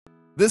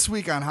This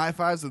week on High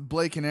Fives with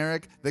Blake and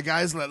Eric, the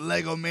guys let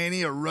Lego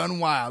Mania run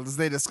wild as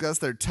they discuss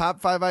their top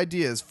 5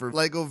 ideas for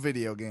Lego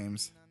video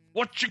games.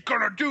 What you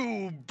gonna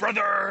do,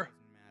 brother?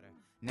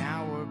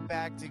 Now we're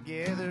back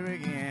together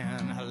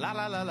again. La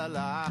la la la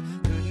la.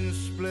 Couldn't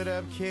split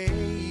up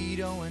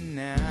Kato and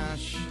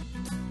Nash.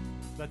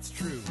 That's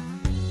true.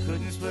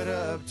 Couldn't split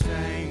up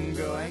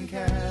Tango and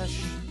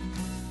Cash.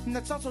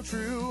 That's also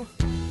true.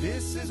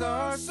 This is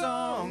our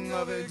song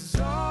of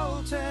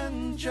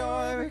exultant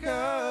joy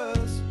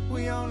because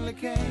we only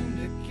came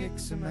to kick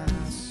some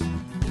ass.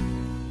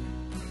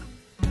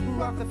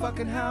 Rock the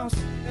fucking house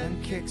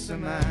and kick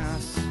some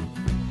ass.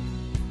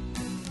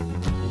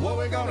 What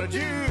we gonna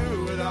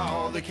do with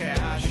all the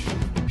cash?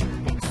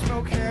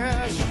 Smoke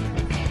hash,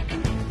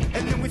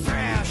 and then we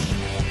thrash.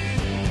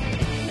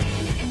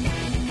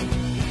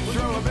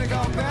 Throw a big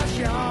old bash,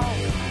 y'all.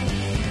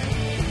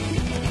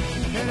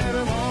 And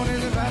everyone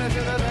is invited to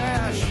the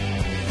bash.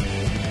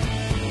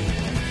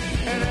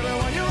 And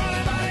everyone you want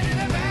invited to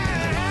the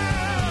bash.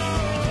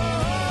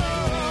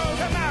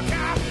 Come on,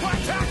 cow, what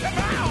talk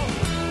about?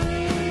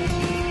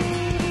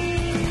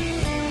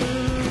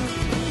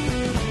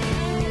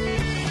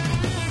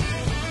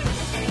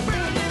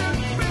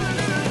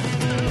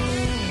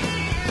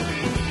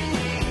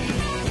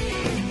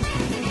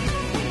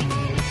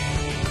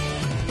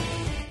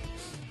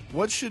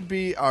 What should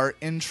be our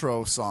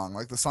intro song,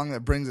 like the song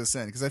that brings us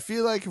in? Because I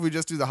feel like if we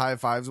just do the High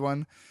Fives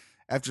one,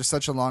 after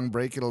such a long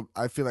break,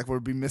 I feel like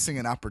we'll be missing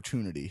an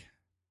opportunity.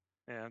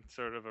 Yeah, it's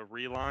sort of a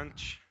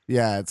relaunch.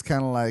 Yeah, it's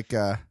kind of like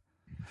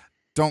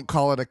Don't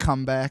Call It a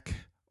Comeback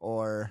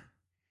or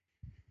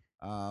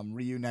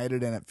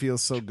Reunited and It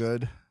Feels So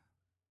Good.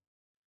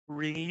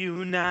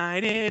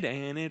 Reunited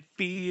and it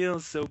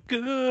feels so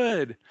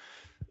good.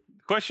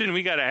 The question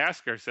we got to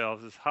ask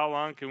ourselves is how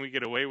long can we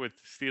get away with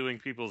stealing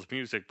people's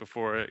music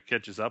before it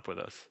catches up with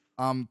us?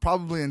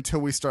 Probably until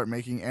we start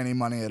making any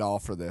money at all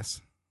for this.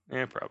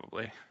 Yeah,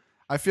 probably.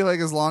 I feel like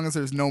as long as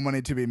there's no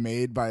money to be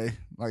made by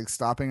like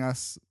stopping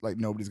us, like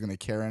nobody's gonna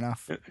care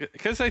enough.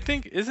 Because I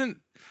think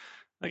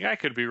I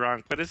could be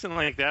wrong, but isn't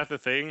like that the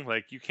thing?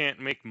 Like you can't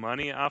make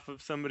money off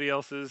of somebody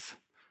else's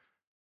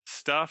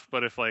stuff,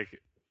 but if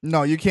like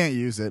no, you can't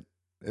use it.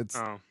 It's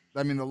oh.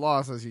 I mean, the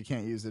law says you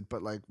can't use it,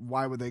 but like,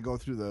 why would they go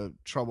through the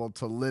trouble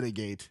to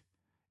litigate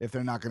if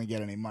they're not going to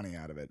get any money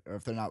out of it, or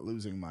if they're not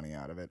losing money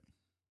out of it?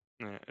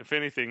 Yeah, if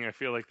anything, I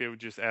feel like they would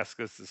just ask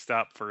us to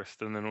stop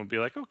first, and then we'll be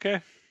like,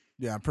 okay.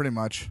 Yeah, pretty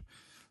much.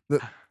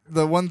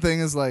 The one thing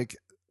is like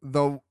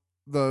the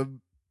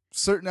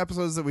certain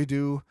episodes that we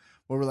do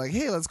where we're like,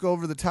 hey, let's go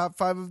over the top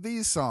 5 of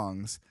these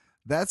songs.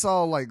 That's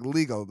all like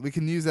legal. We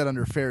can use that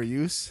under fair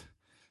use,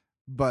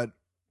 but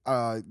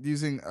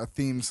using a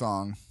theme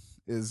song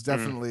is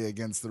definitely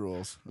against the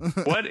rules.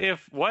 What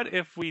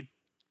if we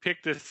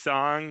picked a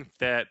song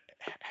that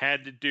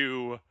had to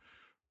do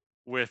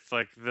with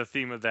like the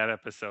theme of that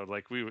episode?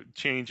 Like we would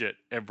change it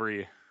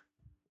every.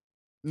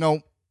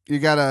 No,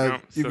 you've got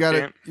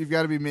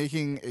to be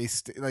making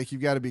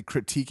you've got to be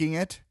critiquing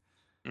it.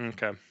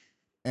 Okay.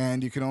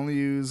 And you can only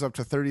use up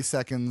to 30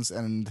 seconds,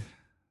 and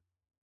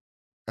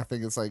I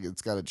think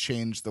it's got to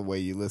change the way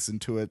you listen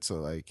to it. So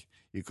like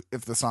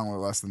if the song were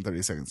less than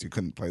 30 seconds, you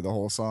couldn't play the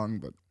whole song,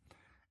 but.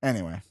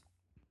 Anyway.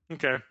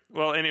 Okay.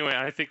 Well, anyway,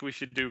 I think we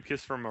should do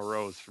Kiss from a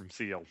Rose from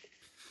Seal.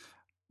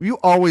 You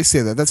always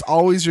say that. That's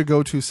always your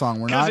go-to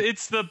song. Because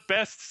it's the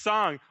best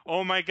song.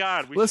 Oh, my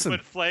God. We should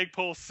put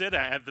Flagpole Sitta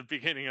at the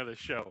beginning of the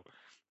show.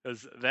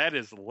 Because that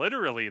is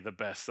literally the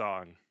best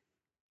song.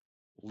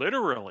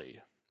 Literally.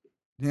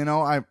 You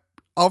know,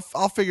 I'll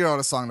figure out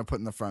a song to put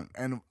in the front,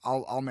 and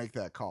I'll make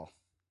that call.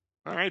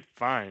 All right,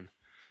 fine.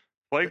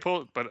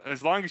 Flagpole, but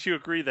as long as you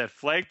agree that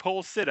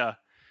Flagpole Sitta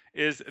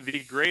is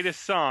the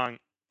greatest song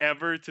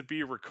ever to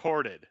be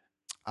recorded.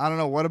 I don't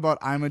know. What about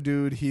I'm a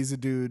dude, he's a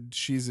dude,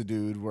 she's a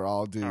dude, we're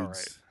all dudes? All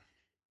right.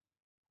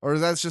 Or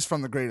that's just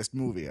from the greatest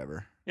movie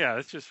ever? Yeah,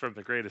 that's just from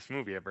the greatest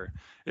movie ever.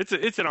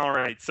 It's an all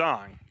right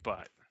song,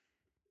 but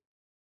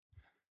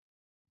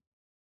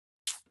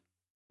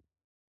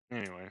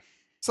anyway.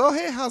 So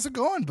hey, how's it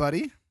going,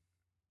 buddy?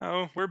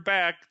 Oh, we're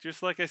back,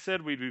 just like I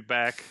said we'd be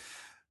back.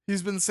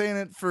 He's been saying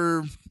it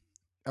for,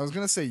 I was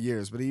gonna say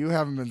years, but you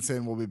haven't been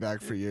saying we'll be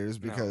back for years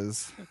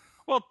because. No.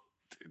 Well,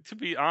 to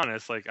be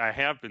honest, like I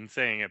have been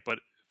saying it, but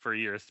for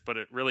years, but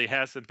it really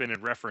hasn't been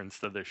in reference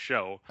to this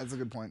show. That's a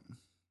good point.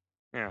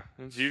 Yeah,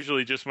 it's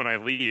usually just when I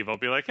leave, I'll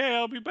be like, "Hey,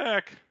 I'll be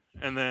back,"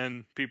 and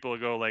then people will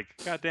go like,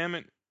 "God damn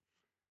it,"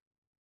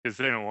 because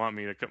they don't want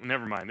me to come.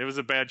 Never mind, it was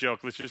a bad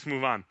joke. Let's just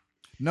move on.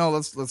 No,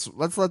 let's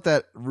let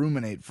that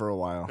ruminate for a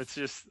while.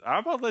 How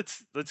about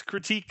let's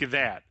critique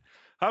that.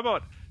 How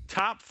about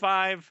top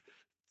 5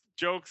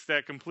 jokes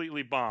that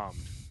completely bombed?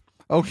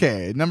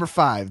 Okay, number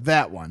 5,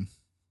 that one.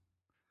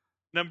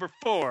 Number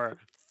 4,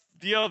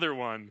 the other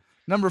one.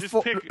 Number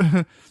 4,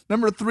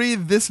 number 3,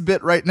 this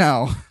bit right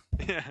now.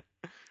 Yeah,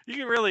 you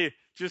can really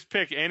just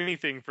pick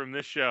anything from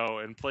this show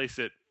and place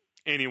it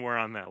anywhere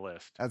on that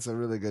list. That's a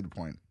really good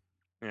point.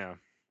 Yeah.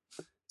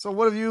 So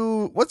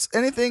what's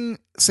anything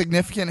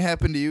significant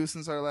happened to you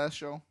since our last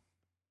show?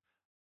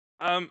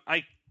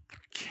 I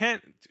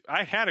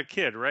I had a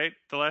kid, right?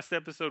 The last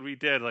episode we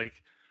did, like,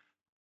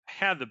 I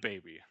had the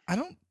baby, I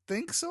don't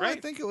think so. I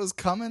right? think it was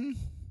coming.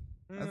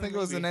 I think it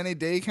was an Maybe. any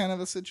day kind of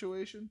a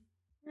situation.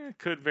 It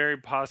could very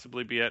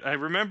possibly be it. I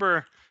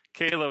remember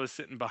Kayla was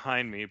sitting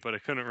behind me, but I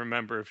couldn't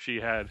remember if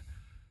she had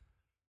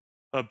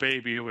a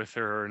baby with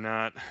her or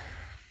not.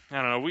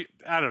 I don't know.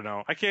 I don't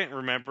know. I can't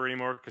remember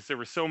anymore because there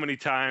were so many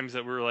times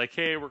that we were like,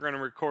 "Hey, we're going to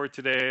record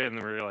today," and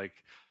then we were like,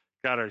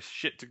 got our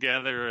shit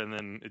together, and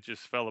then it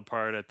just fell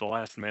apart at the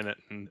last minute,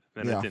 and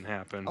then it didn't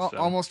happen. So.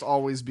 Almost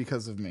always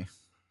because of me.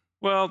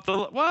 Well,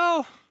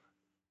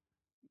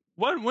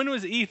 when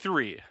was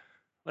E3?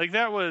 Like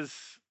that was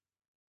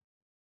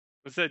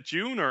that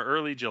June or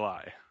early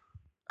July?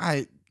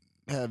 I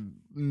have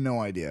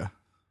no idea.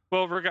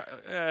 Well,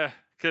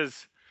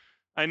 because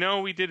I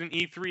know we did an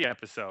E3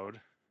 episode.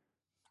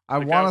 I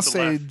want to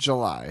say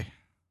July.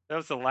 That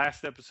was the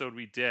last episode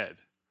we did.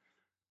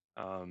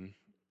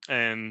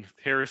 And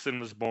Harrison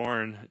was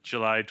born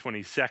July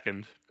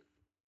 22nd.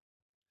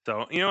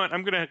 So, you know what?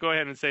 I'm going to go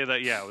ahead and say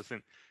that, yeah,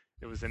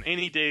 it was an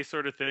any day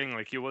sort of thing.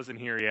 Like, he wasn't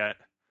here yet.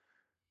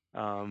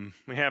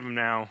 We have him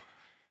now.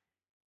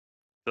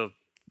 So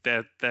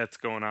that's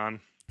going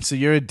on. So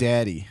you're a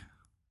daddy.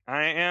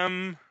 I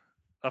am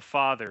a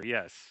father,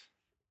 yes.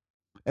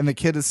 And the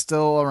kid is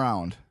still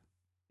around.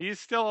 He's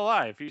still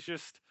alive. He's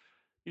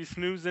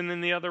snoozing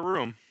in the other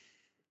room.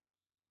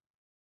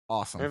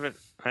 Awesome.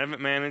 I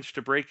haven't managed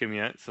to break him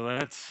yet, so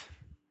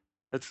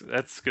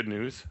that's good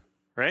news,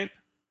 right?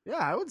 Yeah,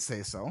 I would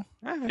say so.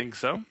 I think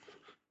so.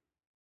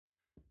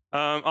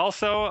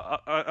 Also,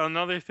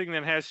 another thing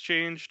that has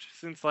changed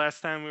since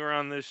last time we were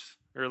on this,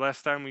 or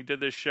last time we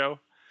did this show,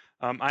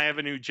 I have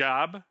a new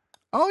job.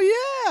 Oh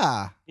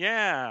yeah.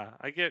 Yeah,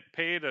 I get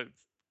paid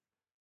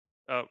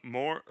a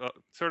more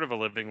sort of a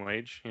living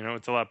wage. You know,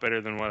 it's a lot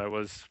better than what I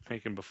was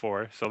making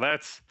before. So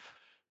that's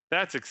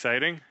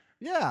exciting.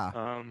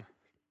 Yeah.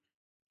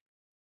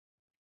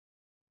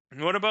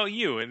 What about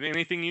you?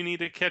 Anything you need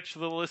to catch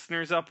the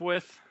listeners up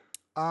with?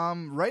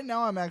 Right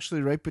now I'm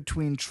actually right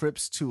between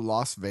trips to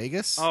Las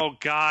Vegas. Oh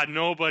God,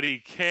 nobody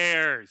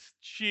cares.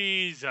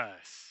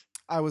 Jesus.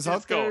 I was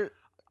out there. Go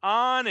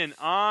on and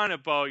on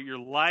about your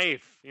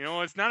life. You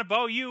know, it's not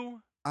about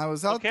you. I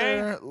was out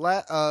there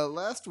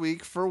last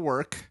week for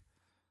work,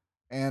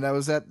 and I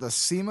was at the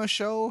SEMA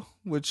show,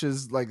 which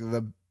is like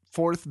the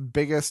fourth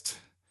biggest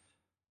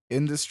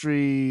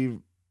industry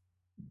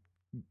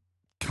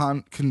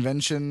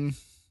convention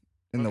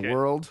in the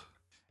world.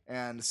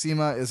 And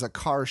SEMA is a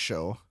car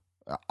show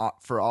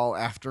for all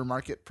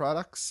aftermarket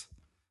products.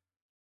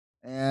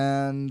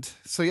 And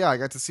so yeah, I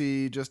got to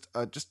see just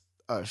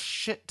a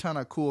shit ton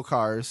of cool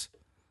cars.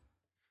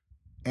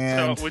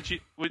 And so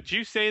would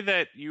you say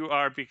that you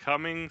are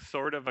becoming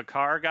sort of a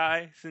car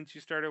guy since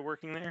you started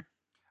working there?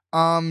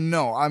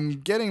 No, I'm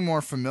getting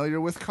more familiar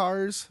with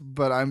cars,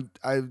 but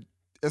I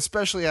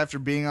especially after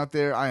being out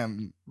there, I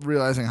am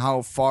realizing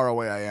how far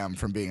away I am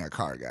from being a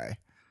car guy.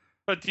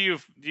 But do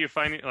you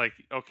find it like,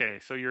 okay,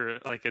 so you're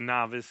like a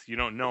novice, you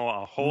don't know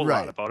a whole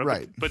lot about it,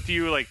 right? But do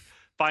you like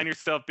find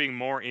yourself being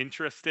more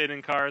interested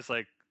in cars,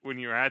 like when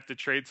you're at the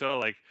trade show,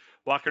 like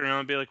walking around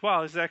and be like,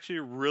 wow, this is actually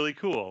really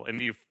cool, and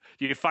do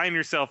you find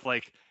yourself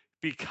like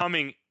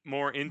becoming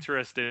more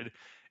interested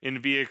in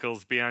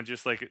vehicles beyond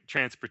just like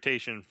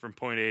transportation from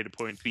point A to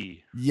point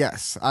B?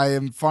 Yes, I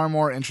am far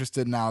more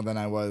interested now than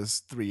I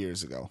was 3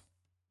 years ago.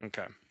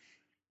 Okay.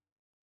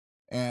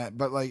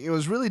 But like it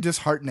was really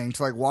disheartening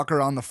to like walk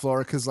around the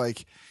floor because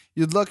like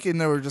you'd look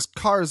and there were just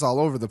cars all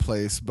over the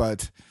place,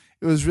 but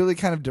it was really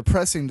kind of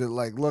depressing to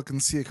like look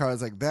and see a car.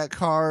 It's like that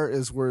car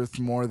is worth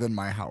more than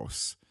my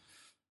house,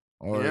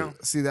 or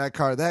see that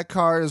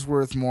car is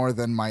worth more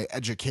than my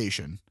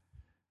education,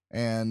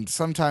 and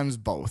sometimes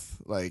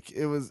both. Like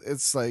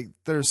it's like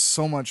there's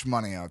so much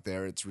money out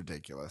there, it's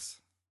ridiculous.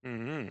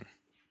 Mm-hmm.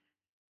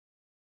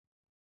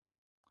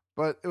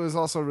 But it was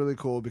also really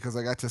cool because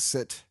I got to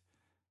sit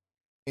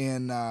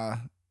in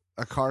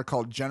a car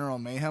called General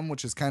Mayhem,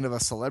 which is kind of a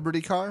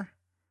celebrity car,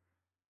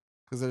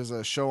 because there's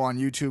a show on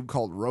YouTube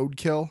called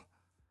Roadkill,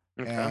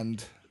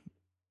 and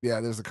yeah,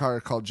 there's a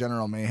car called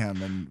General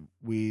Mayhem, and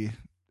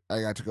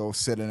I got to go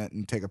sit in it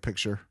and take a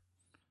picture.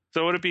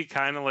 So would it be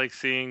kind of like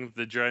seeing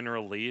the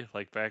General Lee,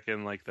 like back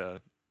in like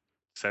the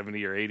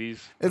 70s or 80s?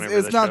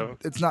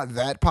 It's not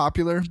that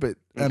popular, but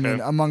I mean,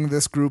 among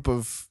this group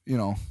of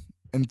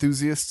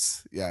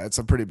enthusiasts, yeah, it's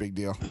a pretty big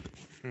deal.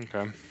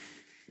 Okay.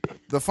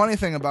 The funny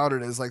thing about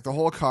it is like the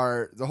whole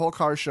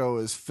car show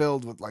is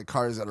filled with like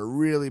cars that are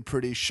really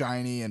pretty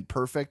shiny and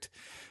perfect.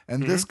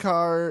 And this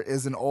car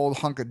is an old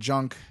hunk of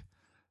junk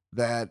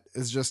that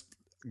is just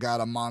got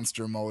a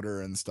monster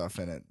motor and stuff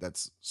in it.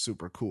 That's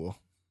super cool.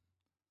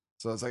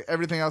 So it's like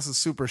everything else is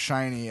super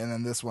shiny, and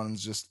then this one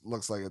just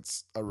looks like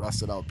it's a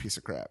rusted out piece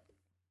of crap.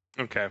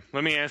 Okay.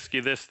 Let me ask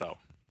you this though.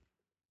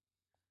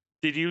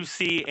 Did you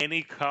see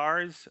any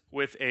cars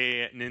with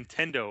a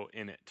Nintendo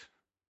in it?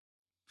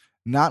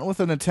 Not with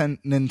a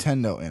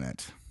Nintendo in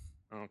it.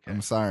 Okay.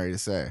 I'm sorry to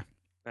say.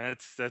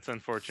 That's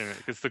unfortunate,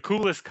 because the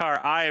coolest car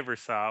I ever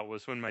saw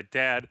was when my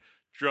dad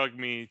drugged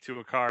me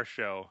to a car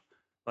show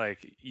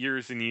like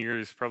years and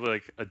years, probably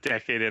like a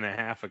decade and a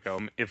half ago,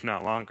 if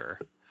not longer.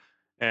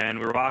 And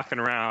we were walking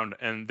around,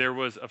 and there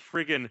was a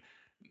friggin'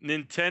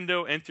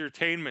 Nintendo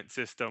Entertainment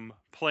System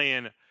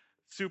playing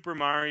Super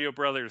Mario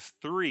Brothers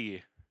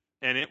 3,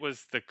 and it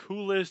was the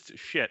coolest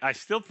shit. I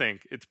still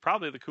think it's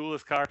probably the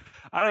coolest car.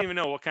 I don't even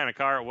know what kind of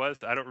car it was.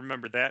 I don't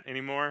remember that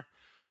anymore.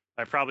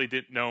 I probably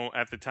didn't know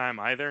at the time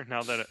either,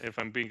 now that if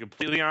I'm being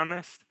completely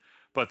honest.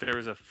 But there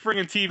was a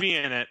friggin' TV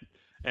in it,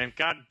 and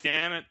god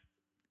damn it,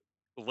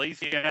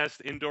 lazy ass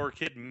indoor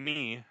kid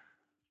me,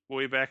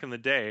 way back in the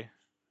day,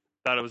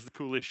 thought it was the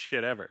coolest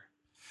shit ever.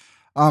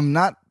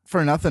 Not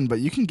for nothing,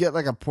 but you can get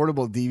like a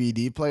portable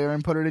DVD player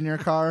and put it in your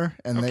car,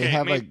 and they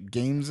have like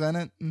games in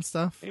it and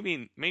stuff.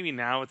 Maybe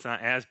now it's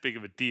not as big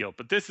of a deal,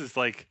 but this is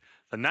like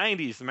the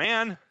 90s,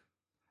 man.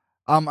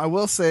 I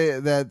will say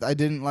that I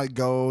didn't like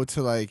go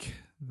to like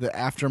the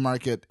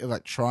aftermarket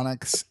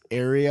electronics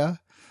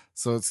area,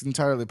 so it's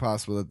entirely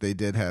possible that they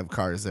did have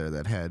cars there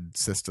that had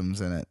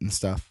systems in it and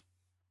stuff.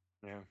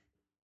 Yeah,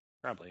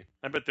 probably.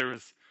 I bet there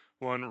was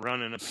one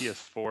running a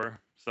PS4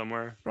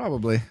 somewhere.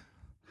 Probably.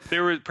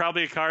 There was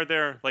probably a car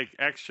there, like,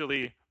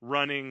 actually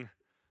running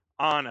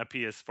on a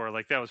PS4.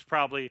 Like, that was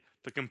probably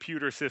the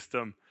computer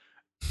system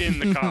in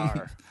the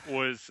car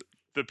was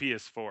the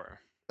PS4.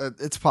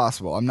 It's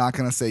possible. I'm not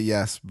going to say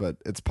yes, but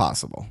it's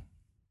possible.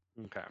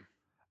 Okay.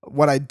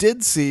 What I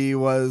did see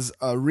was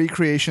a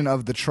recreation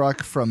of the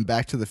truck from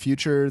Back to the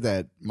Future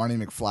that Marty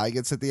McFly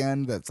gets at the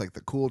end. That's like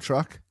the cool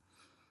truck.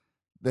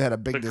 They had a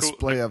big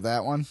display of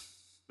that one.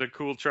 The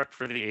cool truck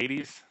for the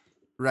 80s?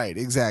 Right,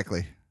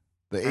 exactly.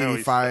 The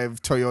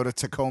 85 Toyota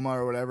Tacoma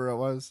or whatever it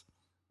was.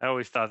 I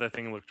always thought that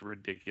thing looked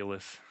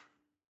ridiculous.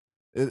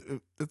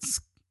 It's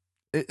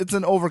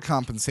an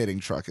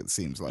overcompensating truck, it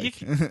seems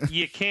like.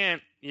 You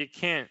can't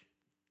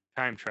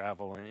time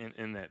travel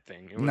in that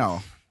thing.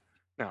 No.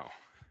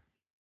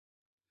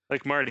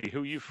 Like, Marty,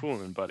 who you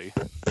fooling, buddy?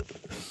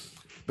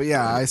 But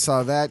yeah, I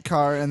saw that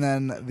car, and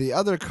then the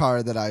other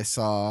car that I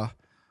saw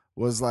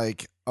was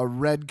like a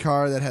red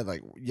car that had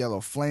like yellow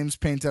flames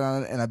painted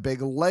on it and a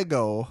big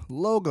Lego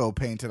logo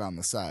painted on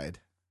the side.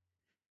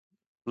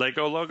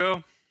 Lego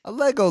logo? A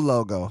Lego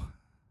logo.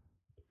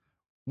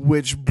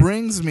 Which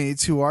brings me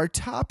to our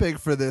topic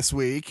for this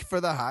week for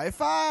the high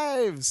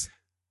fives.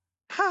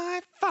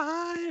 High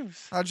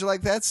fives. How'd you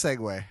like that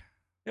segue?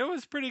 It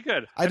was pretty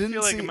good. I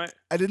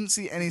didn't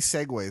see any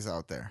segues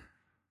out there.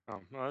 Oh,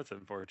 well, that's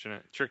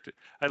unfortunate.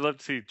 I'd love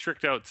to see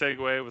tricked out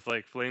segue with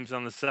like flames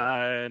on the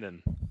side,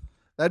 and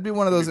that'd be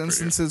one of those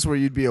instances where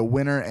you'd be a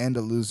winner and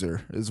a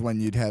loser. Is when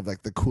you'd have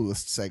like the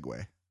coolest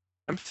segue.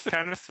 I'm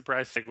kind of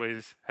surprised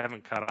segues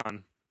haven't caught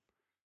on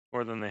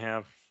more than they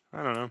have.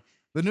 I don't know.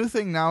 The new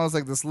thing now is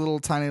like this little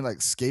tiny like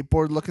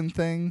skateboard looking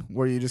thing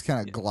where you just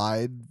kind of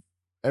glide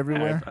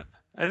everywhere. Yeah,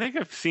 I think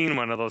I've seen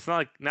one of those.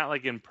 Not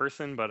like in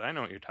person, but I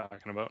know what you're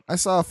talking about. I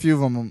saw a few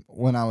of them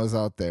when I was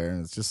out there,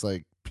 and it's just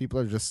like people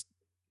are just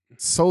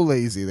so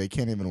lazy they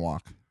can't even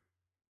walk.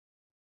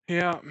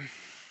 Yeah.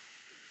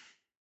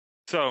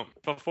 So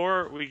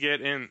before we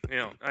get in,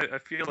 I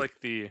feel like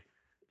the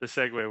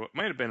segue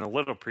might have been a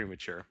little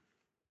premature.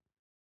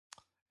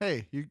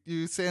 Hey,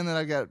 you saying that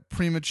I got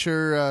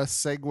premature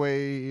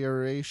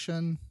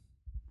seguation?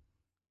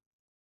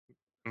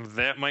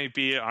 That might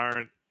be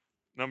our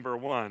number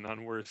one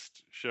on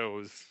worst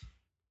shows.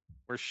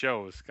 Worst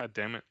shows. God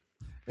damn it.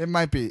 It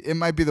might be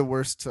the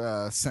worst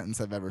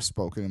sentence I've ever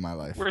spoken in my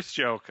life. Worst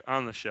joke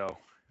on the show.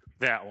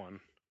 That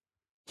one.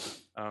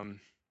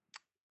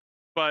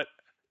 But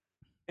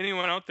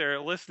anyone out there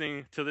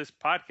listening to this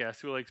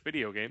podcast who likes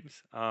video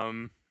games,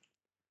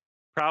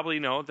 probably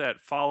know that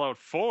Fallout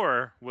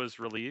 4 was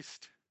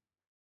released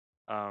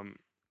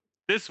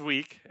this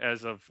week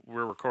as of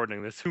we're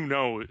recording this. Who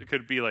knows? It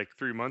could be like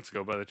 3 months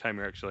ago by the time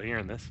you're actually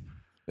hearing this.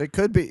 It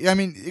could be. I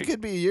mean, it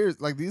could be years.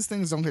 Like, these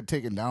things don't get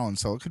taken down,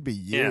 so it could be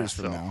years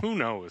from now. Who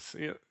knows?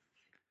 Yeah.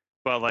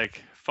 But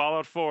like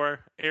Fallout 4,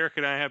 Eric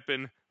and I have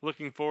been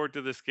looking forward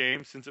to this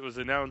game since it was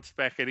announced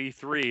back at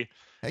E3.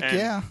 Heck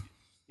yeah.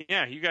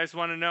 Yeah, you guys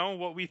want to know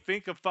what we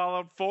think of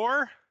Fallout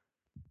 4?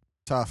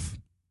 Tough.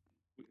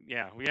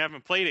 Yeah, we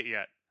haven't played it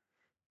yet.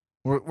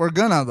 We're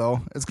gonna,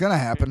 though. It's gonna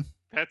happen.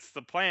 That's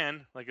the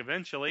plan, like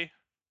eventually.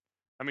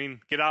 I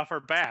mean, get off our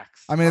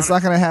backs. I mean, it's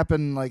not gonna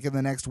happen like in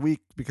the next week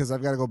because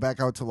I've got to go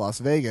back out to Las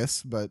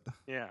Vegas, but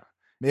yeah.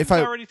 If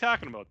I'm already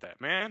talking about that,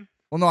 man.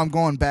 Well, no, I'm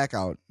going back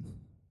out.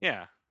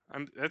 Yeah.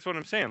 That's what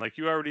I'm saying. Like,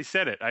 you already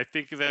said it. I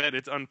think that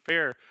it's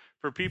unfair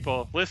for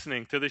people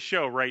listening to the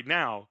show right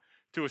now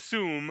to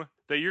assume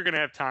that you're going to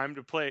have time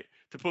to put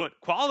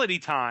quality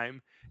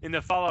time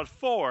into Fallout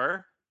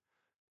 4.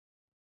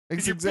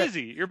 You're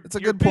busy. You're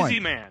a busy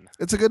man.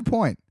 It's a good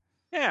point.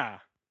 Yeah.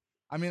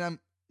 I mean,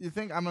 you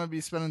think I'm going to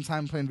be spending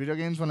time playing video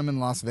games when I'm in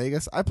Las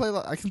Vegas? I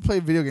can play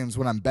video games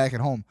when I'm back at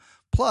home.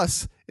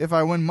 Plus, if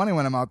I win money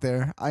when I'm out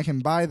there, I can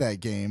buy that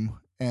game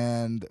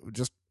and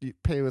just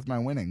pay with my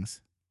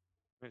winnings.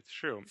 It's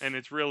true. And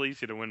it's real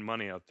easy to win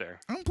money out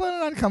there. I'm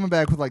planning on coming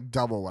back with like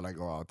double what I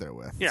go out there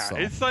with. Yeah, so.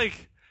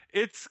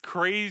 it's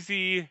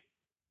crazy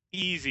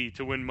easy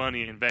to win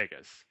money in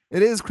Vegas.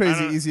 It is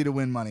crazy easy to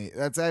win money.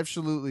 That's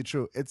absolutely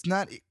true. It's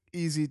not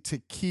easy to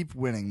keep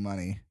winning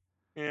money.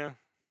 Yeah,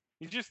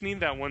 you just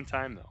need that one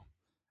time though.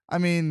 I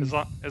mean,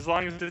 as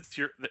long as it's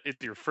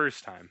your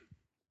first time.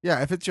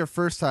 Yeah, if it's your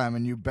first time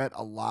and you bet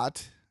a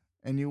lot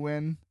and you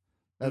win,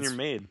 then you're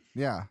made.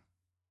 Yeah.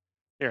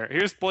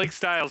 Here's Blake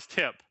Styles'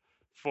 tip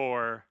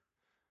for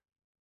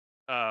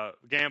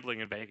gambling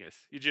in Vegas.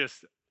 You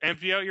just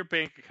empty out your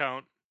bank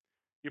account.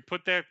 You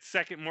put that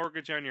second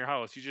mortgage on your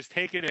house. You just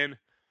take it in,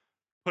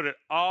 put it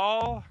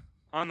all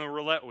on the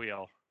roulette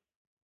wheel.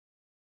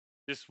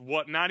 Just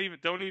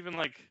don't even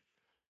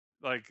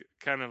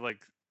kind of like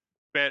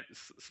bet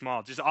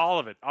small. Just all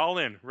of it, all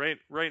in, right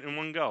in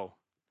one go.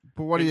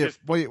 But what are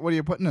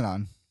you putting it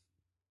on?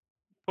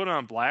 Put it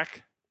on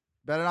black.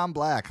 Bet it on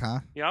black, huh?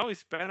 You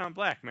always bet on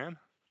black, man.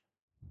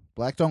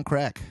 Black don't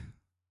crack.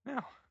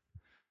 No.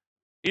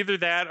 Either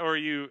that or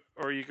you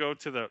go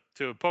to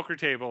a poker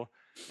table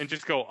and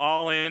just go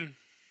all in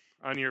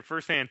on your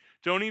first hand.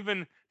 Don't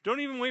even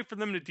wait for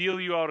them to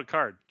deal you out a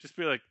card. Just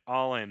be like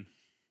all in.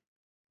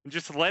 And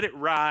just let it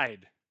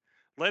ride.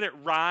 Let it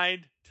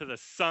ride to the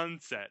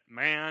sunset,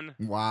 man.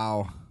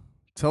 Wow.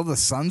 Till the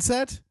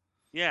sunset?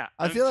 Yeah.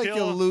 I feel like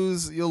you'll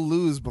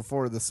lose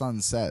before the sun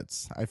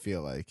sets, I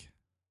feel like.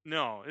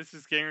 No, this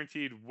is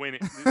guaranteed win.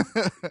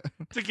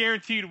 It's a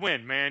guaranteed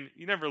win, man.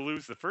 You never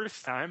lose the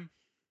first time.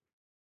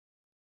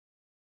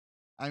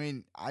 I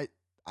mean, I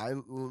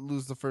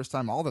lose the first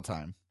time all the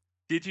time.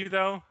 Did you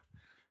though?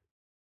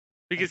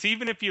 Because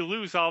even if you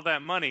lose all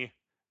that money,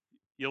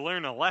 you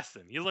learn a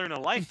lesson. You learn a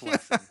life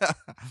lesson.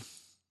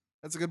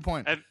 That's a good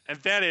point. And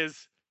that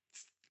is,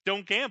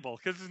 don't gamble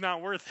because it's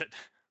not worth it.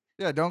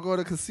 Yeah, don't go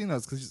to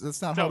casinos because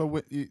that's not how to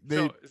win.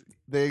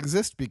 They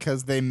exist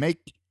because they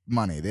make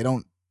money. They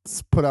don't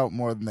put out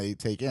more than they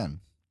take in.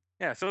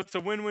 Yeah, so it's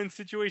a win-win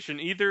situation.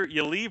 Either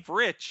you leave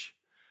rich,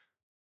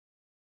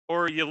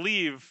 or you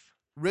leave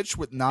rich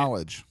with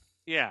knowledge.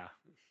 Yeah,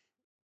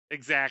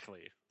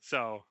 exactly.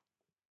 So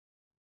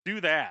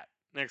do that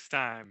next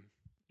time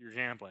you're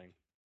gambling.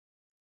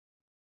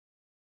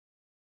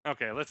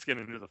 Okay, let's get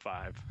into the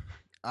 5.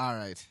 All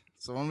right.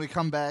 So when we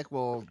come back,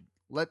 we'll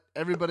let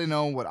everybody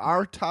know what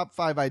our top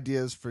 5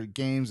 ideas for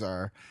games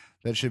are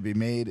that should be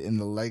made in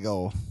the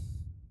Lego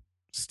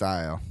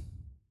style.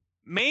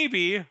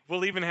 Maybe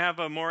we'll even have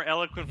a more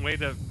eloquent way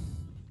to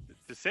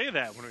say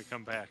that when we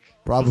come back.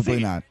 Probably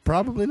not.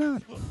 Probably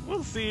not.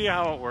 We'll see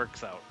how it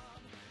works out.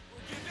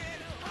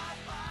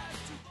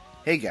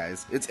 Hey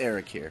guys, it's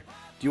Eric here.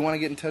 Do you want to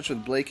get in touch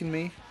with Blake and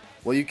me?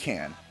 Well, you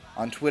can.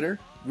 On Twitter,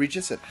 reach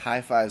us at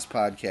High Fives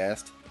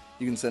Podcast.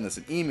 You can send us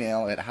an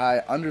email at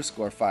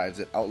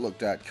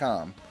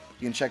high_fives@outlook.com.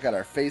 You can check out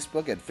our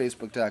Facebook at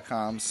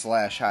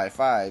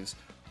facebook.com/highfives,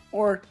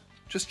 or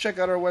just check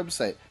out our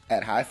website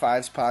at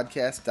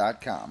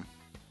highfivespodcast.com.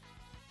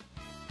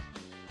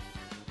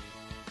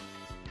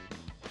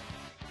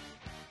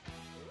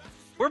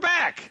 We're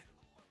back!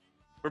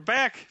 We're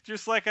back,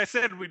 just like I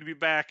said we'd be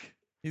back.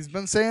 He's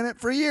been saying it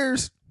for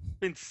years.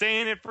 Been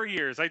saying it for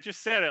years. I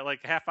just said it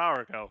like a half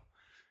hour ago.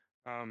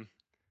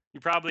 You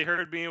probably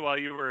heard me while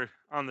you were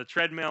on the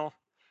treadmill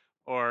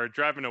or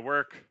driving to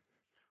work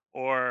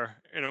or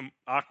in an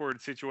awkward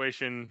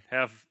situation,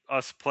 have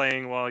us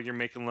playing while you're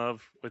making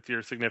love with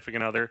your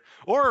significant other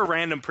or a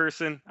random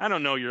person. I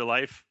don't know your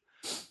life.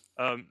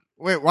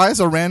 Wait, why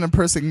is a random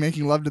person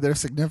making love to their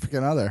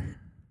significant other?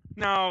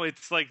 No,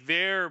 it's like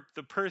the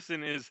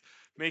person is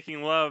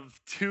making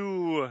love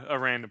to a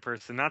random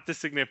person, not the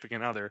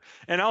significant other.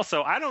 And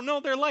also, I don't know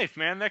their life,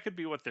 man. That could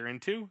be what they're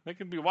into. They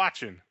could be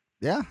watching.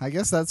 Yeah, I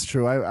guess that's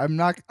true. I'm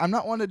not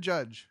one to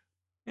judge.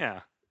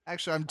 Yeah.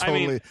 Actually,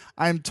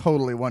 I'm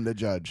totally one to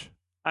judge.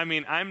 I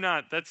mean,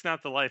 that's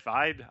not the life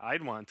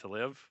I'd want to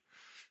live.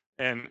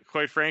 And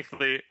quite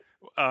frankly,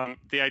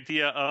 the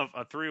idea of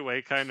a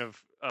three-way kind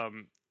of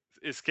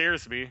it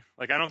scares me.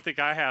 Like, I don't think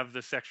I have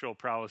the sexual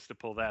prowess to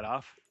pull that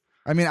off.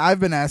 I mean, I've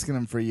been asking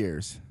him for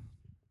years.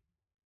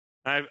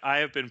 I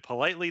have been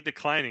politely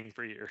declining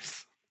for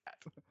years.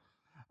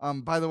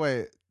 By the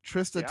way,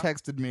 Trista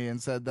texted me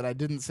and said that I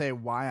didn't say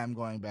why I'm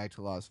going back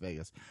to Las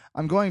Vegas.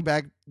 I'm going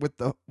back with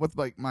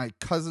like my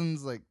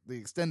cousins, like the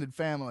extended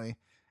family,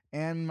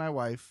 and my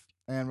wife,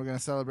 and we're gonna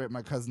celebrate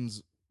my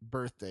cousin's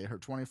birthday, her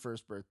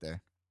 21st birthday.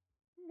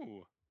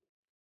 Ooh,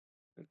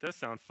 that does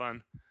sound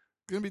fun.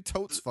 It's gonna be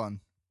totes fun.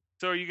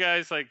 So are you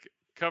guys like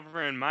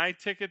covering my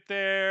ticket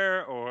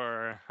there,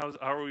 or how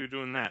are we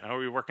doing that? How are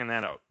we working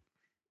that out?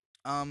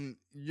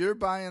 You're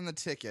buying the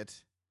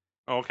ticket.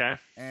 Okay.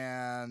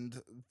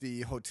 And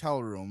the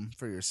hotel room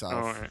for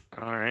yourself.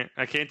 All right.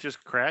 I can't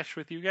just crash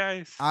with you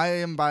guys? I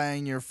am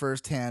buying your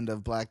first hand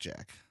of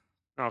blackjack.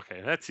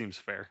 Okay, that seems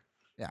fair.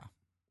 Yeah.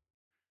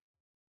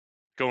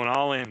 Going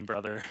all in,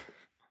 brother.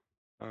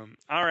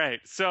 All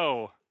right,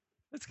 so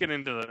let's get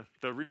into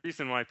the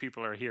reason why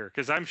people are here.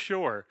 Because I'm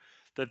sure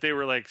that they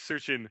were like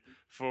searching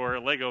for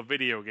Lego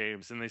video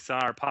games and they saw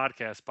our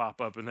podcast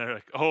pop up and they're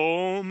like,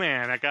 oh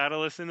man, I got to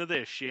listen to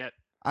this shit.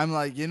 I'm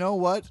like, you know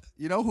what?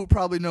 You know who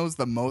probably knows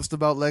the most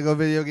about Lego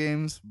video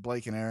games?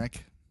 Blake and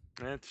Eric.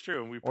 That's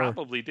true. We Or-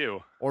 probably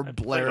do. Or I've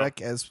played a-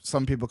 Blerick, as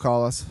some people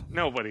call us.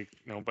 Nobody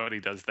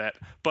does that.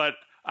 But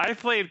I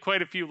played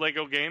quite a few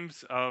Lego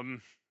games.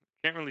 Can't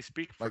really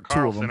speak for Like 2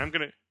 of Carlson.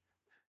 them.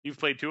 You've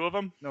played 2 of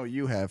them? No,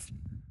 you have.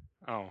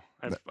 Oh,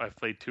 I've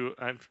played 2.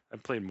 I've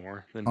played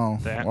more than Oh,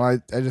 that. well,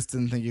 I just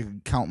didn't think you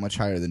could count much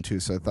higher than 2,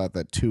 so I thought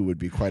that 2 would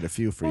be quite a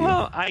few for you.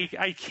 Well,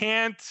 I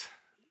can't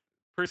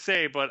per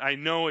se, but I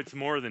know it's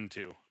more than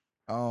 2.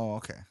 Oh,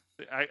 okay.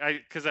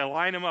 Because I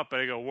line them up,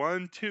 and I go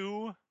 1,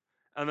 2,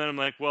 and then I'm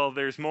like, well,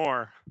 there's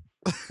more.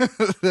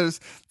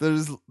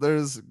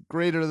 there's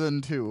greater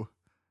than 2.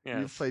 Yes,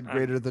 You've played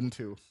greater than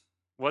 2.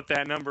 What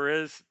that number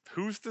is,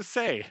 who's to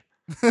say?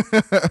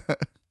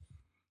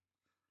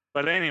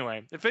 But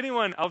anyway, if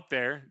anyone out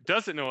there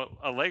doesn't know what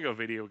a Lego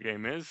video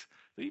game is,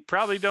 you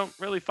probably don't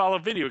really follow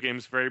video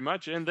games very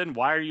much, and then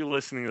why are you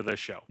listening to this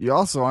show? You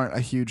also aren't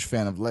a huge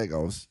fan of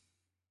Legos.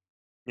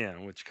 Yeah,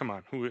 which, come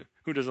on,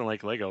 who doesn't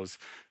like Legos?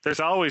 There's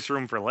always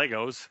room for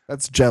Legos.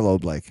 That's Jell-O,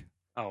 Blake.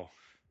 Oh,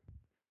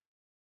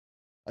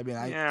 I mean,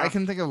 Yeah. I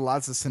can think of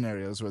lots of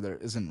scenarios where there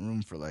isn't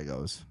room for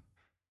Legos.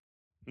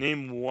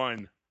 name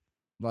one.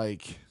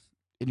 Like,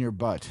 in your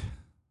butt.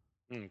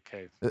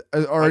 Okay.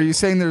 Or are you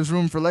saying there's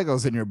room for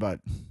Legos in your butt?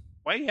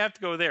 Why do you have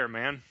to go there,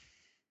 man?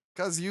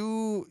 Because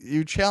you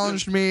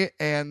challenged me,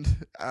 and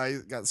I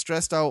got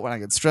stressed out. When I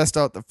get stressed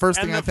out, the first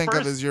And thing I the think of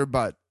first- is your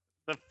butt.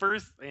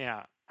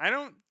 I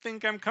don't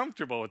think I'm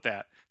comfortable with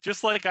that.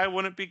 Just like I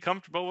wouldn't be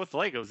comfortable with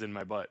Legos in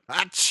my butt.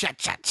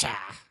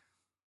 Ah-cha-cha-cha.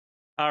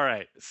 All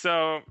right,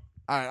 so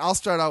All right, I'll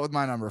start out with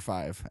my number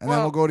 5, and then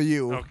Well, we'll go to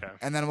you. okay.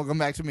 And then we'll come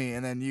back to me,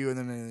 and then you, and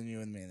then me, and then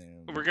you, and me. And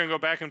then we're gonna go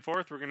back and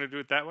forth. We're gonna do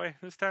it that way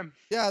this time.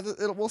 yeah,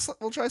 we'll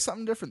try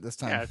something different this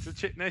time. Yeah,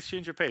 it's a nice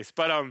change of pace.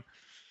 But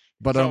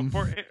But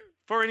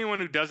for anyone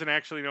who doesn't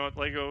actually know what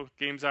Lego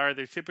games are,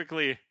 they're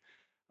typically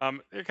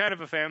they're kind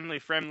of a family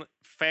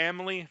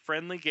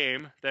friendly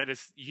game that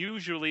is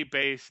usually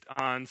based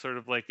on sort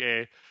of like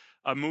a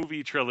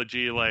movie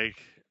trilogy, like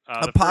a the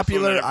first one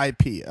popular that-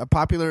 IP, a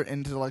popular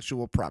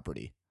intellectual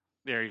property.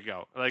 There you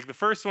go. Like the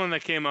first one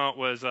that came out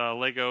was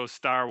Lego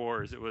Star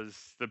Wars. It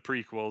was the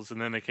prequels, and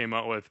then they came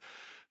out with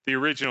the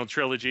original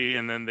trilogy,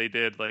 and then they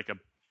did like a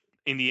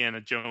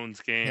Indiana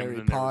Jones game. Harry and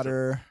then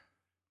Potter.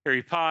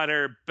 Harry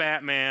Potter,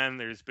 Batman.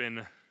 There's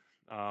been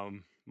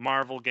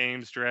Marvel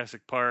games,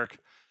 Jurassic Park.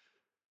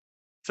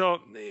 So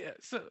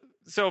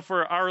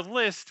for our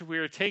list,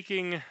 we're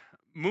taking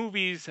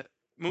movies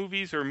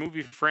or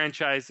movie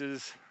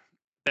franchises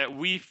that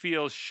we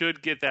feel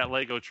should get that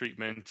Lego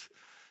treatment,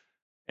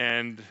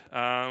 and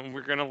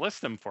we're going to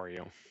list them for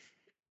you.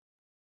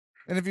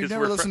 And if you've 'Cause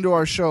never we're listened to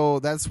our show,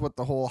 that's what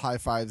the whole high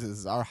fives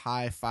is, our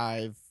high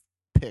 5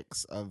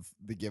 picks of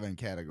the given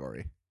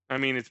category. I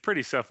mean, it's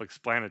pretty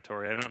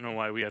self-explanatory. I don't know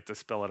why we have to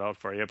spell it out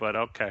for you, but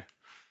okay.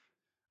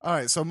 All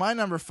right, so my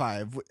number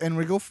 5, and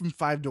we go from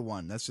 5 to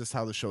 1. That's just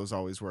how the show's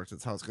always worked.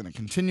 That's how it's going to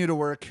continue to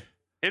work.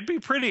 It'd be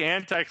pretty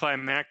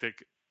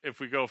anticlimactic if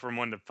we go from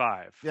 1 to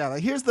 5. Yeah,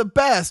 like here's the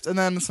best, and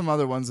then some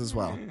other ones as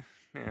well.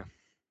 Yeah.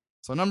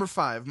 So number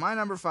 5, my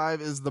number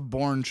 5 is the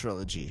Bourne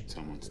trilogy.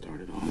 Someone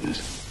started all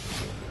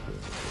this,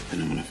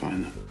 and I'm gonna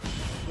find them.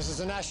 This is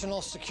a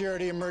national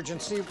security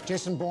emergency.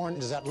 Jason Bourne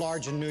is at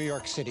large in New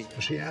York City.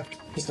 What's she after?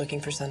 He's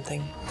looking for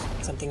something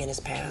in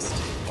his past.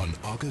 On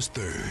August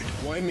 3rd,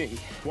 Why me?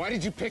 Why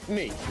did you pick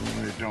me?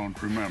 you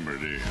don't remember,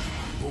 do you?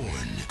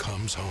 Bourne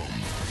comes home.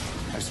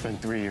 I've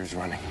spent 3 years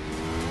running.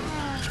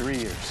 3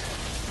 years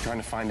trying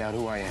to find out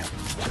who I am.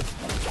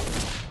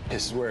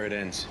 This is where it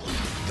ends.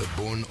 The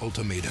Bourne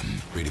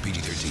Ultimatum, rated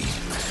PG-13.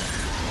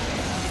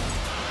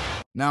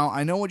 Now,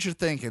 I know what you're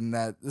thinking,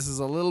 that this is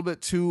a little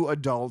bit too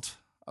adult,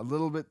 a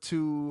little bit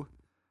too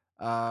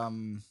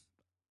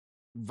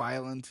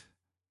violent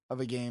of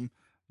a game,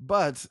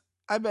 but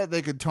I bet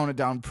they could tone it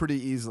down pretty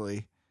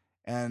easily,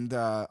 and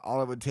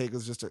all it would take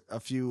is just a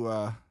few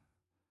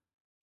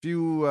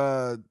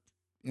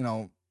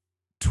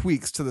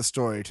tweaks to the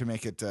story to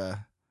make it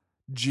a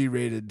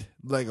G-rated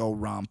Lego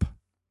romp.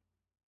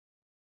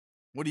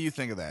 What do you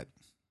think of that?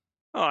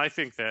 Oh, I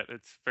think that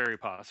it's very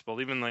possible.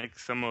 Even like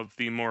some of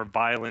the more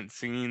violent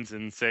scenes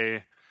in,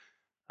 say,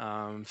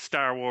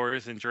 Star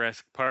Wars and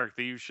Jurassic Park,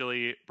 they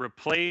usually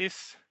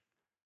replace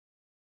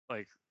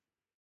like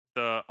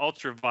the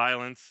ultra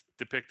violence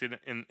depicted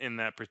in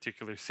that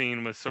particular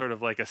scene with sort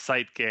of like a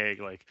sight gag.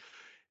 Like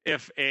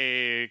if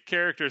a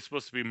character is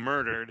supposed to be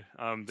murdered,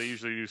 they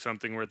usually do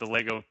something where the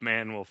Lego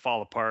man will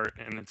fall apart,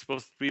 and it's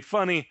supposed to be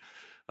funny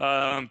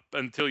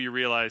until you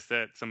realize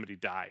that somebody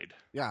died.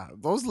 Yeah,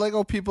 those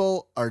Lego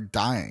people are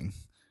dying.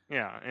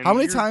 Yeah. And How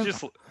many you're times?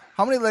 just-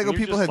 How many Lego you're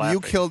people just have you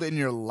laughing. killed in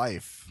your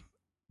life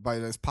by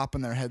just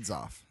popping their heads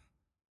off?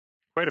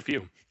 Quite a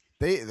few.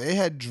 They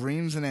had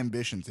dreams and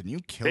ambitions, and you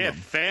killed They have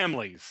them.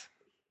 families.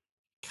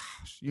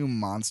 Gosh, you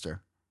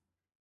monster.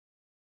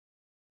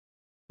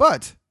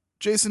 But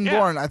Jason Yeah.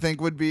 Bourne, I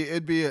think,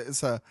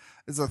 it's a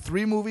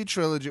 3-movie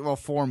trilogy. Well,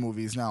 4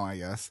 movies now, I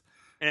guess,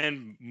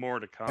 And more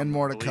to come. and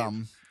more I to believe.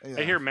 come. I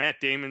Yeah. hear Matt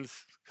Damon's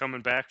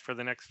coming back for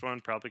the next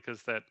one, probably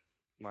because that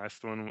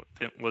last one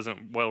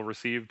wasn't well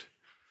received.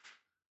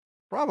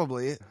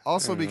 Probably.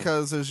 Also I don't know.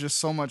 because there's just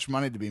so much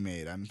money to be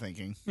made, I'm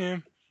thinking. Yeah.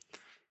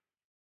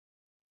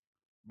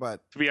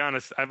 But To be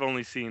honest, I've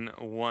only seen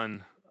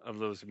one of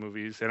those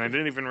movies, and I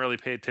didn't even really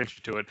pay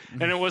attention to it.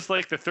 And it was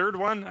like the third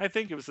one, I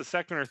think. It was the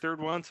second or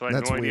third one, so I had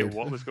That's no idea weird.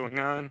 what was going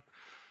on.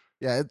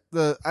 yeah,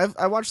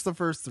 I watched the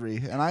first 3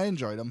 and I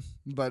enjoyed them.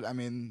 But I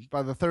mean,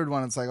 by the third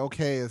one, it's like,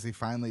 okay, is he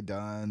finally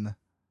done?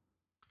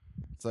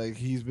 It's like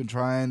he's been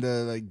trying to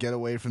like get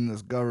away from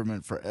this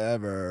government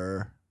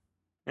forever.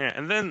 Yeah,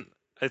 and then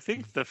I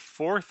think the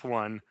fourth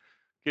one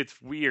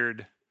gets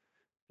weird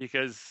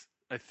because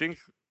I think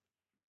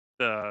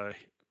the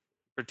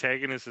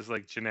protagonist is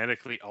like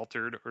genetically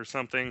altered or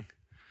something.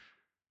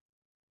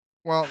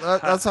 Well,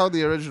 that's how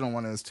the original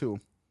one is too.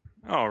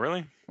 Oh,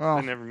 really? Well,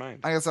 Then never mind.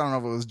 I guess I don't know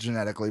if it was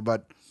genetically,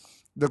 but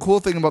the cool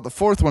thing about the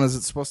fourth one is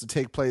it's supposed to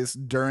take place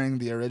during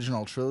the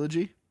original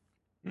trilogy.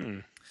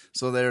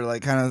 So they're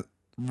like kind of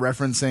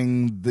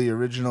referencing the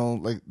original,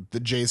 like the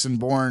Jason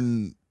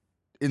Bourne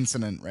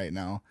incident right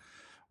now,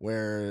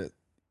 where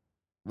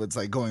it's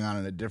like going on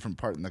in a different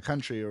part in the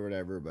country or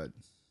whatever. But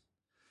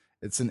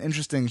it's an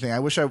interesting thing. I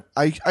wish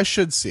I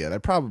should see it. I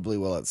probably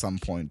will at some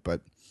point,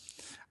 but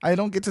I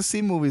don't get to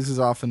see movies as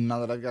often now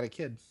that I've got a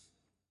kid.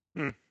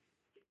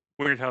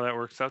 Weird how that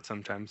works out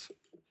sometimes.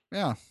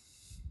 Yeah.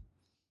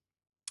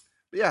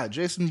 But yeah,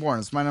 Jason Bourne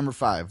is my number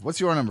 5. What's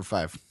your number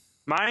 5?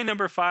 My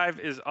number 5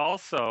 is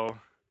also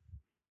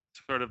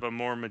sort of a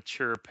more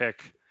mature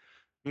pick.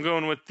 I'm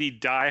going with the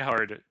Die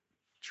Hard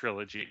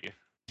trilogy.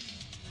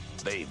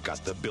 They've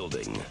got the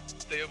building.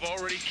 They have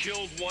already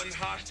killed one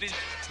hostage.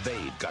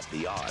 They've got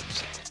the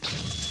odds.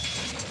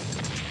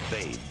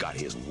 They've got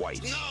his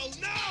wife. No!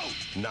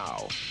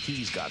 Now,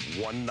 he's got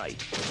one night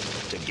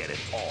to get it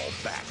all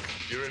back.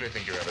 You really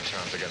think you have a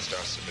chance against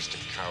us, Mr.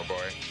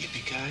 Cowboy?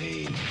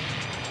 Yippee-ki-yay.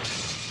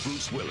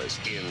 Bruce Willis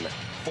in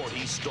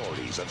 40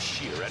 stories of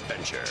sheer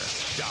adventure.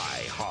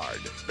 Die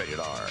Hard. Rated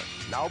R.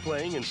 Now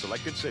playing in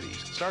selected cities.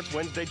 Starts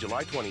Wednesday,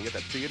 July 20th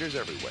at theaters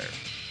everywhere.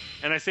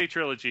 And I say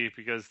trilogy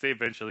because they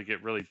eventually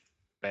get really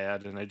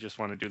bad, and I just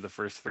want to do the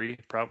first 3,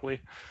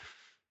 probably.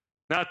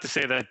 Not to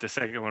say that the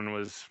second one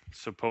was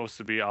supposed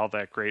to be all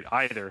that great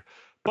either.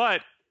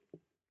 But,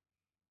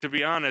 to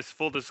be honest,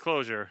 full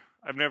disclosure,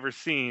 I've never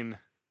seen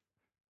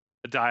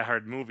a Die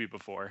Hard movie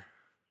before.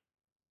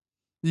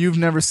 You've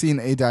never seen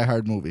a Die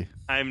Hard movie?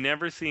 I've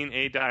never seen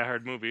a Die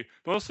Hard movie,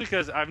 mostly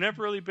because I've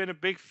never really been a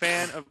big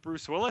fan of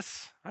Bruce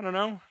Willis. I don't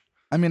know.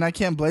 I mean, I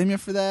can't blame you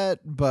for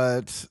that,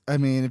 but I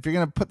mean, if you're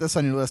going to put this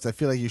on your list, I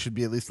feel like you should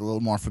be at least a little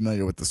more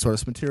familiar with the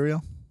source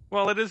material.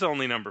 Well, it is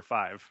only number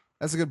 5.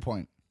 That's a good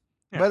point.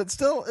 Yeah. But it's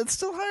still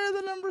higher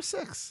than number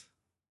 6.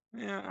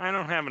 Yeah, I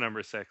don't have a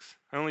number 6.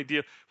 I only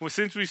deal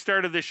since we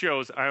started the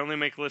shows, I only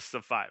make lists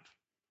of 5.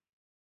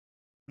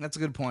 That's a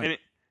good point. And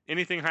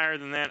anything higher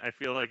than that, I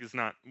feel like is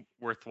not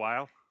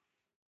worthwhile.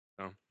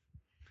 So,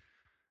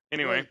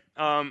 anyway,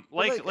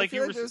 like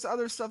you were, there's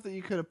other stuff that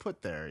you could have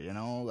put there, you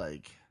know,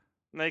 like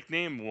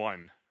name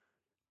one.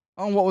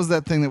 Oh, what was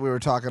that thing that we were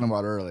talking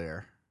about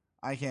earlier?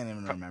 I can't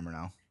even remember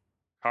now.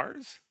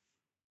 Cars?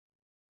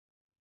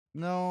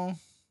 No.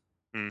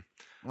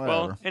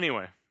 Well,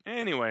 anyway,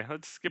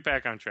 let's get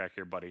back on track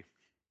here, buddy.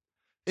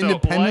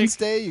 Independence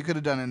Day? You could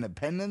have done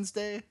Independence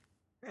Day?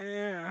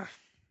 Yeah.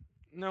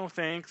 No,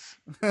 thanks.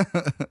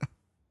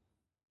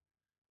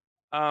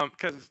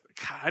 Because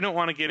I don't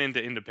want to get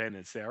into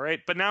Independence Day, all right?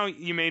 But now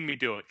you made me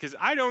do it, because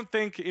I don't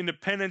think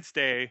Independence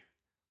Day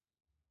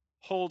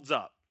holds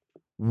up.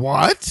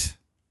 What?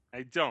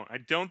 I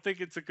don't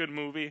think it's a good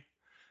movie.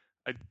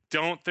 I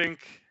don't think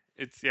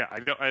it's I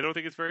don't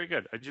think it's very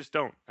good. I just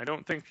don't. I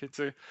don't think it's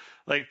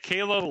like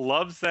Kayla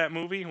loves that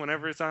movie.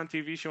 Whenever it's on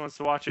TV, she wants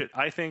to watch it.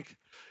 I think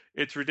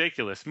it's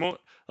ridiculous.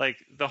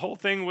 Like the whole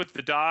thing with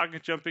the dog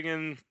jumping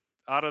in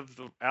out of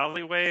the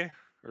alleyway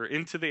or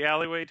into the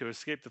alleyway to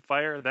escape the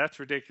fire, that's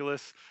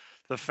ridiculous.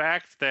 The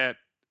fact that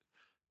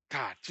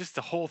just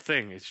the whole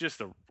thing is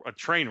just a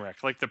train wreck.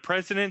 Like the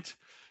president,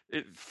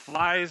 it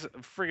flies a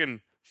friggin'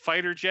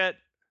 fighter jet,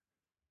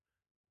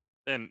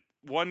 and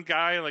one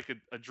guy, like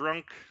a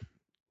drunk,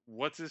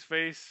 what's his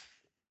face?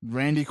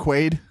 Randy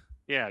Quaid?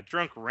 Yeah,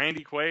 drunk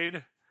Randy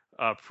Quaid,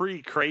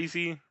 pretty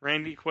crazy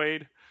Randy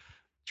Quaid,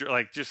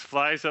 like just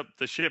flies up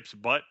the ship's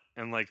butt,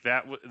 and like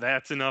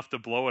that's enough to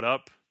blow it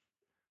up.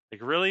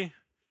 Like really?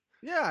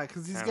 Yeah,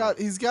 because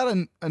he's got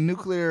a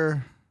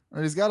nuclear,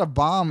 or he's got a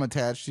bomb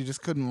attached. He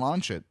just couldn't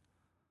launch it.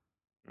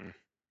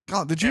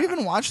 God, did you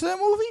even watch that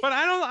movie? But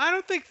I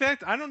don't think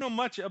that, I don't know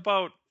much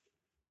about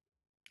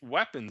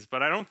weapons,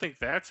 but I don't think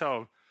that's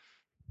how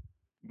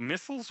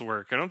missiles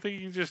work. I don't think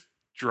you can just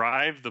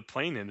drive the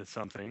plane into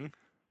something.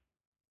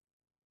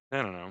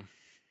 I don't know.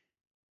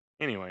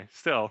 Anyway,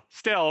 still,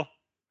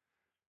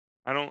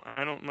 I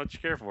don't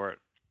much care for it.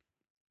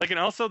 Like, and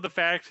also the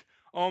fact,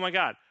 oh my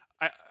God,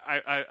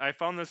 I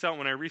found this out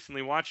when I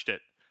recently watched it.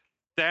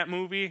 That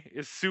movie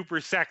is super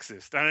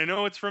sexist, and I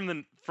know it's from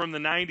the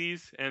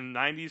 90s, and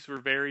 90s were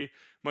very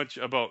much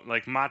about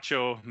like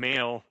macho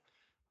male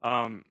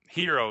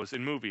heroes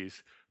in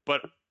movies,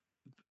 but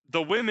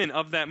the women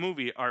of that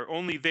movie are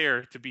only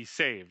there to be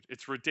saved.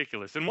 It's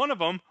ridiculous. And one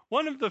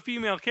of the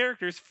female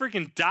characters,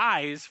 freaking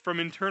dies from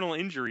internal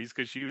injuries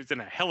because she was in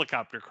a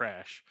helicopter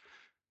crash.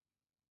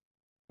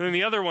 And then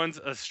the other one's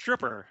a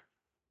stripper.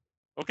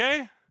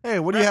 Okay? Hey,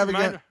 what do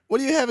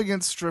you have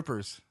against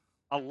strippers?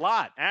 A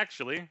lot,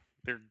 actually.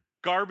 They're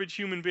garbage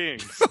human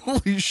beings.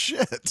 Holy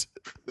shit.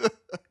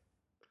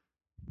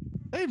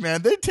 Hey,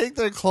 man, they take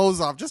their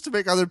clothes off just to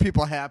make other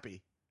people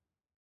happy.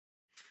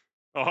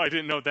 Oh, I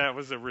didn't know that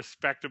was a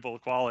respectable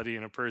quality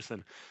in a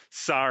person.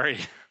 Sorry.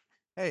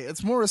 Hey,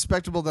 it's more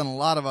respectable than a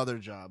lot of other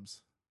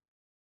jobs.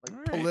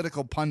 Like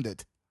political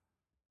pundit.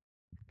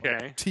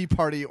 Okay. Tea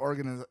Party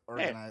organizer.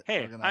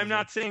 Hey, I'm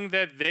not saying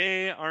that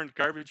they aren't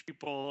garbage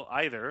people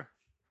either.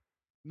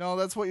 No,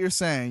 that's what you're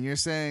saying. You're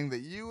saying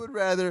that you would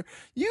rather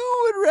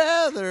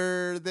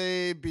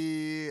they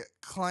be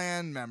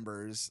Klan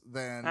members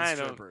than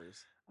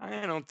strippers.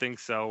 I don't think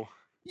so.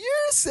 You're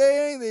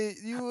saying that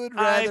you would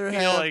rather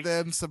have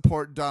them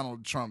support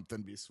Donald Trump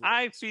than be sweet.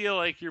 I feel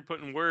like you're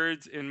putting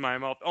words in my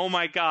mouth. Oh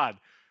my God.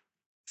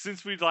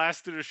 Since we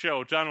last did a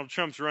show, Donald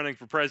Trump's running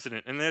for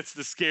president, and that's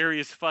the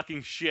scariest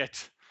fucking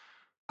shit.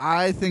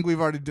 I think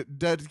we've already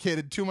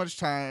dedicated too much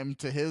time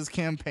to his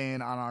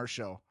campaign on our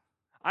show.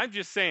 I'm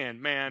just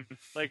saying, man,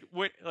 like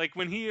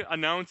when he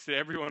announced it,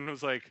 everyone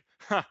was like,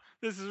 huh,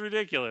 this is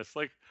ridiculous.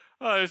 Like,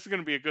 oh, this is going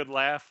to be a good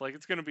laugh. Like,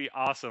 it's going to be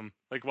awesome,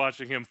 like,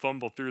 watching him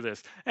fumble through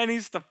this. And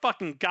he's the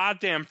fucking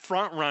goddamn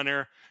front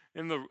runner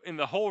in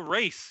the whole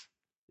race.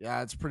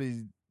 Yeah, it's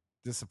pretty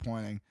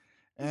disappointing.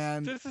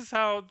 And this is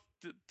how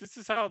the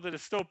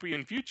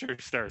dystopian future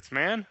starts,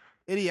 man.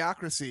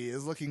 Idiocracy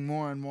is looking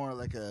more and more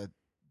like a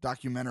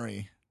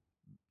documentary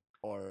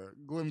or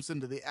glimpse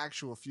into the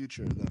actual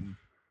future than...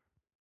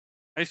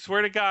 I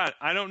swear to God,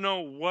 I don't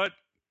know what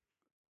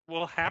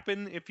will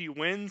happen if he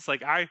wins.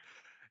 Like,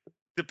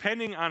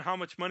 depending on how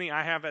much money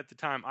I have at the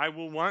time, I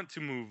will want to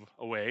move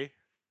away.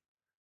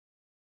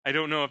 I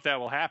don't know if that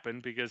will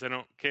happen because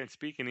I can't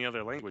speak any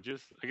other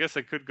languages. I guess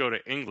I could go to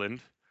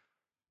England.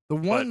 The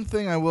one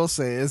thing I will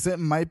say is it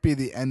might be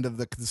the end of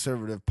the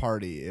Conservative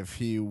Party if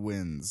he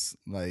wins,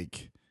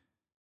 like,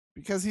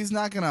 because he's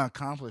not going to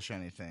accomplish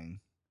anything.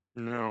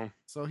 No.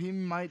 So he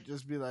might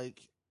just be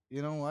like,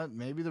 you know what?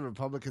 Maybe the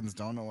Republicans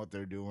don't know what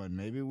they're doing.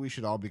 Maybe we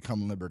should all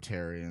become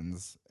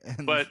libertarians.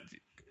 But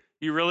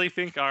you really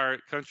think our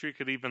country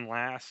could even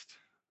last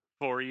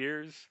 4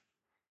 years?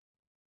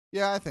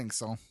 Yeah, I think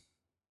so.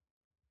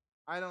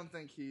 I don't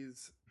think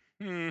he's...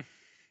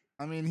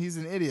 I mean, he's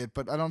an idiot,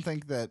 but I don't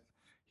think that...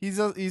 He's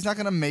not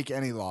going to make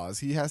any laws.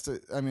 He has to...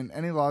 I mean,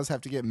 any laws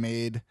have to get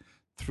made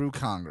through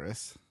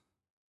Congress.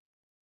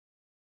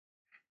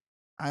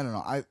 I don't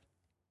know.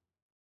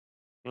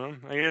 Well,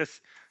 I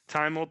guess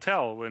time will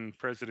tell when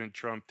President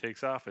Trump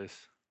takes office.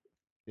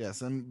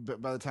 Yes, and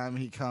by the time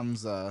he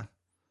comes,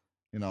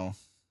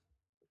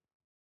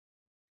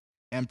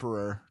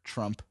 Emperor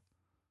Trump.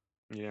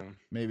 Yeah.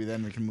 Maybe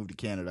then we can move to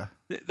Canada.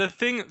 The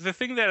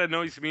thing that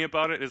annoys me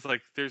about it is,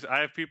 like, there's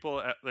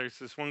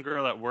this one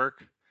girl at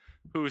work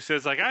who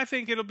says, like, I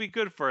think it'll be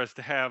good for us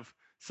to have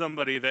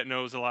somebody that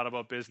knows a lot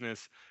about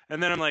business.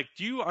 And then I'm like,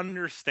 do you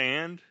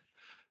understand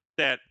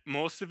that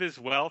most of his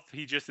wealth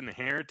he just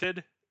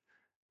inherited?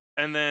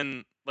 And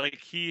then, like,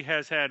 he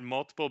has had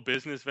multiple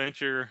business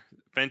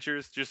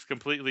ventures just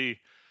completely,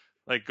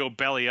 like, go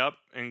belly up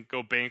and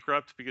go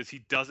bankrupt because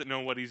he doesn't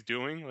know what he's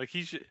doing. Like,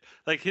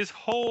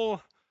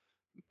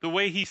 the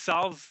way he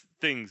solves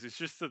things is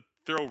just to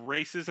throw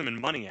racism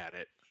and money at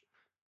it.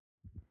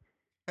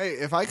 Hey,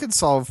 if I could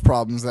solve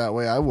problems that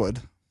way, I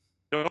would.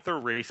 Don't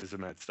throw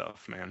racism at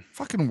stuff, man.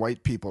 Fucking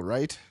white people,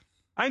 right?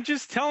 I'm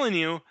just telling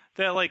you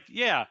that, like,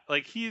 yeah,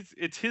 like,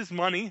 it's his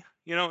money.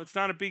 You know, it's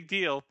not a big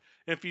deal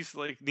if he's,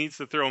 like, needs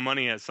to throw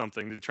money at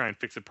something to try and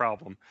fix a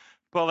problem.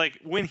 But, like,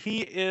 when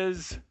he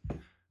is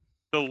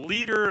the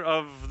leader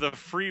of the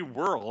free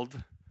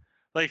world,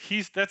 like,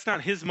 that's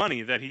not his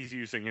money that he's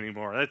using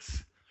anymore.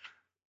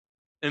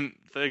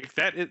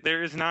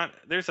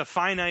 There's a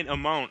finite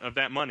amount of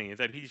that money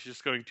that he's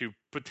just going to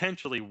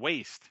potentially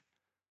waste.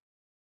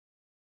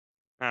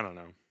 I don't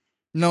know.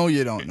 No,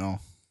 you don't know.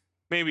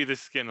 Maybe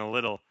this is getting a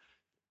little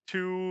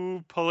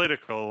too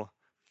political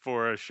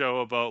for a show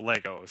about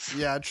Legos.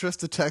 Yeah,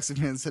 Trista texted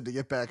me and said to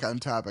get back on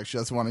topic. She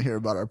doesn't want to hear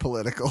about our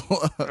political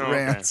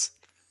rants.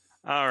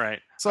 All right.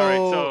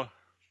 So,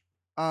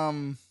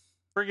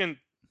 friggin'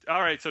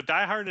 all right. So,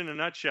 Die Hard in a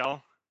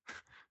nutshell.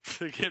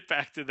 To get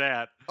back to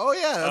that. Oh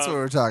yeah, that's what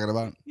we're talking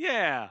about.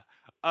 Yeah.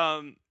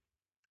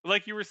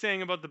 Like you were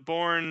saying about the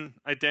Bourne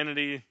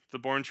identity, the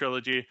Bourne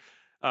trilogy.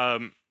 I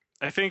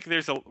think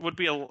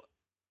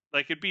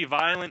it'd be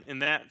violent in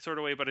that sort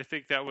of way, but I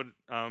think that would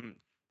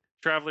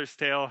Traveler's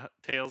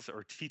Tales,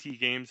 or TT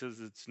Games as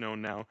it's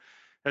known now,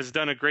 has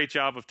done a great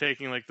job of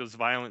taking, like, those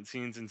violent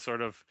scenes and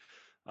sort of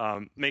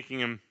making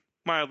them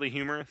mildly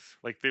humorous.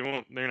 Like,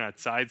 they're not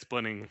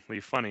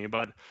side-splittingly funny,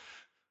 but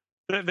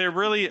they're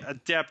really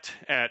adept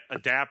at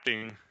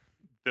adapting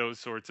those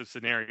sorts of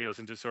scenarios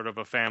into sort of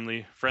a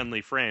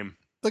family-friendly frame.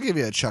 They'll give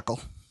you a chuckle.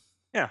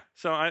 Yeah,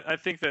 so I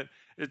think that,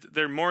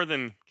 they're more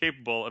than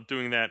capable of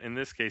doing that in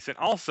this case. And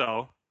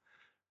also,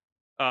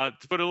 to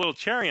put a little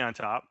cherry on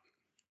top,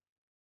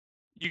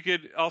 you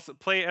could also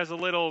play as a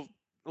little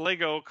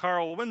Lego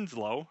Carl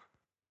Winslow.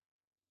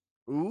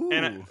 Ooh.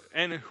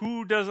 And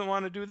who doesn't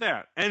want to do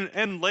that?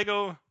 And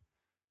Lego,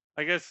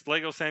 I guess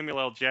Lego Samuel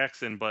L.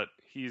 Jackson, but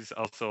he's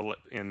also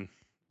in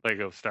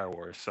Lego Star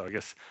Wars, so I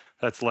guess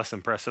that's less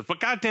impressive.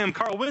 But goddamn,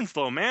 Carl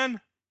Winslow, man.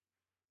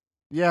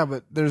 Yeah,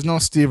 but there's no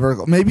Steve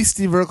Urkel. Maybe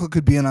Steve Urkel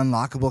could be an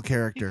unlockable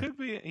character.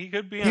 He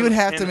could be. He would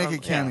have to make a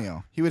cameo.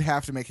 Yeah. He would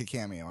have to make a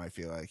cameo, I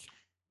feel like.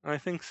 I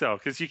think so,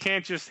 because you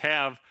can't just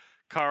have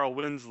Carl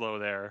Winslow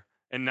there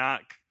and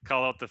not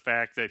call out the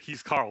fact that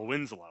he's Carl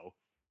Winslow.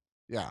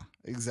 Yeah,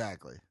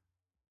 exactly.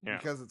 Yeah.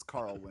 Because it's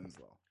Carl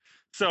Winslow.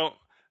 So,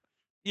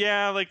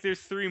 yeah, like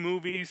there's 3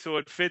 movies, so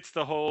it fits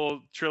the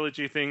whole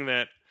trilogy thing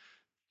that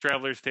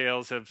Traveler's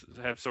Tales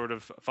have sort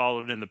of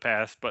followed in the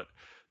past, but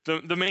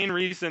the main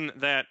reason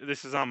that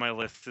this is on my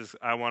list is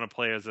I want to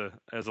play as a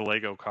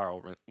Lego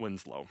Carl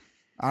Winslow.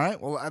 All right,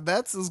 well,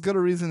 that's as good a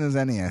reason as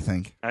any, I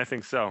think. I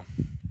think so.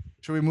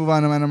 Should we move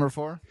on to my number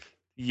 4?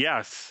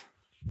 Yes.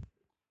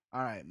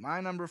 All right,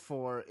 my number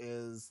 4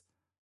 is,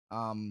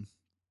 I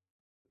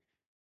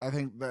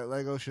think that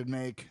Lego should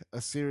make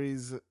a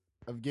series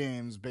of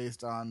games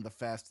based on the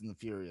Fast and the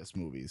Furious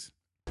movies.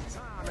 It's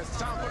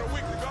time for the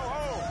week to go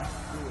home.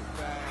 Do it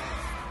fast,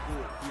 do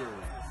it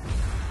furious.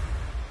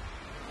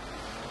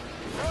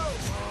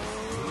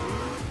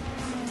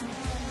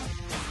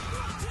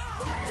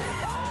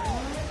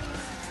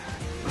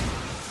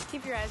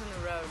 Keep your eyes on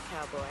the road,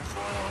 cowboy.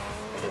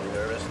 Are you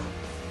nervous?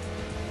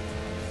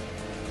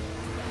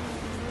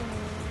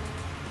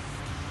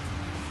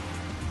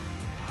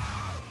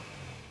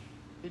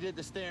 He did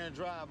the stare and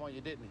drive on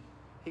you, didn't he?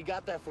 He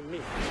got that from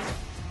me.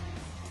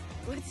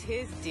 What's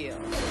his deal?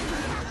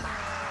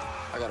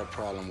 I got a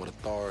problem with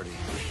authority.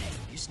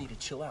 You just need to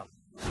chill out.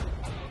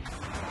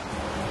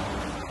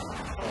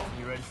 Oh,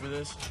 you ready for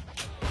this?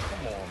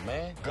 Come on,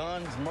 man.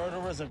 Guns,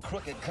 murderers, and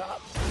crooked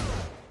cops.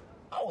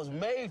 I was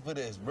made for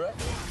this, bruh.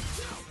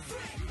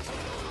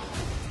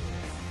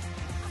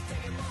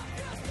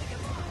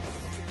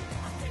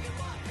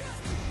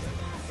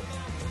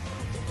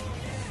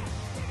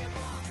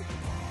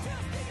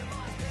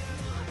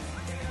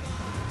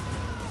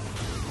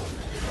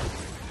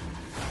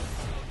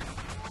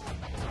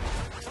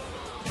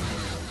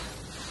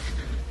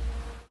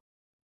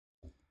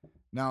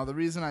 Now, the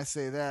reason I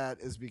say that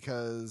is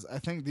because I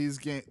think these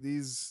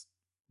games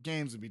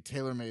would be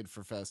tailor-made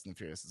for Fast and the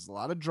Furious. There's a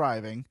lot of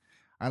driving.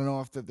 I don't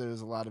know if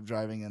there's a lot of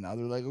driving in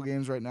other Lego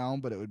games right now,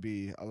 but it would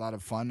be a lot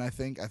of fun, I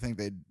think. I think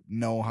they'd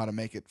know how to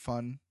make it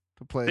fun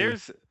to play.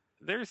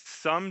 There's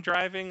some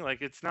driving,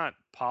 like it's not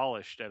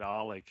polished at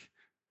all. Like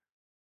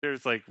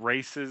there's like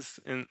races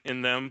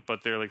in them,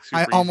 but they're like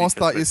super I almost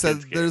thought you said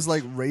games. There's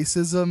like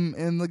racism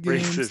in the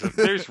games. Racism.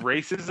 There's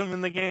racism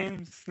in the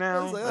games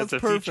now. Like, that's a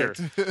perfect.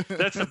 feature.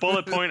 That's a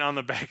bullet point on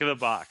the back of the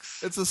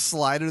box. It's a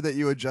slider that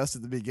you adjust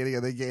at the beginning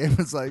of the game.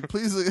 It's like,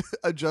 please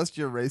adjust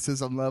your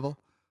racism level.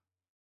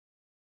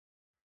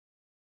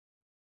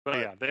 But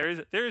yeah, there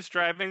is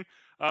driving.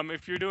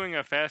 If you're doing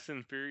a Fast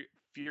and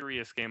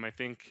Furious game, I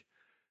think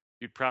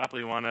you'd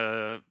probably want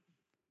to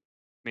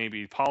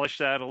maybe polish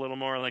that a little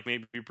more. Like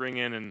maybe bring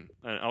in an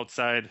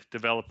outside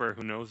developer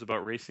who knows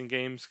about racing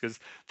games, because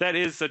that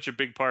is such a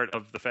big part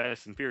of the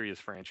Fast and Furious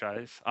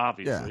franchise,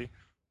 obviously. Yeah.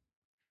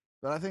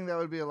 But I think that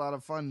would be a lot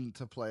of fun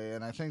to play,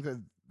 and I think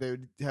that they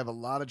would have a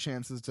lot of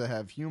chances to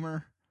have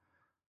humor.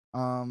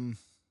 And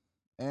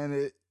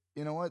it,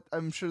 you know what?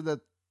 I'm sure that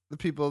the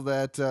people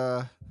that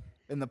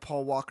in the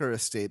Paul Walker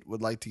estate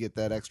would like to get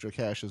that extra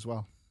cash as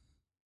well.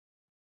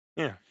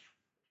 Yeah.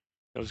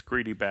 Those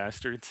greedy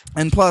bastards.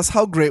 And plus,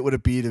 how great would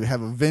it be to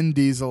have a Vin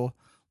Diesel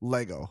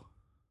Lego?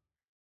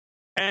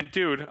 And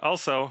dude,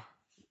 also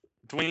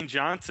Dwayne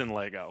Johnson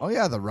Lego. Oh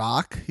yeah, The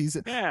Rock. He's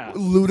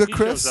Ludacris. He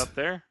shows up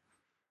there.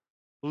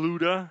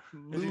 Luda,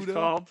 as he's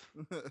called.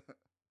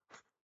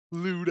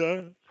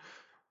 Luda.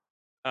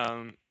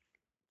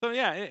 So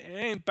yeah, it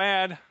ain't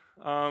bad.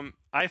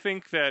 I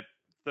think that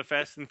the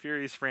Fast and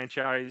Furious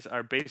franchise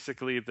are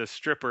basically the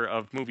stripper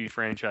of movie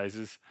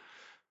franchises.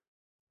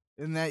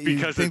 In that you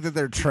think that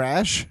they're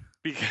trash?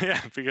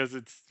 Because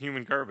it's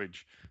human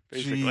garbage,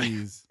 basically.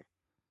 Jeez.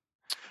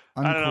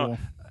 I don't know.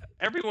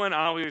 Everyone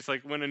always,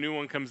 like, when a new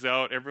one comes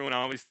out, everyone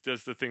always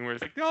does the thing where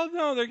it's like, oh,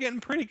 no, they're getting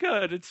pretty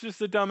good. It's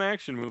just a dumb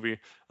action movie.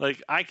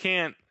 Like, I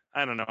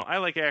don't know. I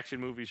like action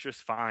movies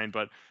just fine,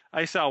 but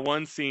I saw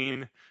one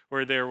scene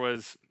where there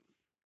was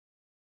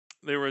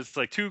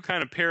like 2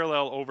 kind of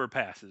parallel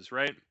overpasses,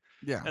 right?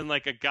 Yeah. And,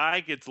 like, a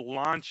guy gets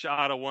launched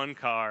out of one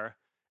car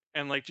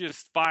and, like,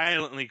 just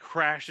violently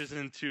crashes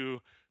into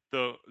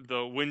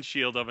the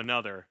windshield of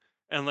another.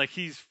 And, like,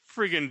 he's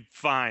friggin'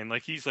 fine.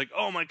 Like, he's like,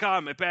 oh, my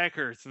God, my back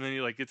hurts. And then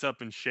he, like, gets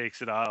up and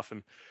shakes it off.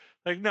 And,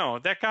 like, no,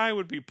 that guy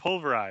would be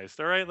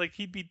pulverized, all right? Like,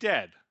 he'd be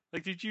dead.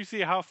 Like, did you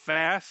see how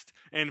fast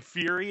and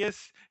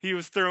furious he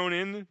was thrown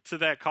into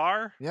that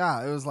car?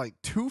 Yeah, it was, like,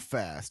 too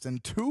fast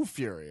and too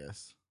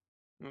furious.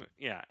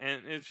 Yeah,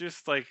 and it's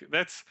just like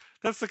that's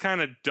the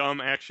kind of dumb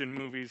action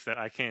movies that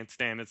I can't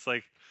stand. It's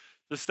like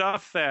the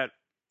stuff that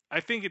I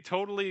think it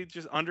totally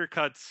just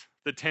undercuts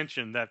the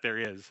tension that there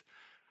is.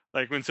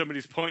 Like when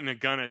somebody's pointing a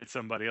gun at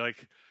somebody,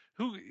 like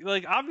who,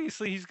 like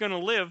obviously he's gonna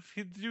live.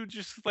 He dude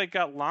just like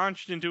got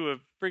launched into a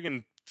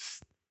friggin'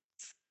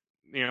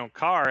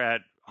 car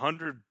at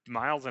 100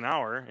 miles an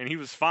hour, and he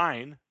was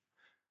fine.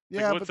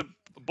 Like Yeah, what's a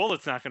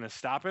bullet's not gonna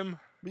stop him?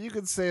 but you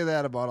could say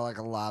that about like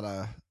a lot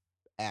of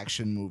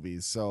action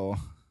movies. So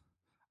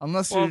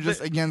unless Well, you're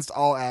just against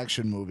all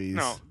action movies,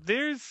 no,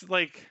 there's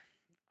like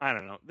I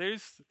don't know.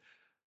 There's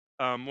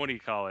what do you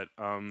call it?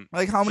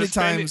 like how many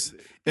times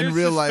in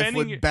real life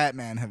would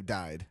Batman have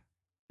died?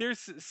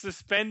 There's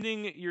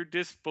suspending your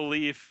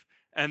disbelief,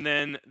 and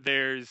then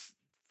there's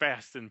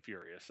Fast and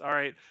Furious. All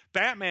right,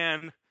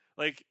 Batman,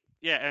 like,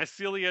 yeah, as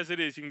silly as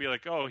it is, you can be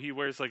like, oh, he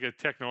wears like a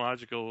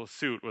technological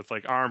suit with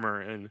like armor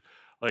and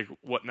like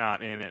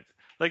whatnot in it.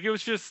 Like it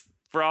was just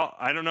for all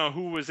I don't know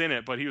who was in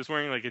it, but he was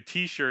wearing like a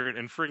t-shirt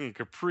and friggin'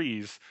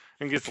 capris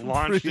and gets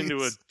launched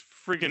into a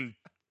friggin'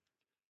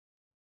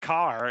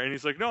 car, and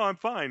he's like, no, I'm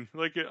fine.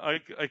 Like I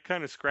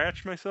kind of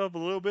scratched myself a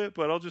little bit,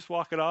 but I'll just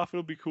walk it off.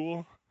 It'll be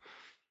cool.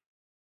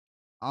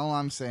 All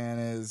I'm saying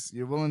is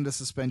you're willing to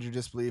suspend your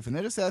disbelief, and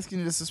they're just asking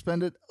you to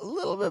suspend it a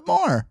little bit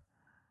more.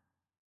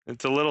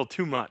 It's a little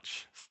too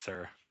much,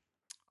 sir.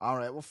 All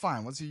right, well,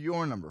 fine. What's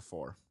your number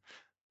 4?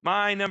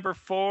 My number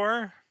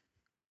 4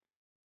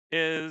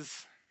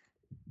 is,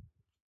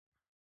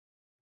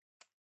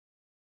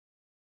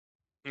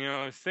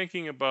 I was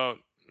thinking about,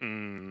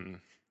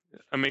 I'm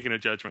making a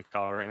judgment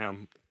call right now.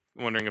 I'm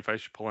wondering if I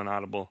should pull an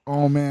audible.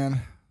 Oh,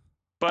 man.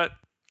 But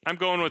I'm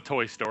going with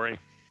Toy Story.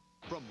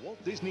 From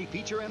Walt Disney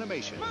Feature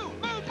Animation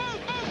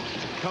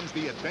comes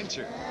the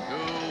adventure. To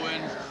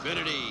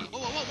infinity. Whoa,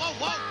 whoa,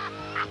 whoa,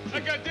 whoa!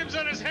 I got dibs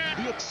on his head.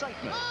 The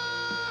excitement.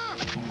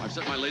 I've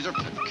set my laser.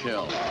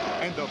 Kill.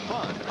 And the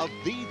fun of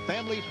the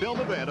family film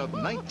event of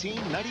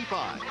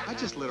 1995. I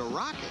just lit a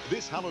rocket.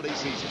 This holiday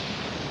season.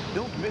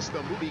 Don't miss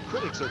the movie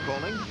critics are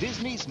calling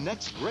Disney's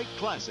next great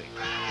classic.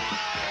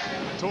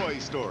 Toy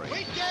Story. We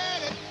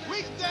did it!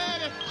 We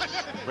did it!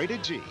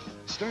 Rated G.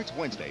 Starts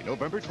Wednesday,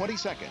 November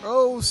 22nd.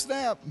 Oh,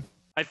 snap.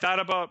 I thought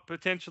about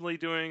potentially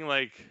doing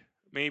like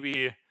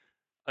maybe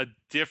a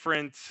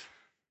different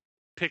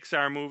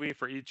Pixar movie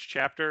for each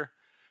chapter,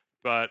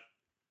 but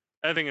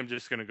I think I'm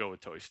just going to go with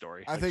Toy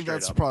Story. I think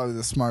that's probably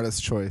the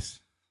smartest choice.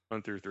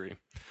 1 through 3.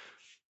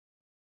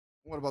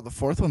 What about the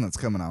 4th one that's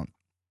coming out?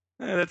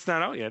 That's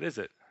not out yet, is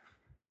it?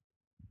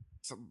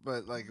 So,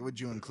 but like, would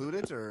you include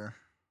it or?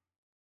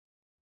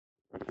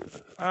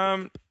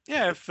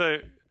 Yeah.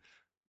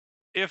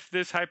 If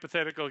this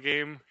hypothetical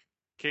game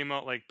came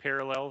out like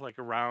parallel, like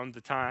around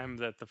the time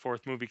that the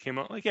 4th movie came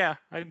out, like yeah,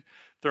 I'd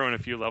throw in a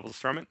few levels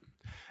from it.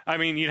 I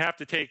mean, you'd have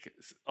to take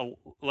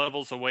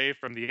levels away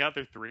from the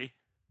other 3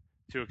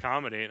 to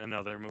accommodate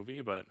another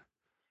movie, but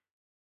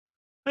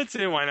I'd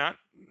say why not?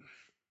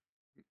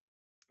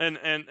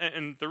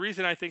 And the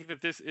reason I think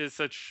that this is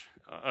such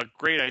a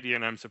great idea,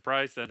 and I'm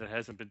surprised that it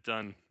hasn't been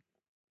done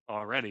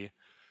already,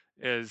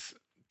 is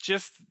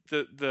just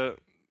the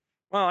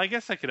well, I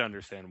guess I could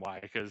understand why,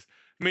 because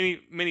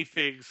many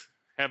figs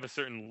have a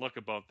certain look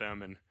about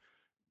them, and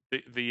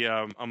the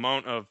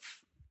amount of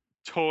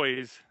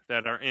toys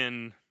that are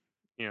in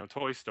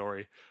Toy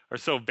Story are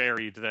so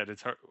varied that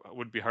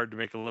would be hard to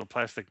make a little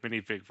plastic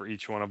minifig for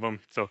each one of them.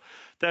 So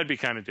that'd be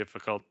kind of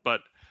difficult.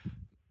 But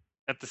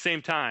at the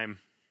same time,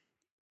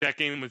 that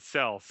game would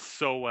sell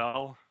so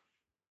well.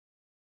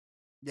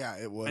 Yeah,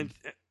 it would.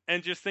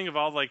 And just think of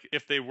all, like,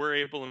 if they were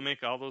able to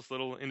make all those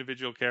little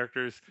individual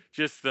characters,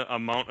 just the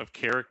amount of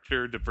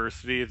character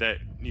diversity that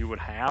you would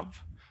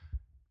have,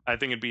 I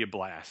think it'd be a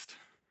blast.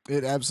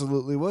 It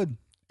absolutely would.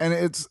 And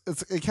it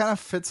kind of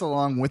fits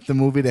along with the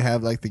movie to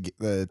have like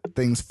the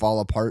things fall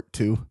apart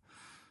too.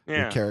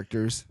 Yeah. The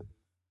characters.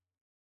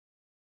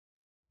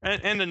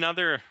 And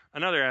another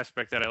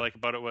aspect that I like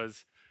about it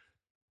was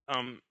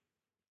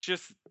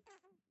just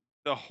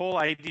the whole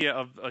idea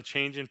of a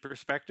change in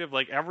perspective.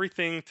 Like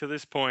everything to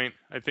this point,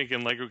 I think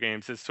in Lego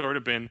games has sort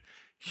of been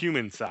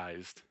human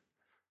sized.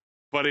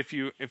 But if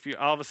you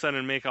all of a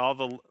sudden make all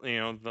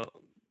the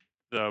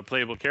the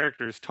playable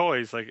characters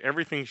toys, like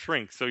everything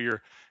shrinks. So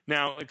you're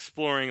now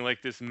exploring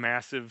like this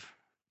massive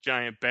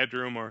giant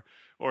bedroom,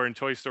 or in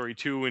Toy Story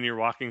 2 when you're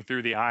walking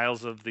through the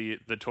aisles of the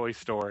toy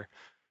store.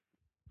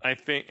 I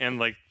think, and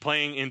like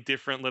playing in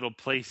different little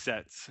play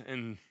sets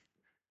and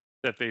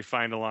that they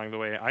find along the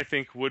way, I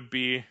think would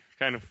be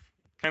kind of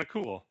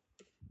cool.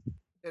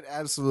 It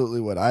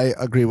absolutely would. I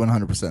agree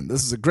 100%.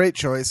 This is a great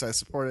choice. I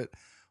support it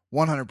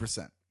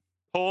 100%.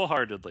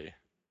 Wholeheartedly.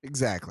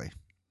 Exactly.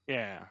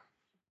 Yeah.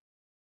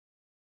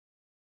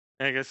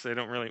 I guess we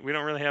don't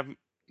really have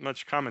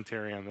much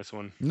commentary on this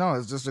one. No,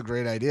 it's just a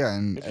great idea,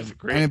 and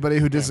anybody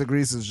who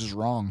disagrees is just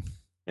wrong.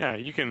 Yeah,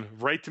 you can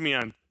write to me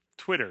on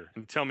Twitter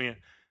and tell me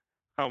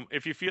how,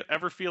 if you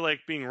ever feel like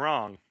being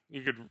wrong,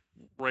 you could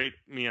write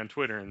me on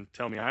Twitter and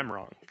tell me I'm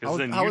wrong, because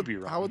then you'd be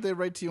wrong. How would they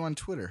write to you on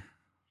Twitter?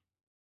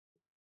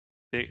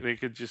 They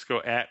could just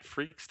go at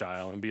freak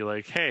style and be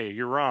like, "Hey,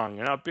 you're wrong,"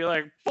 and I'll be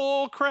like,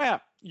 "Bull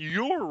crap,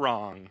 you're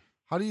wrong."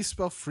 How do you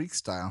spell freak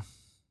style?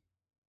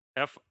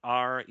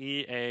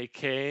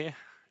 FreakSteil.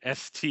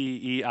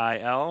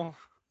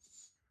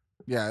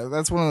 Yeah,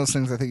 that's one of those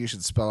things I think you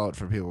should spell out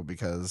for people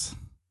because,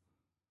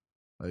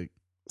 like,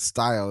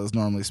 style is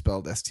normally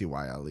spelled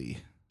Style.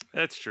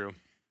 That's true.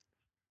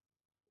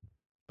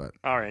 But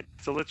all right,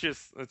 so let's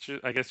just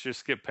I guess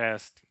just skip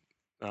past.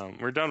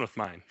 We're done with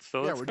mine.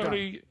 So let's go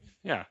to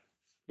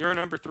you're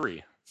number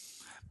 3.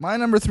 My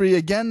number 3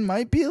 again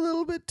might be a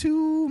little bit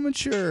too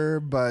mature,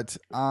 but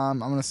I'm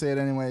gonna say it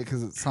anyway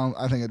because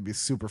I think it'd be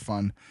super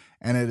fun,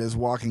 and it is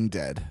Walking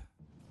Dead.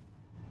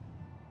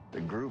 The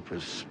group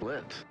is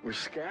split. We're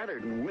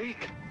scattered and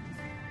weak.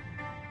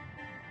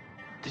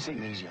 This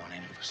ain't easy on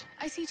any of us.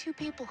 I see 2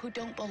 people who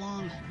don't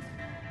belong.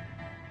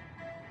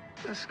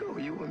 Let's go,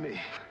 you and me.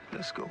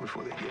 Let's go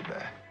before they get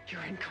back.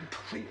 You're in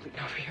completely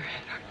over your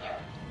head, aren't you?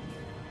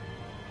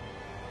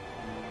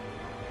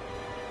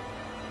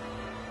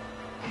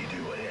 You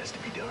do what has to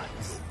be done.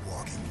 The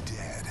Walking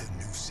Dead.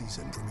 New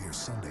season premieres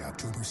Sunday,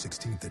 October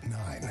 16th at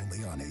 9.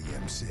 Only on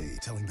AMC.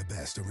 Telling the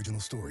best original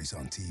stories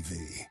on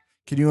TV.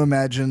 Can you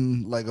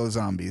imagine Lego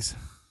zombies?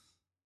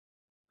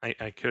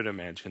 I could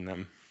imagine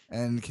them.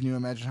 And can you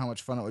imagine how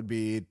much fun it would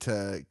be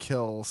to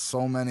kill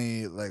so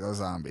many Lego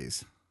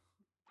zombies?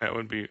 That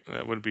would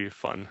be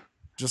fun.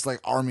 Just like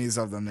armies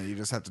of them that you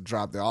just have to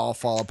drop. They all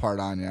fall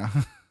apart on you.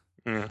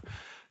 Yeah.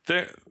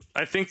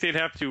 I think they'd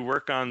have to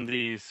work on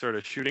the sort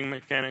of shooting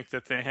mechanic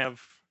that they have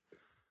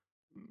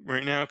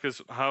right now,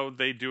 because how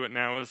they do it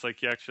now is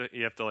like you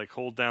have to like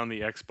hold down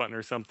the X button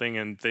or something,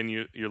 and then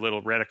your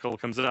little reticle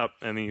comes up,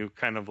 and then you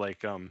kind of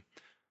like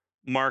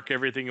mark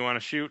everything you want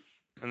to shoot,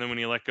 and then when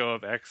you let go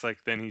of X,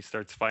 like then he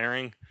starts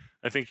firing.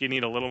 I think would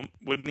need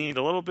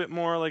a little bit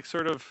more like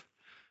sort of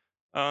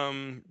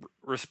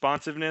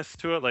responsiveness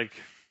to it. Like,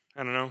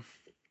 I don't know,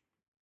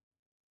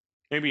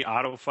 maybe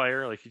auto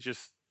fire, like you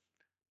just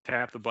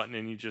tap the button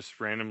and you just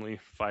randomly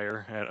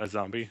fire at a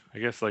zombie. I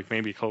guess like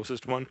maybe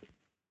closest one.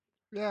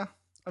 Yeah.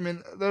 I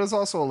mean, there's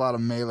also a lot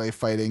of melee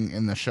fighting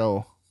in the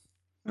show.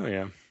 Oh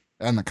yeah.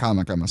 And the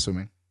comic, I'm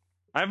assuming.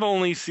 I've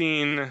only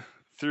seen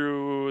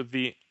through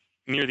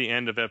near the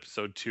end of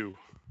episode 2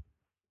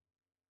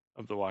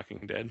 of The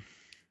Walking Dead.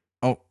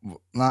 Oh,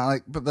 not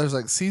like, but there's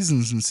like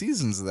seasons and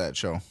seasons of that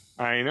show.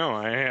 I know,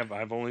 I have.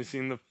 I've only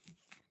seen the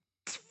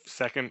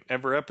second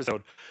ever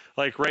episode.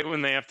 Like right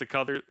when they have to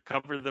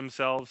cover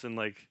themselves in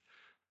like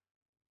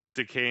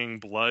decaying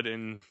blood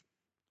and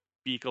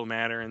fecal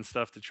matter and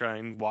stuff to try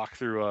and walk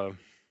through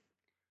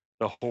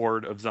the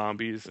horde of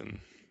zombies, and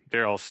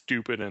they're all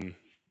stupid and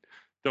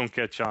don't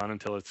catch on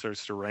until it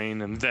starts to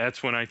rain, and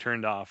that's when I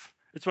turned off.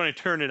 It's when I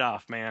turned it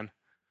off, man.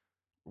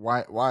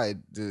 Why?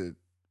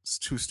 It's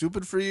too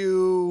stupid for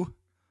you?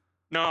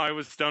 No, I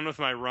was done with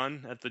my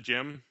run at the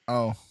gym.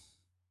 Oh.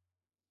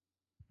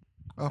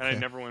 Okay. And I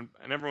never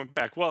went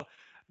back. Well,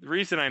 the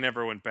reason I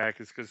never went back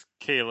is because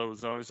Kayla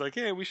was always like,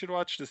 "Hey, we should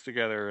watch this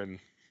together," and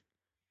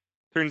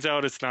turns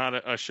out it's not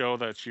a show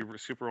that she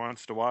super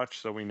wants to watch,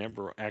 so we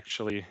never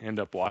actually end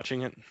up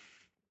watching it.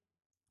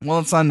 Well,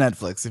 it's on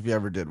Netflix if you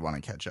ever did want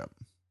to catch up.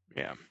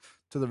 Yeah.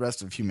 To the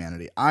rest of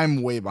humanity.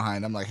 I'm way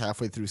behind. I'm like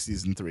halfway through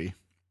season 3.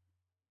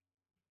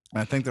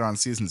 And I think they're on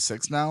season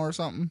 6 now or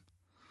something.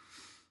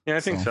 Yeah,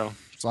 I think so.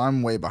 So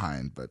I'm way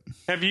behind, but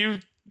Have you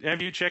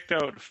checked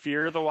out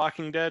Fear the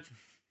Walking Dead?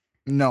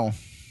 No.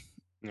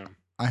 No.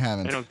 I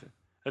haven't.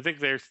 I think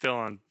they're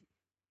still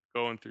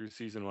going through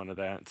season 1 of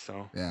that,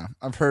 so. Yeah,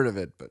 I've heard of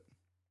it, but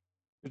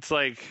it's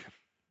like,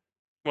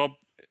 well,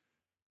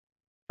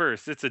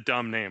 first, it's a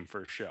dumb name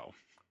for a show.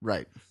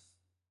 Right.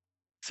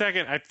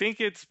 Second, I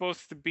think it's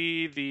supposed to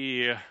be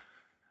the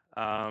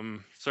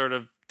sort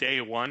of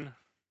day 1.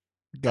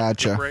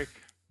 Gotcha. Break.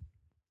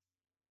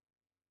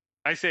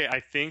 I say I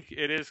think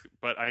it is,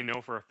 but I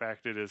know for a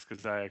fact it is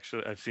because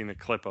I've seen a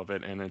clip of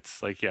it, and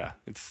it's like, yeah,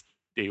 it's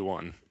day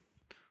 1.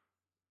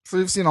 So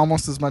you've seen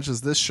almost as much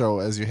as this show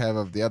as you have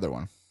of the other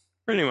one.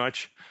 Pretty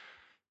much.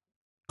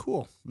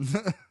 Cool.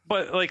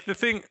 But like the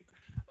thing,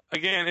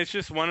 again, it's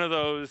just one of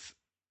those.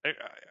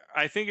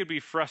 I think it'd be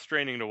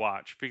frustrating to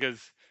watch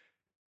because,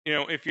 you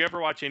know, if you ever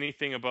watch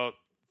anything about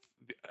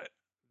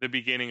the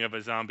beginning of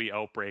a zombie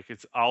outbreak,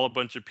 it's all a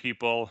bunch of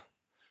people.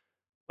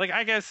 Like,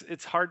 I guess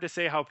it's hard to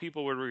say how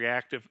people would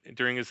react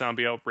during a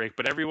zombie outbreak,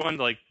 but everyone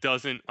like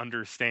doesn't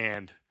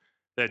understand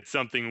that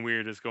something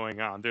weird is going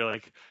on.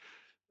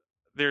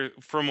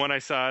 From what I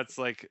saw, it's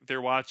like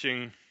they're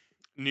watching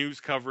news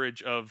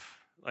coverage of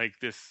like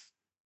this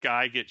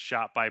guy gets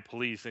shot by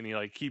police and he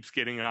like keeps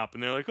getting up,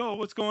 and they're like, "Oh,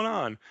 what's going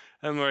on?"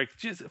 And they're like,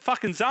 "Just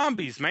fucking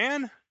zombies,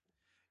 man."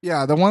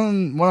 Yeah, the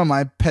one of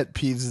my pet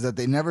peeves is that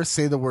they never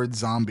say the word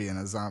zombie in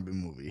a zombie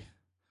movie.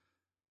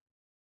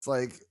 It's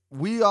like,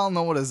 we all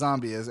know what a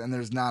zombie is, and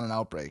there's not an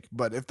outbreak.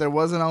 But if there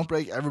was an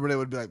outbreak, everybody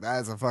would be like,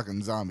 "That is a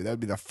fucking zombie." That would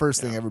be the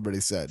first thing everybody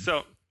said.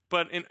 So,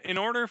 but in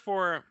order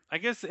for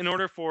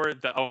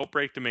the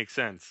outbreak to make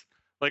sense,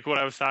 like what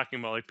I was talking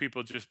about, like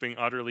people just being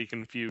utterly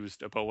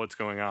confused about what's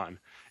going on,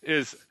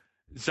 is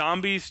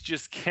zombies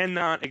just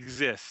cannot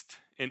exist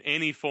in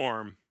any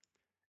form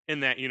in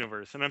that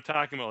universe. And I'm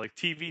talking about like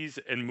TVs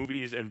and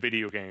movies and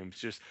video games.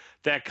 Just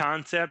that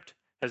concept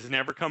has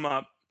never come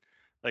up.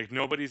 Like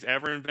nobody's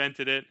ever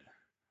invented it.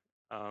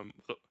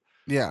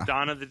 Yeah,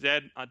 Dawn of the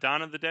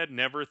Dead,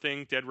 never a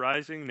thing. Dead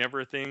Rising,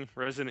 never a thing.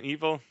 Resident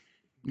Evil,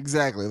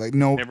 exactly. Like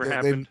no, never they've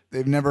happened.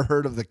 they've never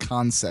heard of the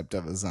concept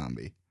of a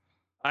zombie.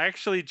 I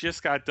actually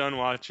just got done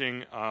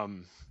watching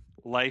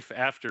Life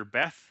After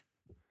Beth.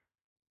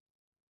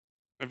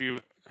 Have you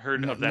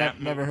heard of that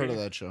movie? Never heard of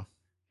that show.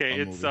 Okay,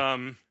 it's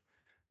movie.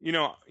 you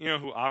know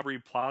who Aubrey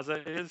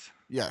Plaza is?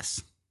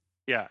 Yes.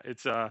 Yeah,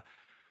 it's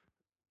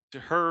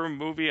her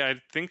movie.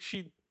 I think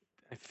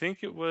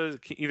it was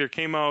either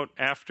came out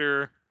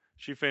after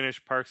she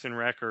finished Parks and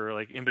Rec or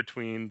like in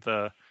between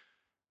or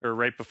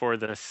right before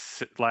the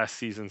last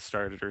season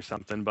started or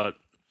something. But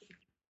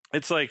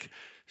it's like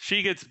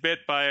she gets bit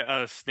by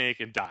a snake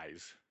and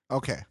dies.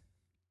 Okay.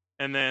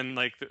 And then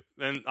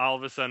then all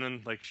of a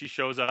sudden like she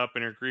shows up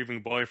and her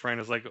grieving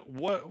boyfriend is like,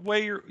 "What?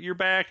 Wait, you're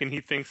back?" And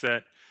he thinks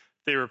that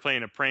they were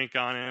playing a prank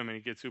on him, and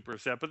he gets super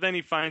upset. But then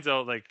he finds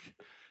out like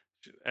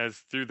as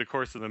through the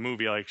course of the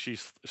movie, like she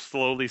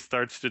slowly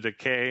starts to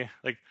decay,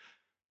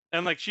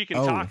 and like she can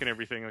talk and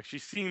everything. Like she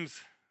seems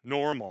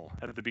normal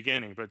at the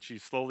beginning, but she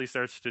slowly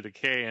starts to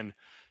decay, and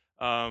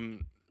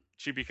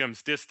she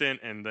becomes distant,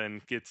 and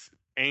then gets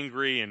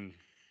angry and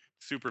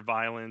super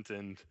violent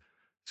and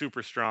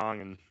super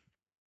strong.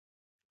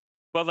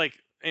 But like,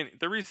 and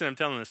the reason I'm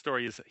telling the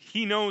story is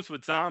he knows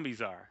what zombies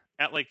are.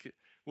 At like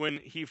when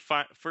he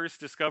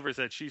first discovers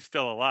that she's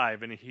still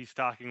alive, and he's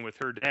talking with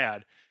her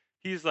dad,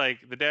 he's like,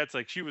 the dad's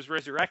like, she was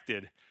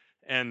resurrected,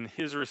 and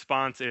his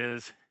response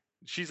is,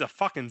 she's a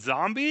fucking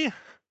zombie.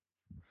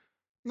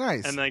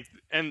 Nice. And like,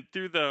 and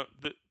through the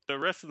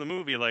rest of the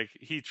movie, like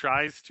he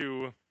tries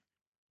to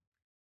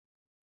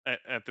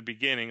at the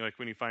beginning, like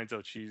when he finds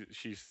out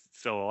she's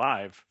still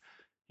alive,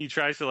 he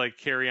tries to like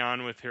carry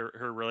on with her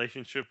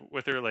relationship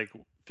with her, like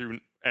through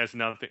as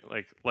nothing,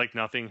 like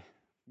nothing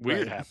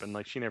weird happened,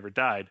 like she never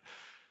died.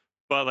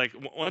 But like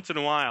once in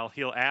a while,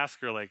 he'll ask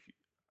her like,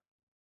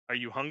 "Are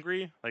you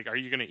hungry? Like, are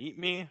you gonna eat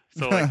me?"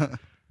 So like,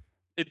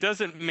 it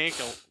doesn't make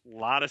a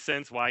lot of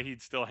sense why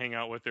he'd still hang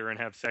out with her and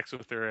have sex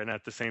with her, and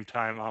at the same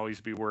time always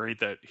be worried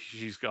that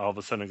she's all of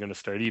a sudden going to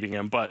start eating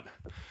him. But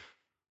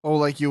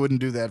like you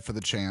wouldn't do that for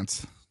the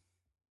chance.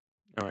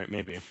 All right,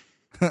 maybe.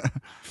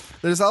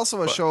 There's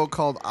also a show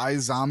called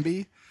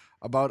iZombie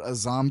about a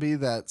zombie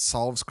that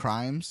solves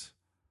crimes,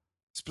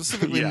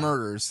 specifically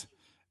murders.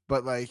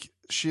 But like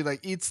she like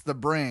eats the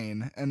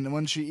brain, and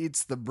when she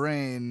eats the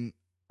brain,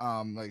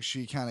 like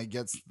she kind of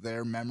gets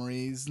their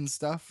memories and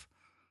stuff.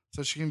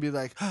 So she can be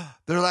like, oh,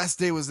 their last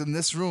day was in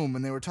this room,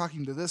 and they were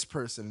talking to this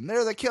person, and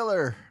they're the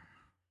killer.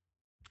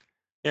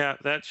 Yeah,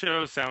 that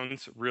show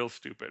sounds real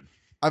stupid.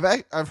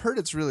 I've heard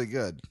it's really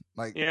good.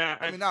 Like, yeah,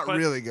 I mean, not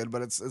really good,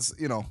 but it's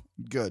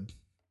good.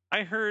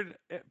 I heard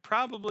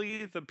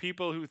probably the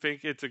people who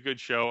think it's a good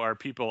show are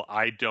people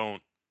I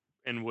don't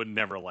and would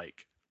never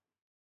like.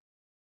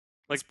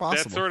 Like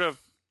that sort of,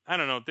 I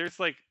don't know. There's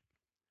like,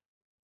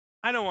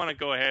 I don't want to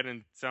go ahead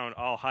and sound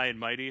all high and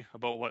mighty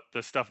about what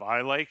the stuff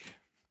I like,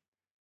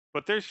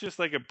 but there's just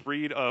like a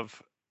breed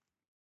of,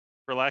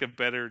 for lack of a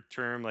better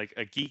term, like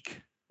a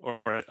geek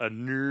or a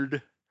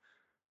nerd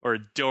or a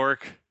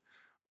dork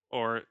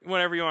or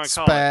whatever you want to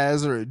call it.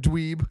 Spaz or a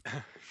dweeb.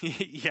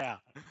 Yeah.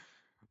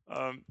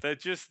 That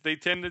just, they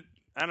tend to,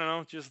 I don't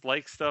know, just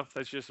like stuff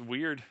that's just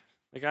weird.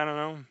 Like, I don't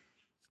know.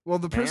 Well,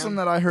 the person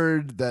that I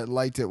heard that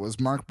liked it was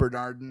Mark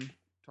Bernardin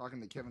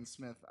talking to Kevin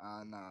Smith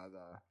on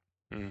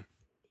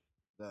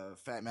the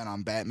Fat Man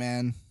on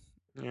Batman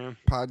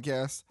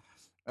podcast.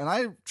 And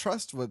I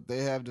trust what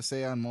they have to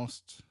say on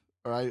most,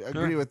 or I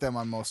agree with them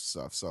on most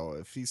stuff. So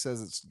if he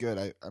says it's good,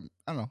 I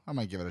don't know, I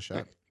might give it a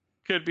shot.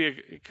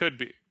 It could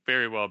be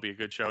very well be a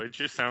good show. It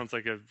just sounds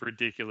like a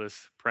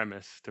ridiculous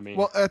premise to me.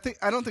 Well,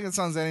 I don't think it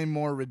sounds any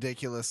more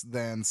ridiculous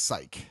than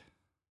Psych.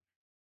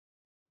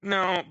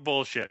 No,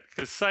 bullshit.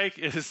 Because Psych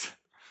is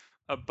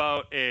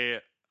about a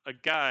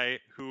guy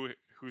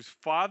whose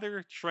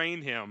father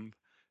trained him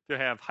to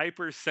have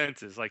hyper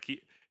senses. Like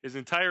his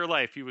entire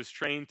life, he was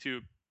trained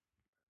to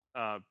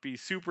be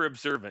super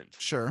observant.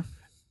 Sure.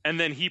 And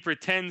then he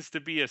pretends to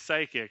be a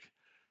psychic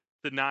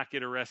to not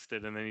get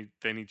arrested, and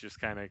then he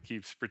just kind of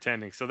keeps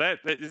pretending. So that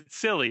it's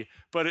silly,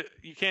 but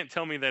you can't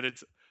tell me that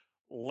it's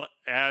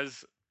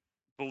as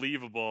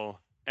believable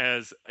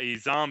as a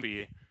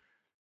zombie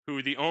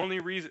who the only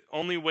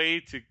way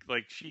to,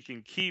 like, she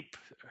can keep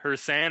her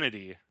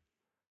sanity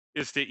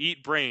is to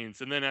eat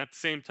brains, and then at the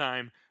same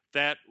time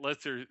that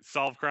lets her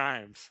solve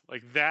crimes.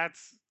 Like,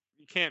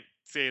 you can't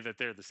say that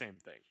they're the same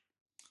thing.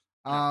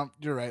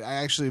 You're right. I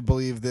actually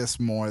believe this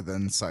more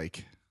than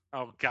Psych.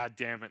 Oh, God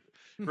damn it.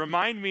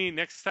 Remind me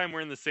next time we're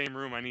in the same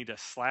room, I need to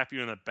slap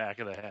you in the back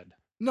of the head.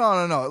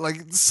 No.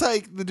 Like,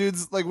 Psych, the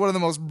dude's like one of the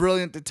most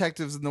brilliant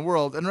detectives in the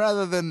world. And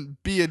rather than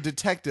be a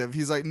detective,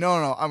 he's like,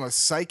 no, I'm a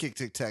psychic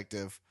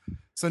detective.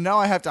 So now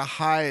I have to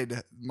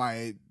hide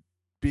my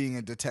being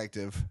a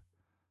detective.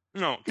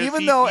 No,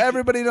 even though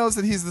everybody knows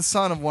that he's the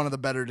son of one of the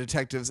better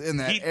detectives in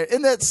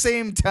that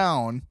same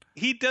town.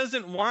 He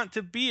doesn't want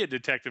to be a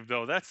detective,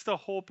 though. That's the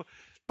whole.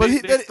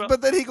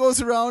 But then he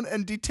goes around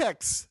and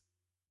detects.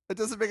 It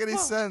doesn't make any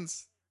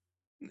sense.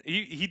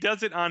 He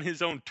does it on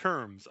his own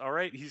terms. All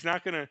right, he's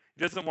not gonna.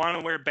 He doesn't want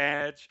to wear a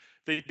badge.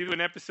 They do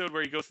an episode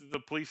where he goes to the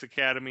police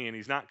academy and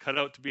he's not cut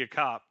out to be a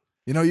cop.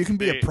 You know, you can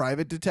be a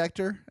private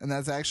detector, and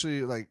that's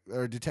actually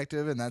or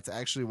detective, and that's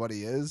actually what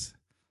he is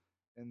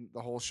in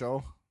the whole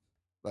show.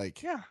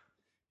 Like, yeah,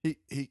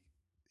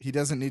 he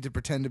doesn't need to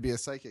pretend to be a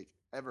psychic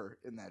ever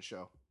in that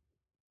show.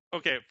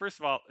 Okay, first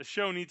of all, a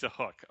show needs a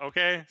hook.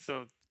 Okay,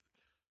 so,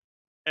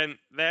 and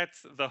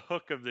that's the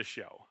hook of the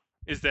show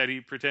is that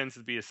he pretends to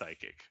be a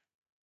psychic.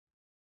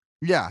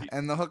 Yeah,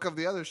 and the hook of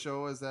the other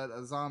show is that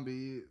a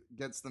zombie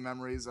gets the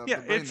memories of the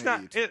brain they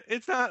eat.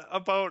 It's not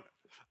about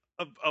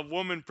a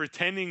woman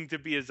pretending to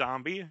be a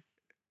zombie.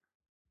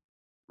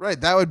 Right,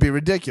 that would be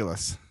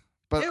ridiculous.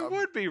 But it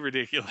would be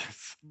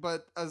ridiculous.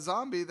 But a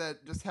zombie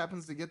that just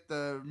happens to get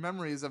the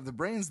memories of the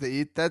brains they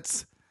eat,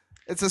 it's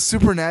a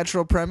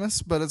supernatural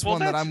premise, but it's one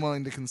that I'm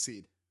willing to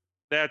concede.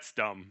 That's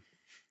dumb.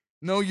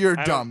 No, you're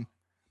dumb.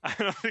 I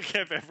don't think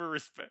I've ever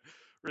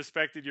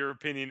respected your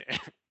opinion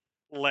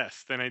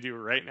less than I do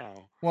right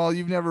now. Well,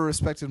 you've never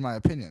respected my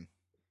opinion.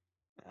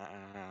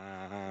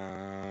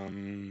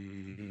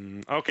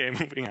 Okay,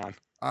 moving on.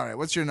 All right,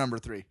 what's your number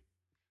 3?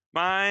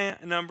 My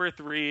number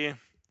 3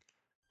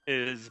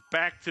 is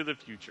Back to the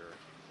Future.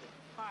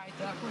 All right,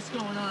 Doc, what's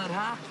going on,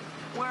 huh?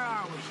 Where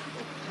are we?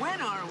 When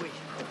are we?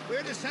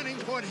 We're descending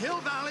toward Hill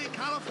Valley,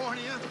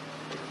 California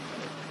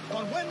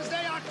on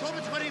Wednesday, October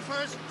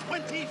 21st,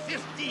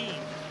 2015.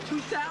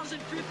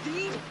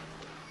 2015?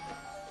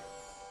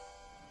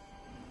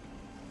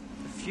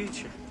 The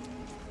future.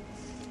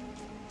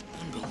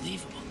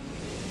 Unbelievable.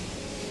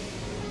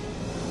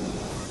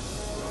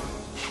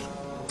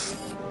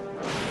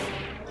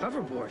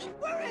 Hoverboard.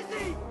 Where is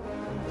he?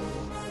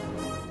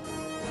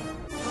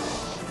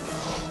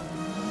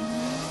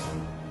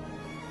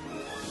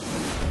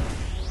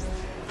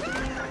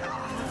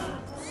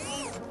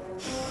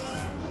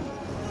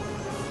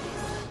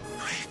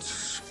 Great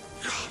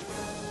Scott.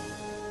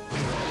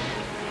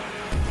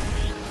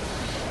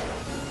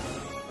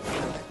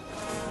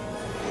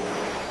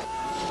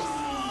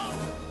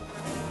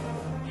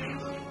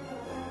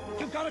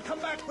 You've got to come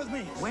back with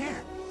me.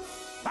 Where?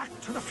 Back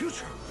to the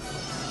future.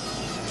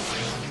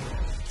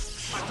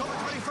 October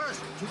 21st,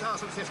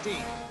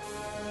 2015.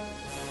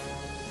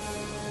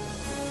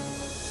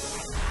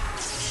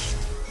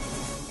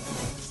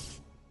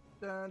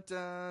 Dun,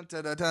 dun,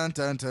 dun, dun, dun,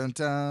 dun, dun,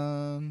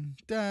 dun,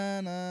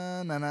 dun,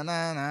 na, na,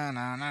 na, na,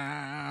 na,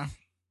 na.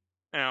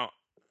 Now,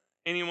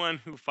 anyone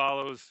who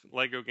follows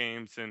Lego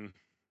games and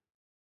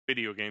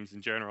video games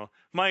in general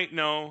might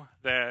know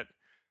that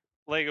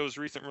Lego's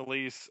recent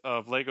release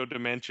of Lego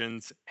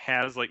Dimensions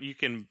has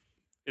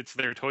it's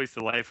their Toys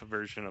to Life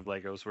version of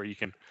Legos where you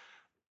can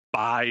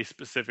buy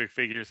specific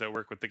figures that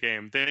work with the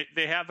game.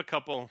 They have a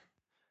couple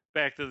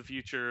Back to the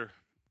Future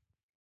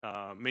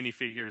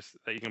minifigures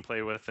that you can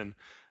play with, and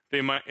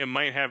it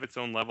might have its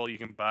own level you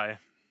can buy.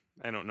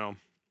 I don't know,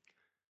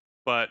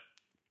 but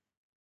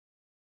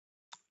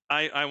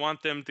I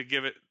want them to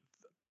give it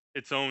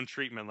its own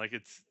treatment, like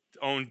its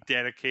own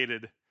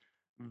dedicated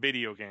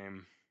video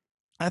game.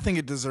 I think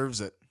it deserves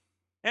it.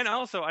 And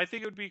also, I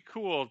think it would be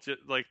cool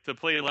to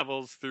play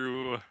levels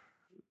through,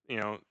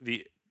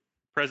 the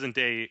present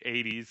day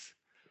 80s,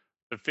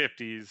 the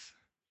 50s,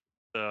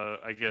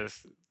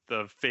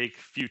 the fake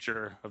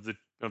future of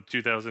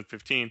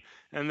 2015,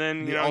 and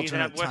then the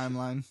alternate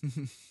timeline.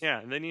 Yeah,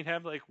 and then you'd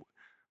have like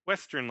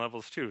Western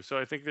levels too. So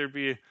I think there'd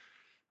be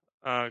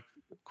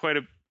quite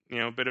a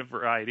bit of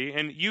variety.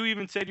 And you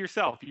even said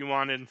yourself you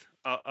wanted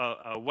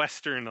a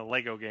Western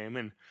Lego game,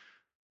 and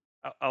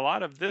a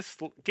lot of this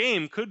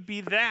game could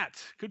be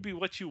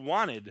what you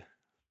wanted.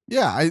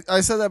 Yeah,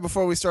 I said that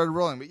before we started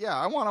rolling, but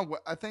yeah,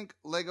 I think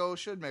Lego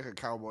should make a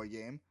cowboy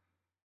game,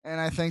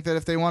 and I think that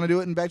if they want to do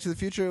it in Back to the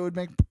Future, it would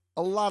make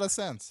a lot of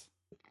sense.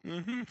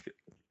 Mm-hmm.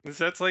 Because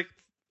that's like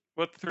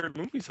what the third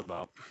movie's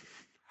about.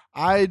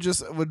 I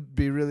just would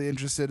be really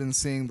interested in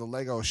seeing the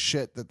Lego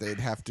shit that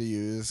they'd have to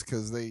use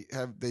because they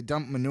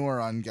dump manure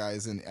on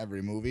guys in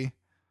every movie.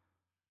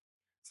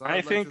 So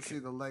I'd like to see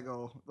the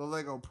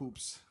Lego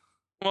poops.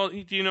 Well,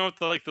 do you know what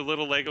the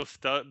little Lego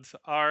studs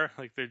are?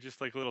 Like they're just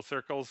like little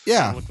circles.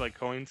 Yeah. That look like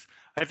coins.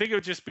 I think it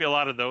would just be a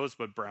lot of those,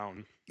 but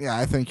brown. Yeah,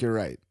 I think you're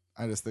right.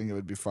 I just think it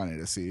would be funny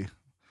to see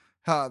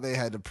how they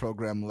had to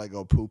program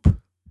Lego poop.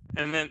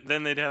 And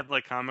then they'd have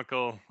like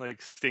comical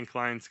like stink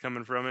lines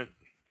coming from it.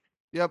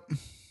 Yep.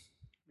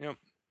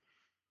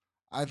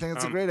 I think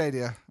it's a great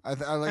idea. I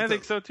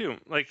think so too.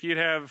 Like you'd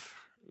have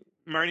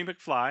Marty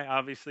McFly,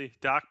 obviously,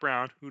 Doc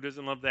Brown. Who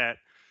doesn't love that?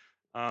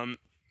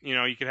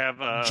 You could have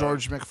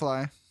George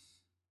McFly.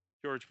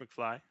 George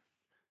McFly.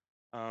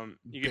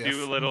 You could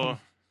do a little.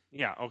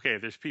 Yeah. Okay.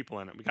 There's people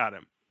in it. We got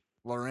him.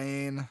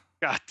 Lorraine.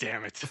 God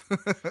damn it.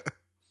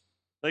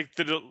 Like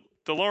the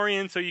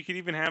DeLorean, so you could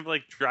even have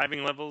like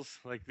driving levels.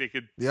 Like they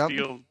could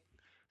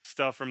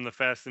stuff from the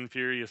Fast and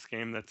Furious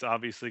game that's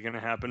obviously going to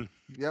happen.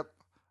 Yep.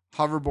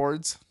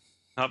 Hoverboards.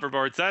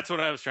 Hoverboards. That's what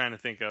I was trying to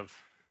think of.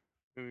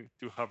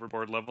 Do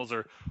hoverboard levels,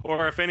 or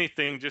if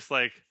anything, just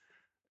like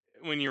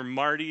when you're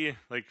Marty,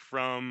 like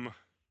from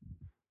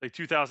like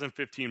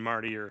 2015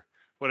 Marty or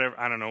whatever.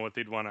 I don't know what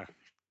they'd want to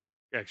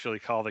actually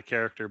call the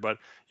character, but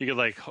you could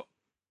like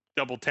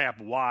double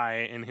tap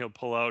Y and he'll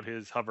pull out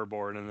his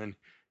hoverboard, and then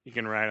you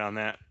can ride on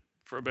that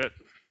for a bit.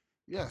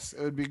 Yes,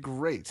 it would be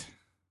great.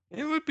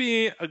 It would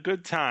be a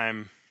good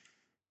time,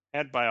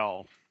 had by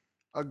all.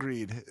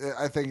 Agreed.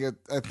 I think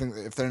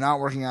if they're not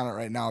working on it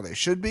right now, they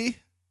should be.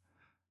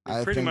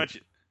 Pretty much,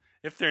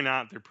 if they're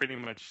not, they're pretty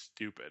much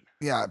stupid.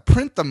 Yeah,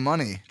 print the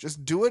money.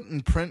 Just do it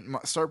and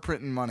start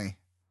printing money.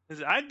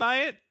 I'd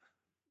buy it.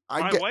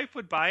 My wife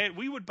would buy it.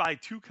 We would buy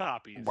 2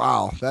 copies.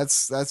 Wow,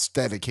 that's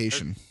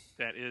dedication.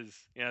 That is,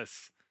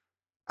 yes.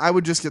 I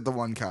would just get the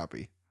 1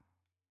 copy.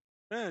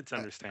 It's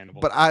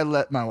understandable. But I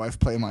let my wife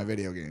play my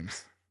video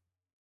games.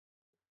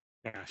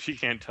 Yeah, she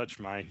can't touch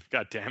mine.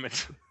 God damn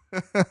it.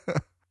 Okay.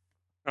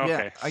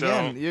 Yeah,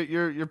 again,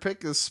 your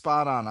pick is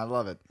spot on. I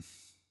love it.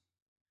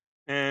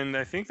 And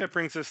I think that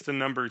brings us to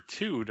number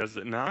 2, does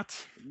it not?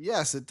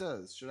 Yes, it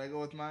does. Should I go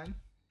with mine?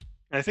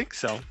 I think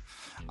so.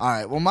 All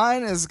right. Well,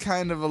 mine is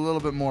kind of a little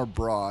bit more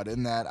broad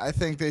in that I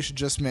think they should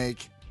just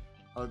make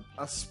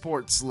a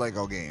sports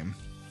Lego game.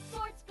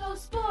 Sports go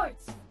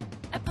sports.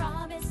 I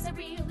promise I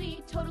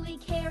really totally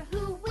care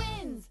who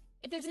wins.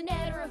 If there's a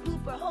net or a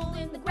hoop or a hole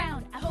in the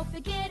ground, I hope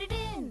they get it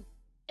in.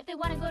 If they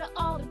want to go to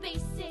all the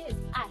bases,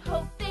 I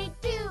hope they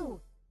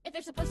do. If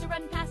they're supposed to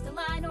run past a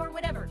line or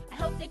whatever, I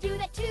hope they do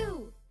that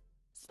too.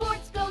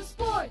 Sports go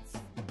sports.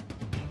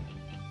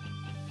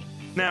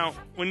 Now,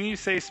 when you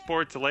say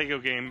sports Lego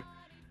game,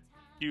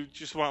 you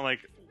just want like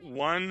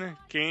one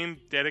game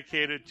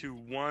dedicated to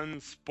one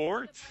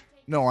sport?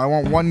 No, I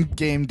want one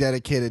game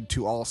dedicated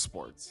to all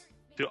sports.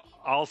 To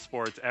all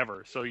sports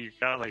ever. So you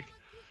got like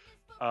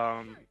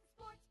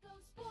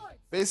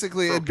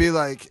basically it'd be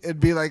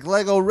like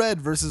Lego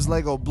Red versus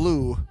Lego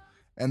Blue,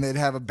 and they'd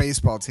have a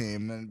baseball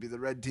team, and it'd be the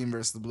red team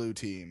versus the blue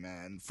team,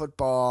 and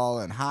football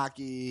and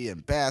hockey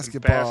and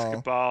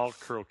basketball,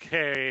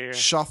 croquet,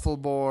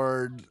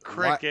 shuffleboard,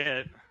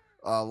 cricket,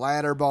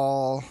 ladder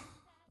ball,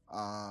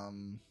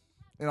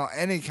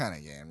 any kind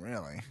of game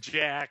really.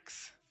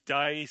 Jacks,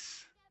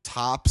 dice,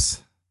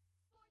 tops,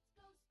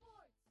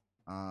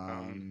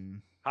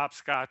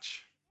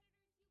 hopscotch,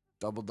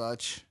 double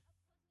dutch,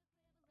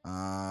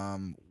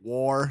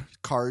 war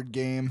card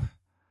game,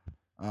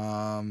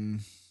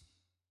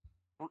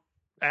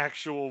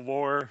 actual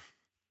war.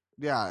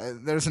 Yeah,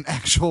 there's an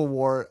actual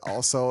war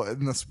also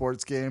in the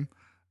sports game.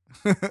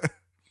 But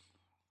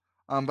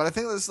I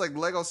think this like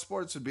Lego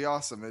sports would be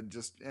awesome. It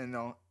just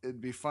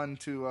it'd be fun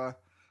to.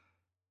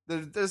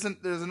 There's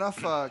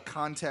enough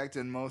contact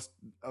in most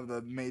of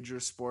the major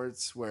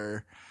sports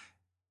where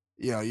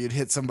you'd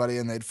hit somebody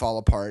and they'd fall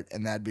apart,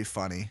 and that'd be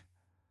funny.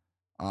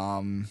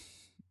 And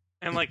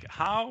like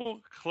how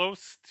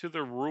close to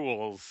the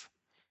rules?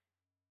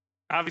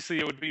 Obviously,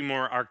 it would be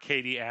more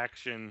arcadey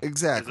action,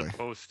 exactly,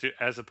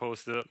 as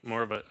opposed to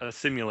more of a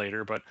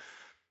simulator. But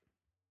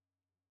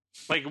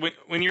like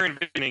when you're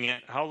envisioning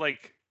it,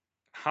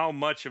 how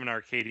much of an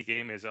arcadey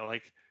game is it?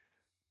 Like,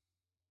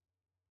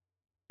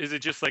 is it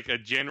just like a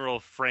general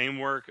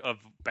framework of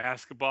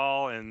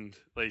basketball, and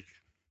like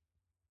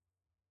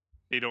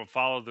they don't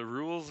follow the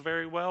rules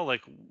very well?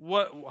 Like,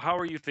 how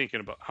are you thinking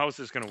about how is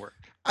this going to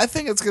work? I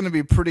think it's going to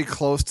be pretty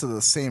close to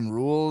the same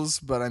rules,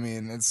 but I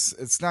mean,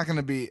 it's not going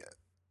to be.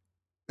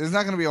 There's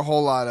not going to be a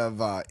whole lot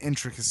of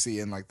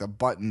intricacy in like the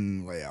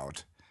button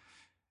layout.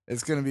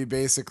 It's going to be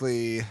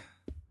basically,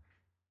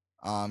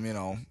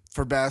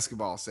 for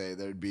basketball, say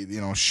there'd be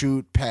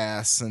shoot,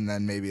 pass, and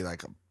then maybe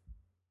like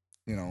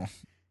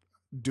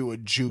do a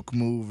juke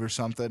move or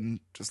something.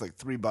 Just like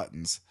 3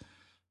 buttons.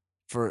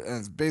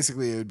 And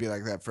basically it would be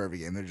like that for every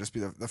game. There'd just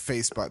be the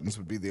face buttons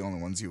would be the only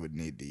ones you would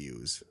need to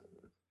use.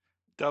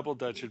 Double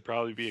Dutch would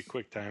probably be a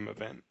quick time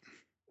event.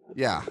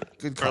 Yeah,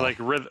 good call.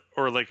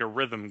 Or like a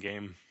rhythm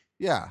game.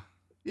 Yeah,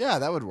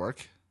 that would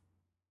work.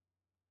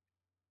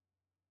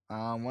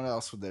 What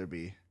else would there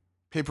be?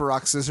 Paper,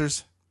 rock,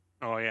 scissors.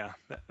 Oh yeah,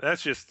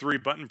 that's just 3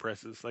 button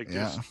presses. Like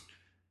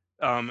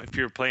if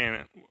you're playing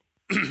it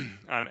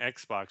on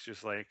Xbox,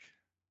 just like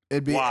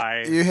it'd be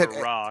Y you hit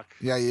rock.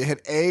 Yeah, you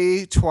hit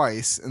A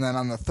twice, and then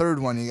on the third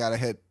one you got to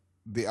hit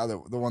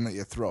the one that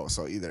you throw.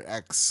 So either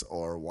X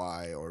or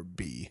Y or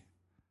B.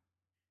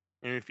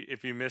 And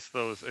if you miss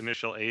those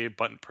initial A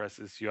button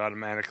presses, you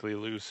automatically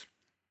lose.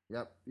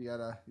 Yep, you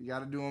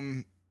gotta do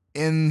them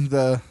in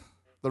the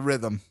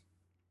rhythm.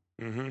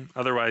 Mm-hmm.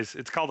 Otherwise,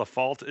 it's called a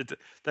fault.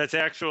 That's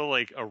actual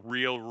like a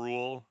real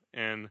rule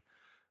in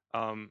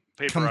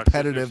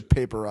competitive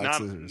paper rock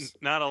scissors.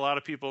 Not a lot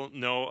of people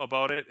know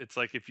about it. It's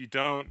like if you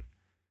don't,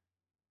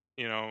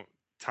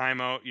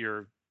 time out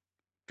your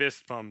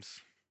fist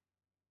pumps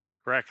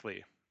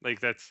correctly, like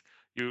that's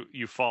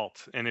you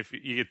fault, and if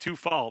you get 2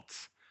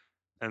 faults,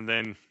 and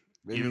then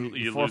you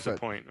lose a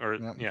point, or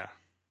yeah.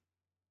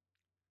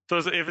 So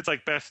if it's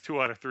like best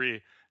 2 out of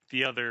 3,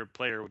 the other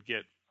player would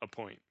get a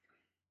point.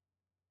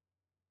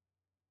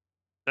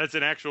 That's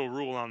an actual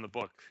rule on the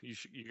book. You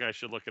guys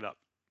should look it up.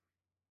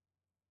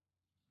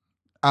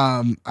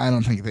 I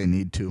don't think they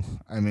need to.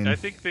 I mean, I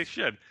think they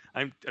should.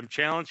 I'm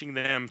challenging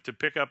them to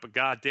pick up a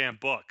goddamn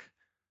book.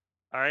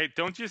 All right,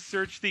 don't just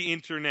search the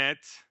internet.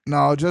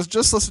 no, just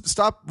listen,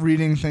 stop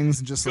reading things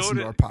and just listen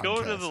to our podcast.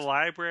 Go to the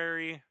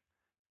library,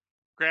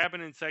 grab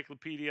an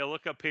encyclopedia,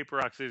 look up paper,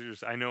 rock,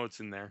 scissors. I know it's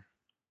in there.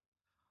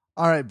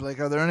 All right, Blake,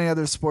 are there any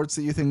other sports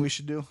that you think we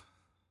should do?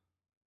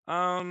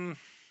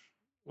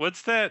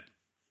 What's that?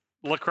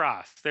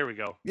 Lacrosse. There we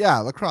go. Yeah,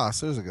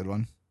 lacrosse. There's a good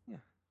one. Yeah.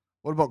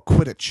 What about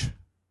Quidditch?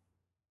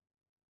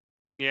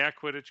 Yeah,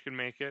 Quidditch can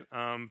make it.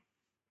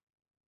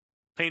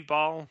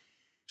 Paintball.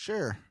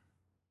 Sure.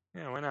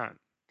 Yeah, why not?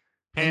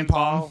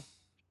 Handball.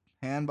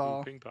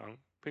 Ooh, ping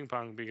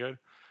pong would be good.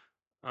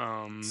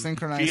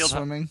 Synchronized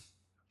swimming.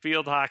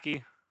 Field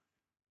hockey.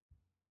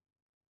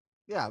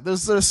 Yeah,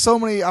 there's so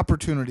many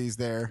opportunities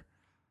there,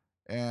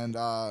 and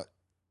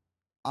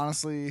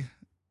honestly,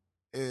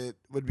 it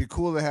would be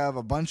cool to have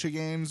a bunch of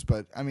games.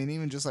 But I mean,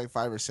 even just like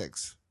 5 or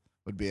 6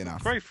 would be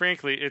enough. Quite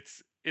frankly,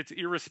 it's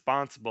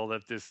irresponsible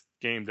that this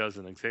game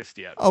doesn't exist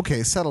yet.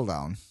 Okay, settle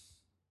down.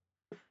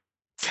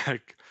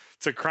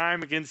 It's a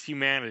crime against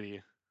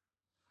humanity.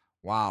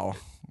 Wow.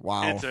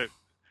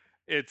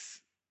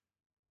 It's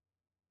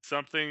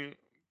something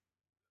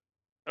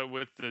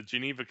with the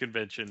Geneva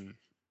Convention.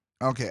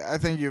 Okay, I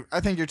think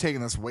you're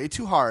taking this way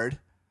too hard.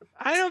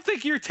 I don't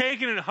think you're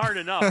taking it hard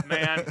enough,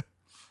 man.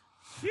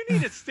 You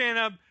need to stand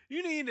up.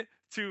 You need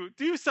to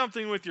do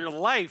something with your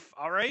life,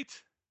 all right?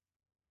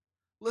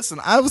 Listen,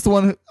 I'm the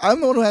one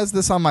who has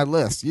this on my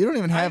list. You don't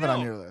even have it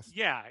on your list.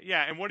 Yeah.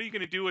 And what are you going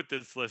to do with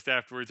this list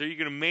afterwards? Are you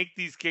going to make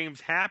these games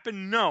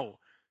happen? No.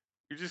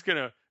 You're just going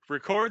to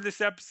record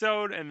this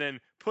episode and then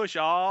push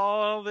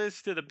all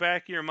this to the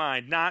back of your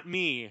mind. Not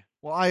me.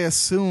 Well, I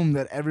assume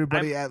that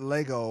everybody at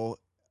Lego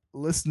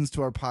listens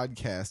to our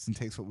podcast and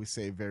takes what we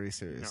say very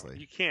seriously.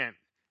 No,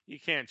 you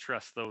can't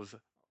trust those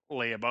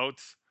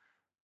layabouts.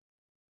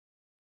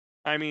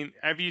 I mean,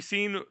 have you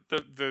seen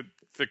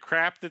the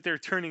crap that they're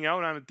turning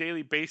out on a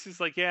daily basis?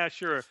 Like, yeah,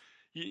 sure,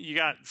 you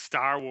got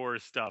Star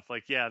Wars stuff.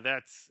 Like, yeah,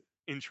 that's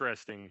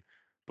interesting.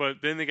 But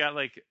then they got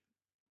like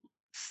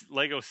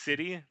Lego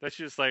City. That's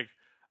just like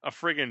a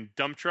friggin'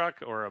 dump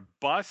truck or a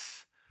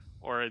bus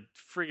or a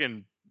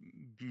friggin'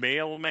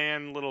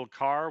 mailman little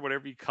car,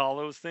 whatever you call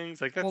those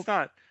things. Like, that's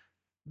not...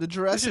 The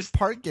Jurassic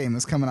Park game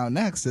is coming out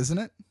next, isn't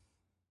it?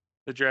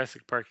 The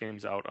Jurassic Park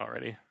game's out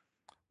already.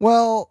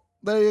 Well,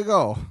 there you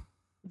go.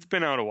 It's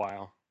been out a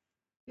while.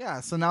 Yeah,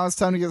 so now it's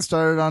time to get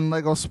started on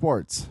Lego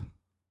Sports.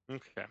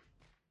 Okay.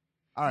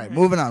 All right,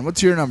 moving on.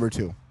 What's your number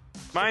 2?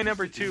 My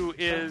number 2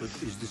 is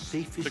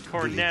the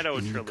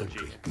Cornetto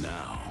trilogy.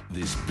 Now,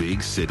 this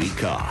big city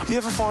cop. You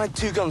ever fired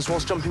 2 guns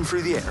whilst jumping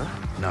through the air?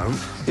 No.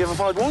 You ever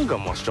fired 1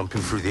 gun whilst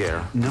jumping through the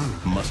air? No.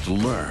 Must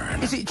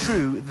learn Is it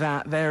true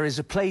that there is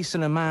a place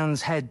in a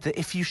man's head that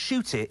if you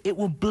shoot it, it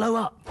will blow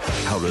up?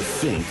 how to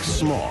think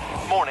small.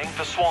 Morning,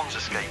 the swans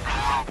escaped.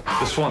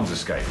 The swans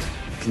escaped.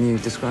 Can you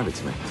describe it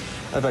to me?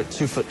 About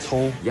 2 foot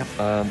tall. Yep.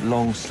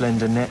 Long,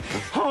 slender neck.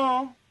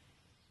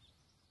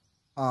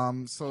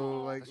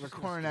 So like the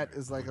cornet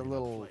is like a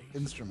little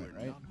instrument,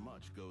 right?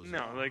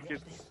 No, like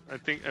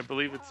I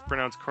believe it's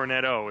pronounced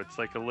cornetto. It's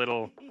like a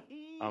little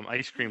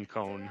ice cream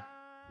cone.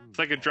 It's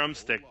like a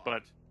drumstick,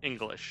 but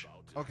English.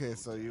 Okay,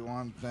 so you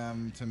want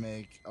them to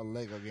make a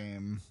Lego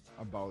game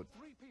about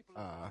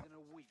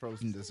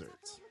frozen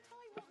desserts.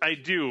 I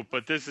do,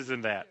 but this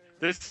isn't that.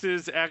 This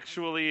is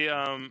actually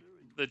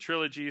the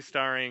trilogy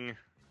starring,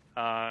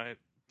 I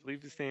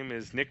believe his name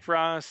is Nick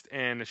Frost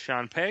and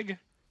Sean Pegg.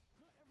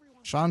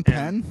 Sean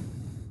Penn?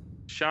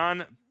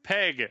 Sean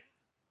Pegg.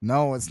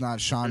 No, it's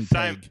not Sean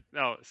Pegg.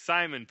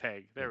 Simon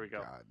Pegg. There we go.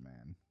 God,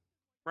 man.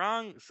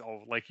 Wrong?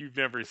 So, like, you've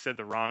never said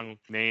the wrong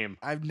name.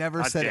 I've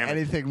never said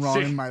anything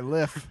wrong in my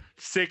life.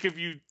 Sick of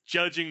you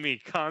judging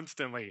me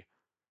constantly.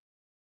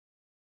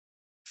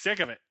 Sick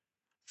of it.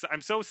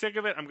 I'm so sick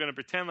of it, I'm going to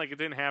pretend like it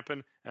didn't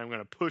happen, and I'm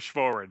going to push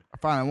forward.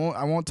 Fine,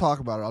 I won't talk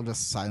about it. I'll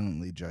just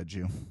silently judge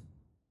you.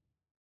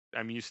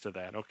 I'm used to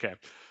that. Okay.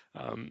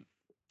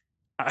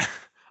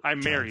 I'm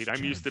married.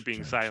 I'm used to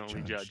being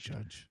silently judged.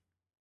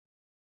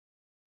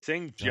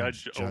 Saying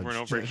judge over and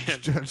over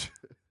again.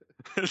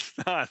 It's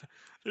not.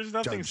 There's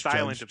nothing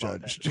silent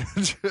about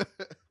that.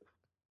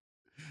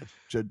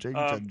 Judging.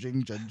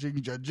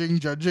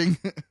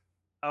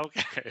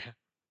 Okay.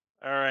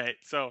 All right.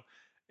 So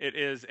it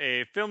is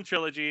a film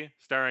trilogy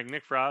starring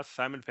Nick Frost,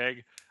 Simon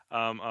Pegg,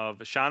 of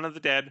Shaun of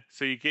the Dead.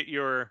 So you get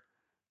your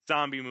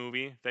zombie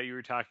movie that you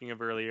were talking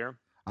of earlier.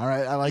 All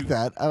right. I like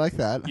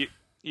that.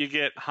 You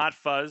get Hot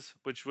Fuzz,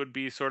 which would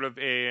be sort of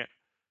a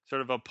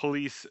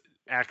police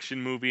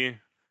action movie,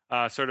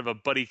 sort of a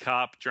buddy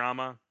cop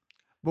drama.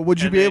 But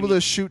would you be able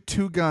to shoot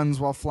 2 guns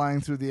while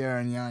flying through the air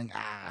and yelling,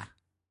 ah?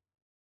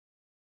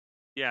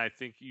 Yeah, I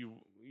think you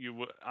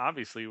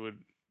obviously would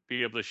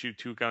be able to shoot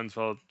 2 guns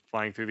while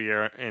flying through the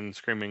air and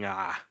screaming,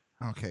 ah.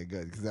 Okay,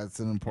 good, because that's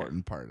an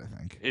important part, I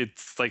think.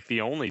 It's like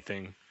the only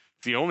thing.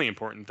 It's the only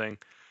important thing.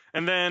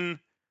 And then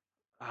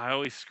I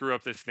always screw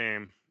up this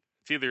name.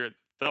 It's either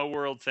The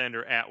World's End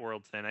or At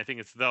World's End. I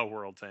think it's The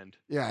World's End.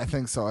 Yeah, I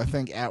think so. I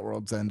think At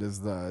World's End is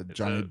the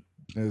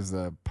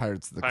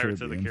Pirates of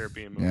the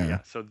Caribbean movie. Yeah.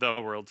 So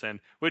The World's End,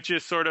 which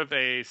is sort of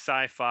a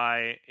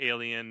sci-fi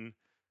alien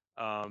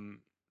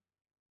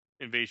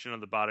invasion of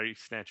the body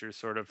snatchers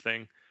sort of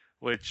thing,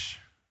 which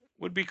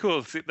would be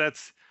cool. See,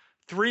 that's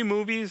 3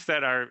 movies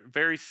that are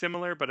very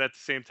similar, but at the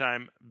same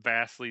time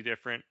vastly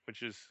different,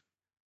 which is,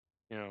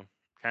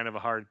 kind of a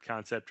hard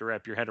concept to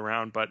wrap your head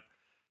around. But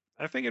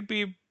I think it'd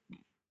be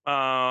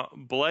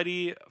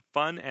bloody,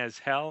 fun as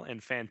hell,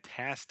 and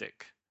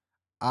fantastic.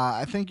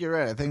 I think you're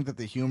right. I think that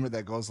the humor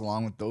that goes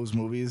along with those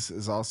movies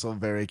is also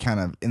very kind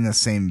of in the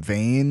same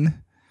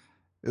vein,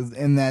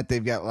 in that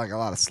they've got like a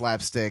lot of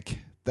slapstick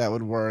that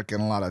would work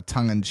and a lot of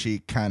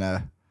tongue-in-cheek kind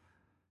of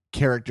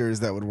characters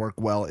that would work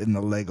well in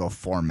the Lego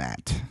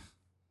format.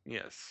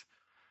 Yes.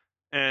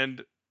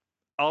 And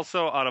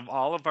also, out of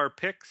all of our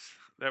picks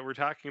that we're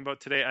talking about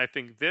today, I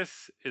think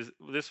this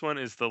one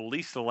is the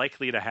least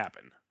likely to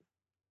happen.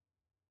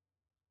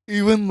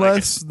 Even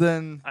less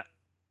than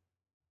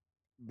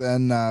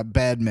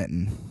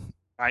badminton.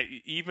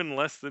 Even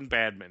less than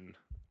badminton.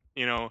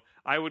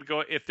 I would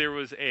go, if there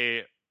was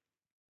a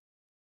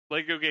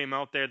Lego game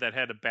out there that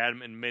had a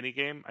badminton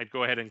minigame, I'd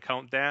go ahead and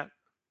count that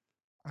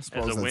I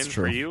suppose as a that's win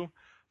true. for you.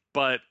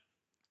 But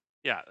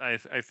yeah,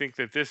 I think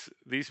that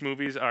these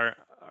movies are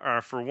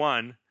for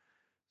one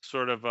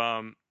sort of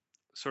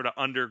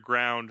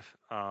underground.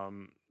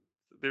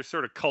 They're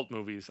sort of cult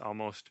movies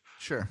almost.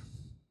 Sure.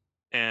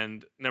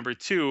 And number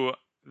 2,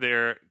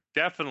 they're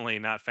definitely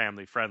not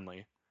family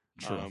friendly.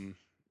 True.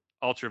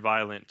 Ultra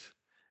violent.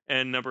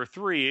 And number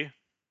 3,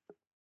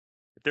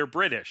 they're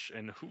British,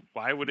 and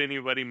why would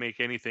anybody make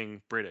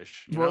anything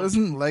British? Well,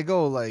 isn't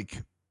Lego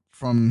like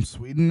from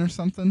Sweden or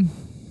something?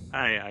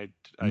 I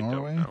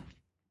Norway? don't know.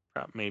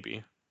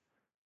 Maybe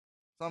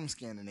Some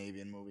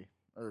Scandinavian movie,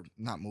 or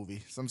not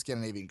movie, some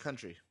Scandinavian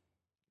country.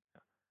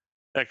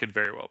 that could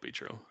very well be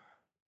true.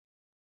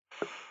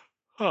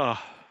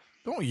 Oh,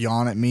 Don't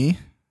yawn at me.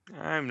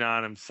 I'm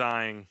not. I'm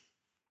sighing.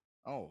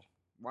 Oh,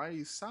 why are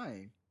you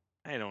sighing?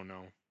 I don't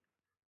know.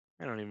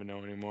 I don't even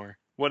know anymore.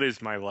 What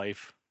is my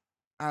life?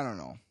 I don't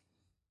know.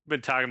 I've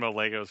been talking about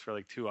Legos for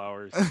like 2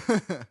 hours.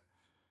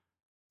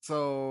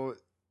 So,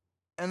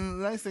 and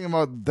the nice thing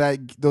about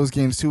those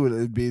games too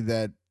would be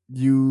that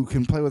you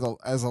can play with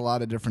as a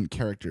lot of different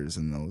characters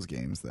in those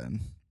games.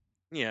 Then,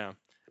 Yeah,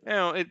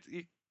 it's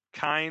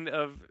kind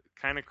of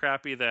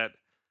crappy that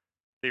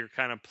they're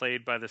kind of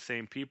played by the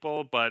same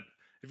people. But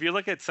if you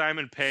look at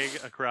Simon Pegg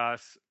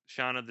across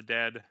Shaun of the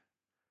Dead,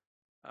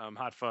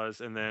 Hot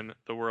Fuzz, and then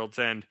The World's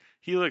End,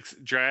 he looks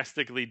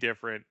drastically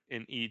different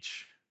in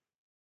each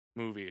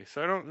movie.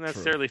 So I don't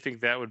necessarily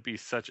think that would be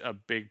such a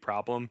big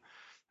problem.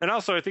 And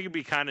also, I think it'd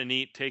be kind of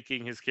neat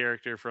taking his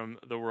character from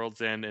The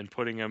World's End and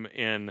putting him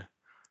in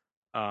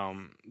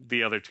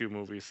the other 2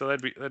 movies. So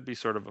that'd be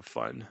sort of a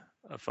fun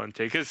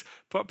take. Because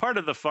part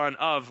of the fun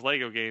of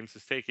Lego games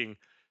is taking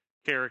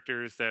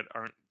characters that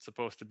aren't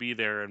supposed to be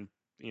there and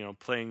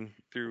playing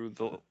through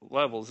the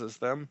levels as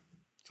them.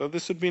 So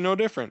this would be no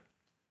different.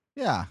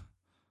 Yeah.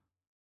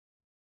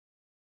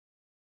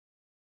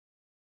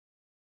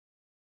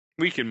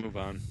 We can move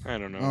on. I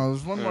don't know. Oh,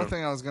 there's one more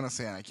thing I was gonna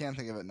say, and I can't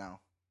think of it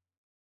now.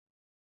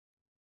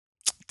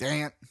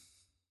 Dang it.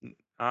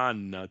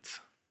 Nuts.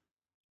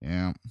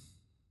 Yeah.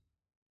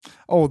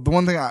 Oh, the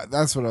one thing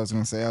that's what I was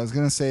going to say. I was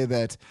going to say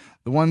that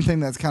the one thing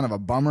that's kind of a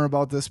bummer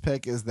about this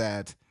pick is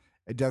that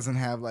it doesn't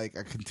have like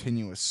a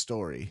continuous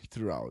story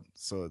throughout.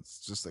 So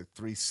it's just like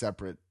 3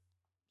 separate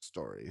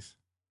stories.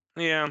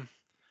 Yeah.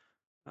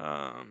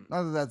 Not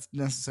that that's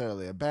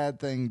necessarily a bad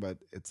thing, but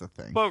it's a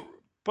thing.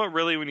 But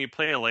really, when you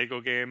play a Lego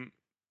game,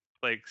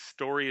 like,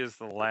 story is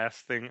the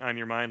last thing on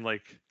your mind.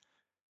 Like,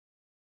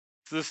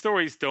 so the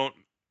stories don't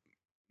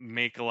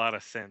make a lot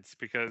of sense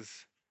because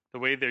the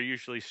way they're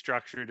usually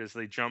structured is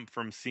they jump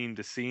from scene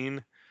to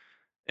scene,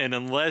 and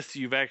unless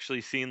you've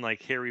actually seen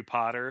like Harry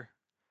Potter,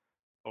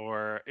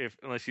 or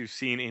unless you've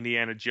seen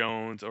Indiana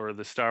Jones or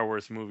the Star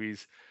Wars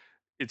movies,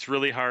 it's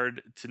really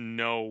hard to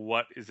know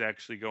what is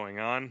actually going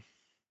on.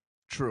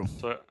 True.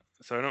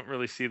 So I don't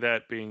really see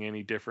that being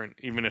any different,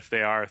 even if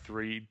they are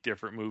 3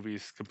 different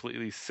movies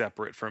completely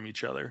separate from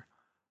each other.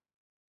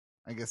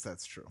 I guess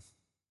that's true.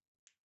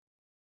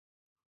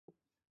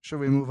 Should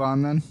we move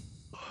on then?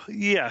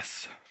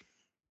 Yes.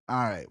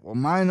 All right. Well,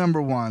 my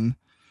number 1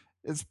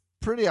 is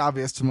pretty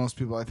obvious to most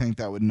people, I think,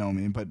 that would know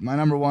me, but my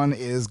number 1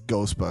 is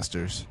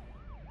Ghostbusters.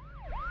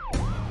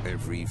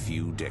 Every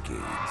few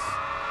decades,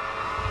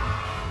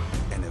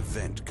 an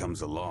event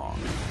comes along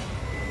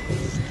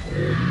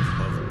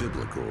of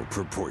biblical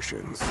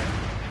proportions.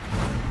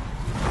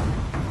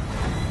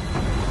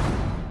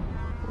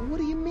 What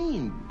do you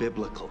mean,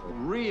 biblical?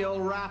 Real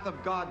wrath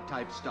of God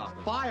type stuff.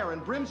 Fire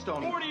and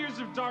brimstone. 40 years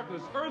of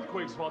darkness,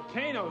 earthquakes,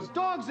 volcanoes.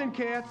 Dogs and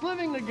cats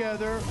living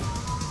together.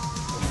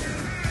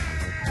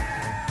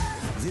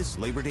 This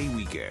Labor Day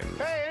weekend,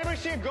 Hey, anybody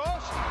see a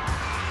ghost?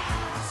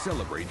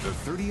 celebrate the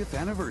 30th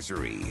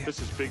anniversary. This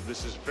is big.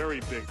 This is very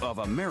big. Of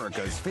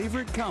America's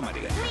favorite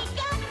comedy.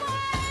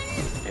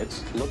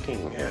 It's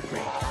looking at me.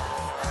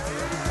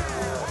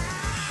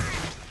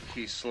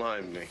 He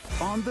slimed me.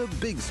 On the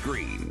big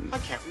screen. I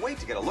can't wait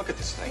to get a look at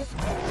this thing.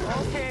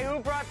 Okay, who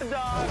brought the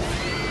dog?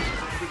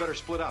 We better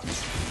split up.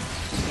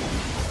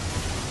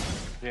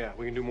 Yeah,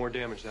 we can do more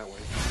damage that way.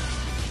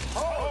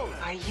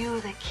 Are you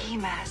the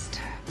keymaster?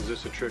 Is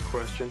this a trick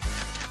question?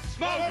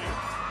 Smoke!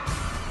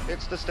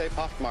 It's the Stay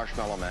Puft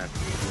Marshmallow Man.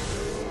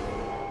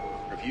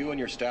 If you and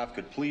your staff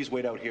could please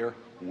wait out here,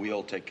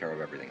 we'll take care of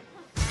everything.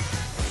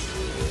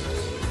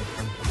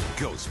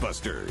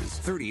 Ghostbusters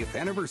 30th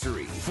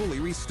anniversary, fully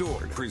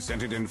restored,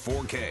 presented in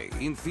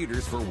 4K, in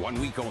theaters for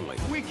 1 week only.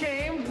 We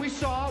came, we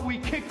saw, we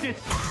kicked it.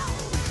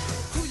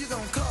 Who you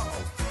gonna call?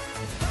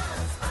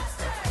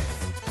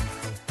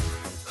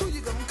 Who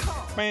you gonna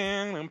call?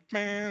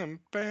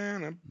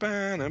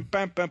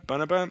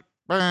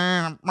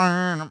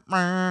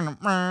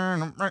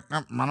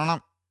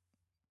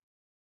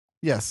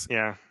 Yes.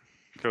 Yeah,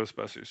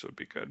 Ghostbusters would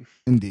be good.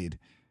 Indeed.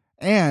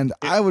 And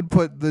I would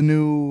put the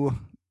new,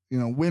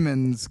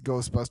 women's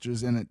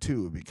Ghostbusters in it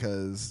too,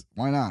 because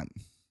why not?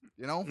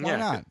 Why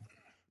not?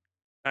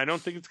 I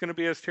don't think it's going to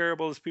be as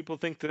terrible as people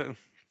think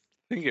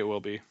it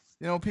will be.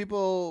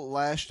 People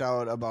lashed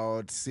out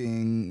about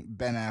seeing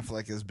Ben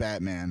Affleck as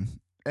Batman,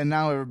 and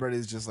now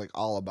everybody's just like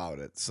all about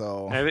it.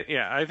 So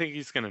I think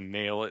he's going to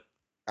nail it.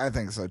 I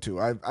think so too.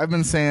 I've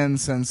been saying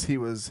since he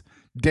was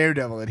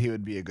Daredevil that he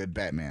would be a good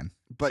Batman.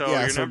 But so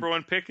your number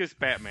one pick is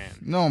Batman.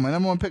 No, my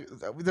number one pick.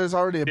 There's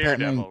already a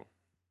Daredevil. Batman.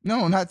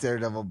 No, not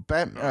Daredevil.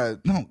 Batman.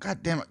 No,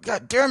 God damn it.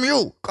 God damn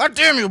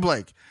you,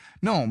 Blake.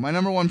 No, my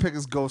number one pick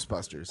is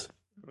Ghostbusters.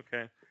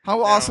 Okay.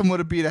 How awesome would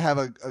it be to have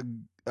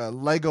a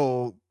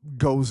Lego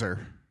Gozer,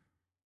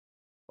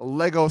 a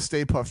Lego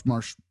Stay Puft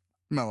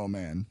Marshmallow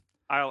Man?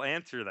 I'll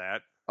answer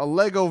that. A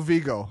Lego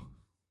Vigo.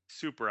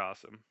 Super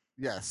awesome.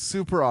 Yes,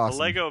 super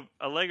awesome.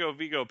 A Lego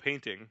Vigo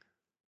painting.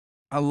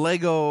 A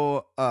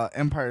Lego not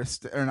Empire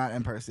State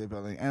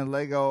Building, and a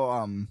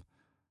Lego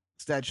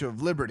Statue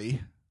of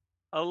Liberty.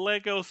 A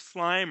Lego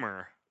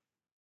Slimer.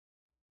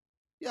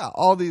 Yeah,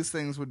 all these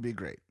things would be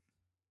great.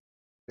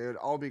 They would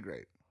all be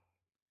great.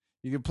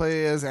 You could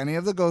play as any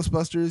of the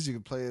Ghostbusters. You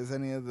could play as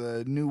any of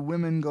the new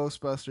women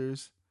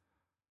Ghostbusters.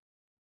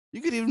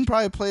 You could even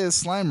probably play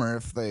as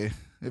Slimer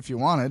if you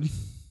wanted.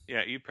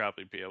 Yeah, you'd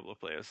probably be able to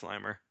play as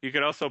Slimer. You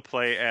could also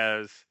play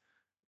as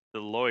the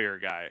lawyer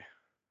guy.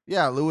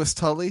 Yeah, Louis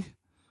Tully.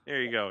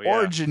 There you go.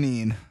 Or yeah.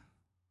 Janine.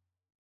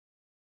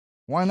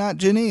 Why not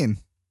Janine?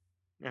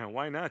 Yeah,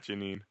 why not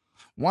Janine?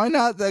 Why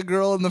not that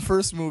girl in the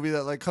first movie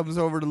that comes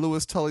over to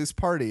Louis Tully's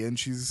party and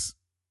she's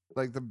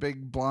like the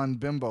big blonde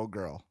bimbo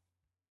girl?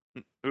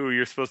 Ooh,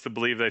 you're supposed to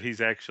believe that he's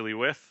actually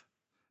with?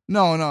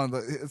 No,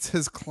 it's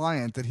his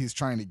client that he's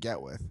trying to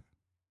get with.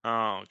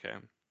 Oh, okay.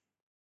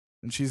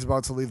 And she's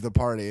about to leave the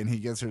party, and he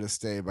gets her to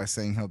stay by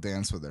saying he'll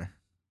dance with her.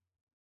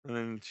 And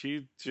then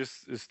she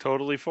just is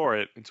totally for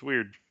it. It's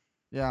weird.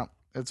 Yeah,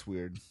 it's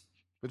weird.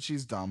 But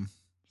she's dumb,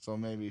 so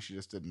maybe she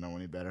just didn't know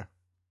any better.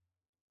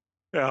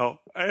 Now,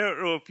 I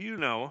don't know if you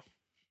know,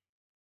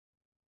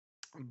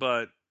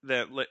 but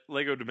that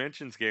Lego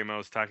Dimensions game I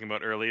was talking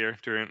about earlier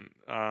during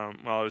while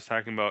I was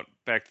talking about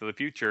Back to the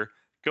Future,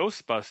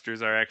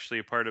 Ghostbusters are actually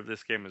a part of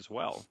this game as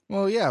well.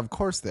 Well, yeah, of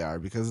course they are,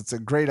 because it's a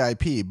great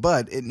IP,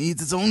 but it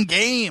needs its own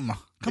game.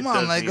 Come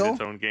on, Lego. Need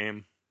its own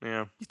game.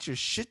 Yeah. Get your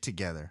shit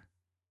together.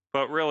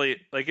 But really,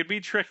 it'd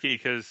be tricky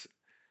because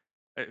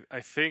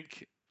I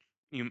think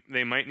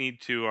they might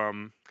need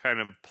to kind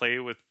of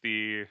tweak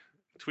the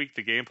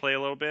gameplay a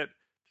little bit,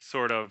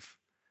 sort of,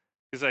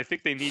 because I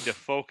think they need to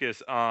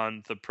focus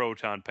on the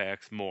proton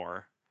packs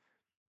more.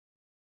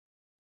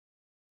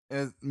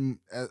 What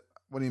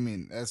do you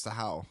mean? As to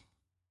how?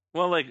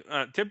 Well,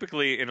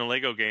 typically in a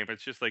Lego game,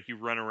 it's just you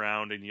run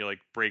around and you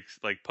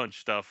punch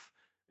stuff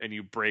and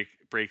you break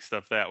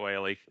stuff that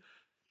way.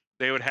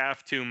 They would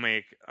have to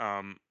make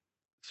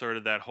sort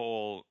of that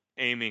whole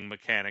aiming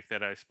mechanic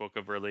that I spoke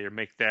of earlier,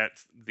 make that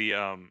the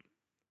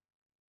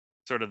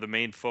sort of the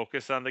main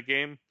focus on the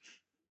game.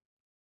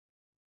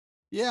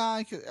 Yeah,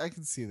 I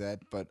could see that,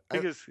 but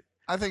because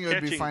I think it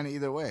would be fine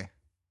either way.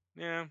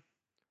 Yeah.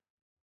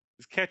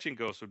 Catching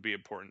ghosts would be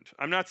important.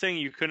 I'm not saying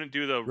you couldn't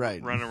do the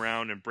run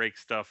around and break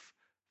stuff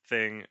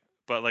thing,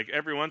 but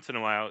every once in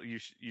a while you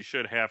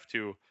should have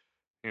to,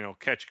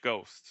 catch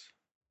ghosts.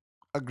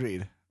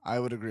 Agreed. I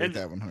would agree with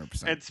that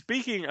 100%. And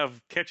speaking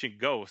of catching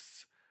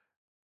ghosts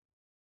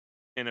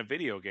in a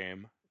video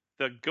game,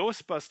 the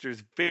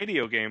Ghostbusters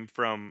video game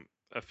from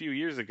a few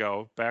years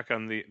ago, back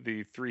on the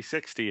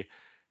 360,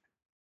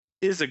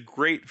 is a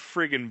great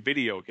friggin'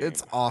 video game.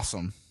 It's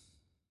awesome.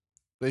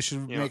 They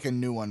should make a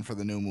new one for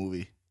the new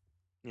movie.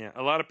 Yeah,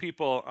 a lot of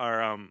people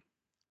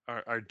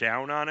are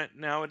down on it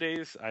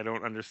nowadays. I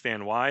don't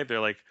understand why. They're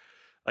like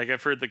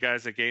I've heard the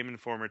guys at Game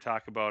Informer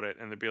talk about it,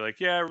 and they'd be like,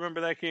 "Yeah, I remember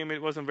that game. It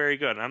wasn't very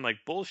good." And I'm like,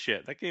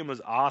 "Bullshit! That game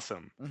was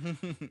awesome."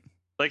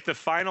 The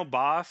final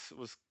boss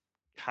was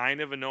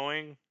kind of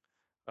annoying,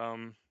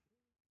 but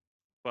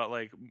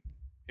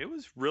it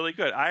was really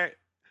good.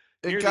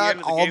 It near the got end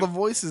of the all game, the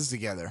voices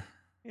together.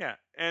 yeah,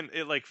 and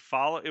it like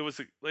it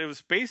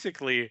was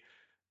basically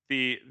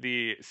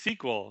the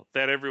sequel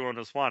that everyone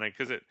was wanting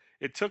because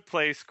it took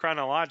place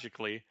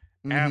chronologically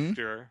Mm-hmm.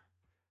 after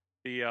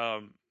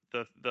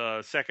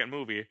the second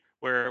movie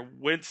where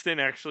Winston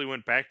actually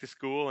went back to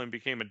school and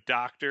became a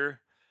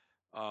doctor.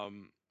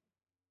 Um,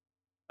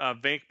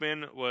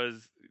 Venkman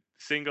was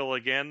single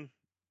again.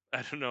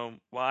 I don't know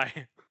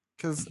why.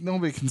 Because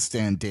nobody can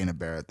stand Dana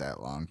Barrett that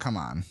long. Come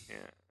on.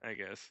 Yeah, I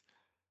guess.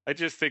 I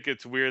just think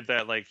it's weird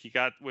that like he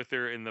got with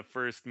her in the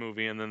first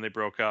movie and then they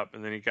broke up,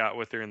 and then he got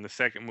with her in the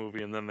second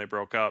movie and then they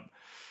broke up,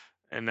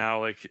 and now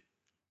like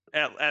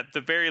at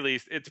the very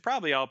least, it's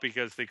probably all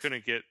because they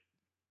couldn't get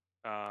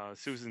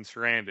Susan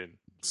Sarandon.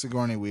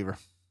 Sigourney Weaver.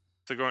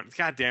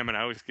 God damn it,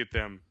 I always get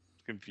them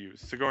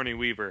confused. Sigourney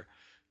Weaver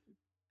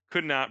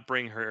could not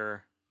bring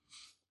her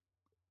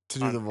To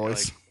do the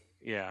voice. Like,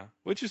 yeah,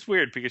 which is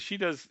weird because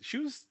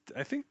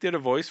I think did a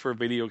voice for a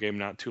video game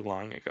not too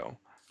long ago.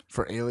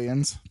 For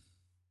Aliens.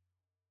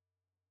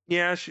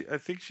 Yeah, I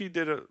think she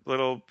did a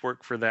little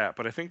work for that,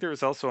 but I think there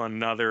was also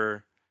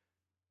another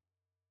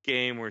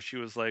game where she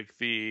was like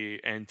the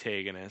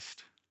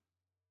antagonist.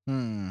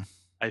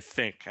 I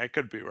think. I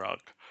could be wrong.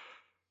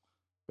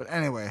 But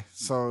anyway,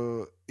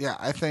 so yeah,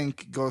 I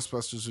think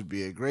Ghostbusters would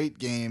be a great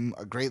game,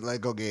 a great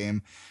Lego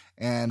game,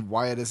 and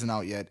why it isn't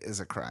out yet is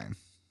a crime.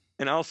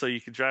 And also, you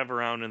could drive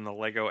around in the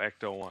Lego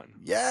Ecto 1.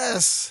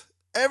 Yes!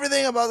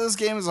 Everything about this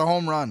game is a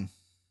home run.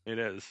 It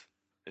is.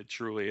 It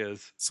truly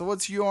is. So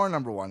what's your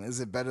number one? Is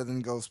it better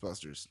than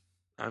Ghostbusters?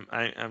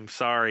 I'm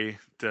sorry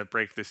to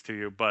break this to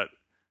you, but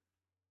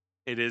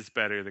it is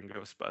better than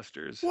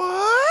Ghostbusters.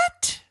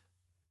 What?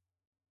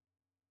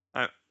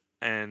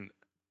 And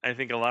I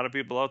think a lot of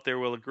people out there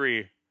will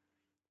agree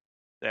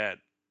that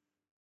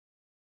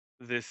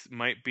this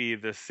might be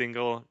the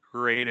single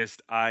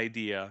greatest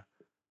idea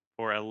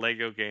for a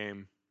Lego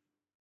game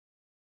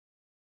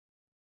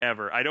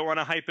ever. I don't want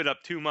to hype it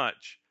up too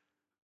much,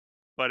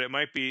 but it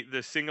might be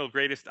the single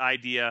greatest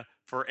idea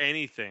for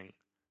anything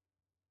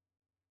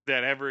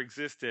that ever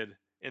existed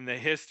in the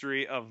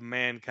history of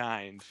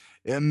mankind.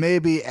 It may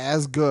be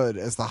as good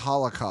as the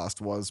Holocaust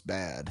was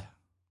bad.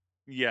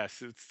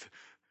 Yes,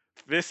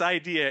 this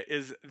idea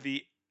is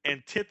the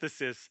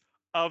antithesis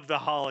of the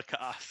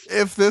Holocaust.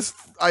 If this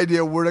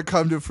idea were to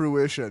come to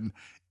fruition,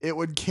 it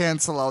would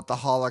cancel out the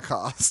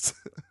Holocaust.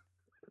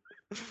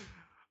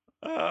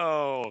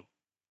 Oh,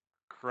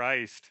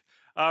 Christ.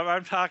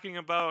 I'm talking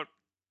about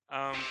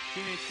Teenage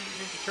Mutant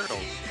Ninja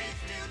Turtles.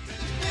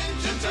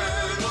 Ninja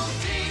Turtles,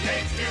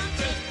 Teenage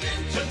Mutant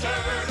Ninja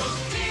Turtles,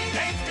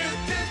 Teenage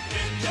Mutant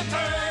Ninja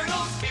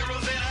Turtles,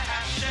 heroes in a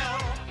half shell,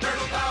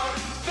 turtle power.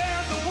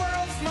 They're the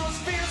world's most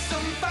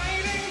fearsome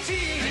fighting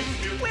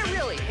team. We're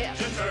really hip.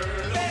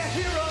 They're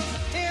heroes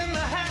in the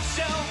half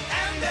shell,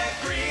 and they're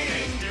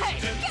green. Hey,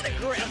 get a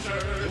grip.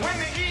 When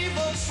the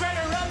evil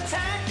Shredder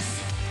attacks,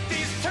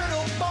 these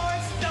turtle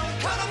boys don't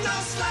cut them no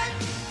slack.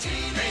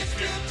 Teenage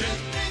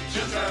Mutant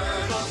Ninja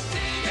Turtles,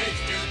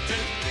 Teenage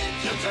Mutant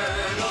Ninja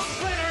Turtles.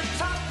 Splinter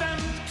taught them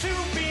to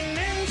be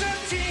ninja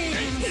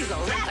teens. He's a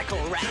radical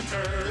rat.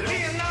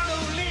 Leonardo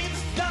leads,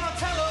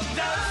 Donatello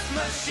does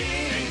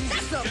machines.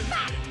 That's a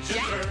fact,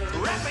 Jack.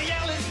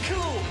 Raphael is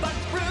cool but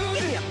rude.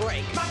 Give me a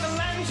break.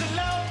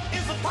 Michelangelo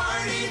is a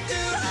party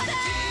dude.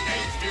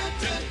 Teenage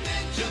Mutant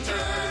Ninja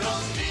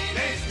Turtles,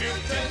 Teenage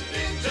Mutant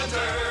Ninja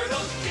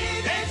Turtles,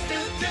 Teenage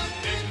Mutant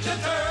Ninja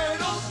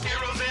Turtles,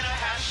 heroes in a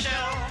half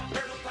shell.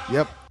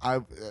 Yep,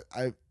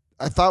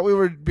 I thought we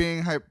were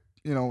being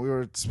we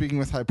were speaking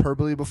with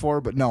hyperbole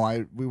before, but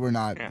no, we were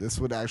not. Yeah. This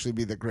would actually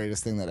be the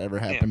greatest thing that ever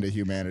happened to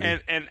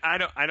humanity. And I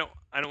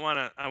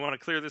want to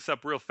clear this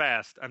up real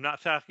fast. I'm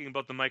not talking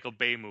about the Michael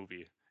Bay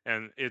movie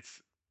and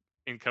its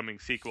incoming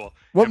sequel.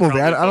 What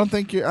movie? I don't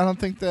think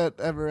that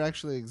ever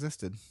actually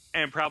existed.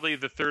 And probably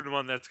the third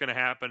one that's going to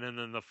happen, and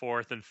then the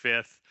fourth and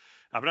fifth.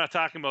 I'm not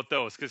talking about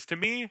those because to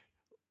me,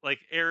 like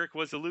Eric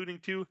was alluding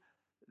to,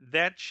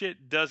 that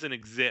shit doesn't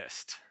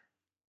exist.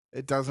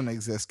 It doesn't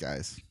exist,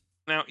 guys.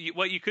 Now,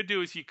 what you could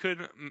do is you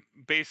could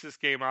base this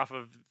game off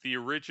of the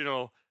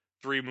original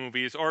 3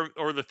 movies, or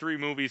the 3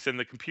 movies and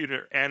the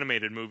computer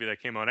animated movie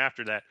that came out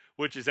after that,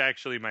 which is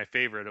actually my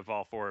favorite of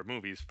all 4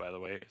 movies, by the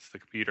way. It's the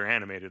computer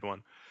animated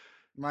one.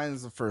 Mine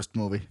is the first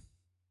movie.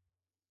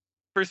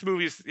 First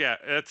movie's, yeah,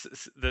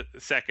 that's the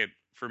second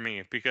for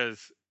me,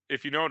 because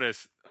if you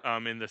notice,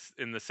 in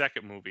the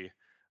second movie,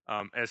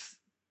 as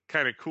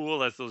kind of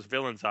cool as those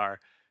villains are,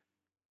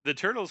 the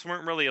turtles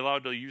weren't really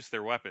allowed to use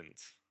their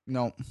weapons.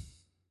 No.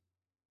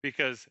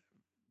 Because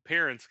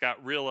parents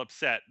got real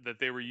upset that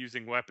they were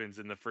using weapons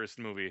in the first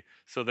movie.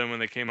 So then when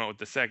they came out with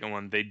the second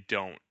one, they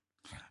don't.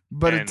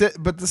 But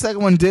but the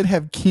second one did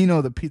have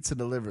Kino, the pizza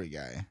delivery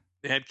guy.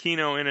 They had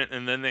Kino in it,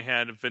 and then they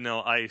had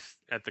Vanilla Ice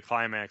at the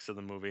climax of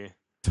the movie.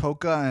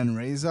 Toka and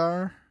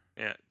Razor?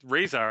 Yeah,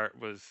 Razor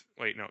was...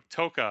 Wait, no.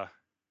 Toka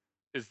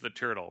is the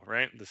turtle,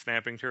 right? The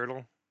snapping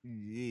turtle?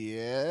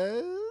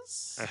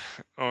 Yes.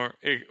 Or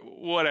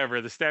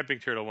whatever. The snapping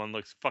turtle one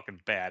looks fucking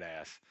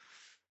badass.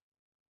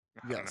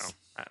 I don't know. Yes.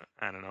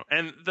 I don't know.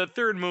 And the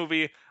third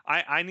movie,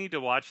 I need to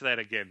watch that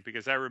again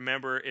because I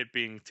remember it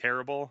being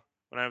terrible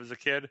when I was a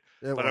kid.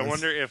 It But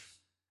was.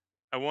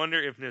 I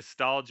wonder if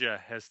nostalgia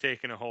has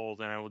taken a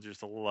hold and I will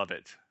just love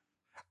it.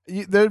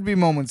 There'd be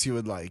moments you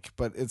would like,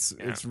 but it's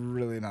Yeah.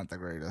 really not the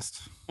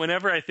greatest.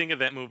 Whenever I think of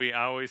that movie,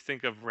 I always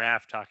think of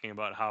Raph talking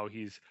about how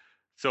he's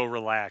so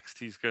relaxed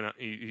he's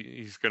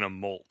gonna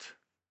molt,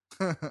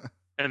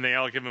 and they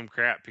all give him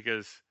crap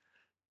because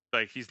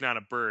like he's not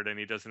a bird and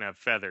he doesn't have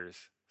feathers,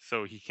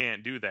 so he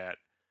can't do that.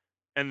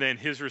 And then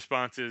his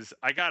response is,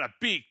 "I got a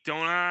beak,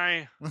 don't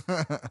I?"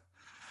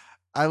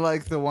 I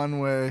like the one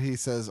where he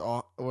says,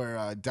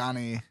 where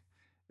Donnie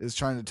is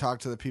trying to talk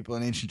to the people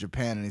in ancient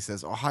Japan, and he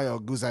says, "Ohayo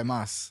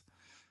gozaimasu,"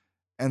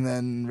 and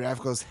then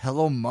Raph goes,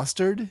 "Hello,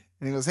 mustard,"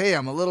 and he goes, "Hey,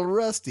 I'm a little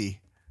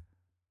rusty."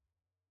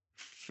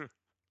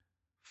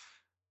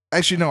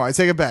 Actually, no, I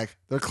take it back.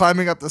 They're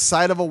climbing up the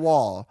side of a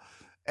wall,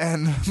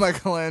 and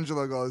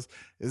Michelangelo goes,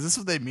 "Is this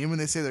what they mean when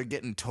they say they're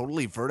getting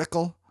totally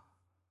vertical?"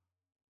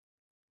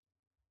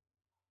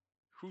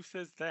 Who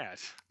says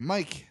that?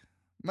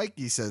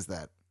 Mikey says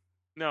that.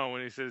 No,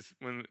 when he says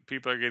when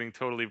people are getting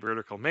totally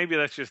vertical. Maybe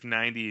that's just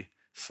 90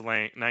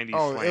 slang. 90s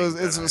Oh,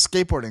 slang. it's a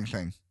skateboarding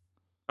thing.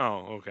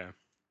 Oh, okay.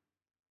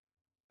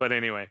 But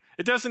anyway,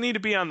 it doesn't need to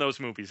be on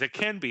those movies. It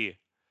can be,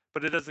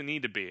 but it doesn't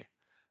need to be.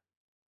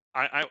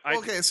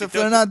 Okay, so if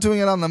they're not doing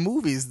it on the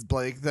movies,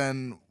 Blake,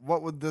 then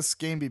what would this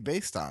game be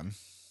based on?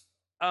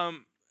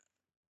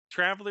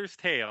 Traveler's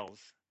Tales.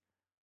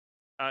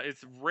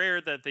 It's rare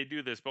that they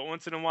do this, but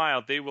once in a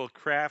while they will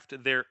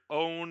craft their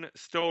own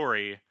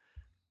story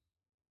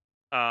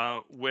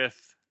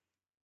with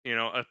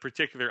a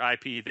particular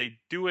IP. They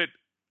do it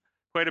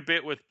quite a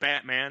bit with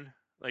Batman.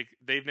 Like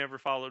they've never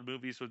followed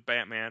movies with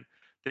Batman.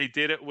 They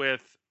did it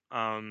with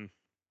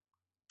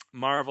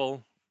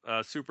Marvel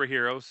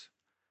superheroes,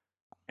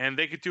 and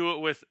they could do it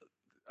with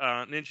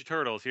Ninja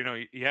Turtles.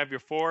 You have your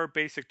 4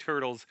 basic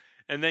turtles,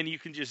 and then you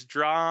can just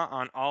draw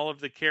on all of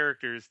the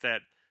characters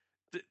that,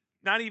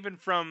 not even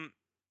from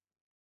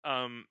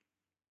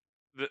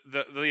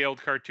the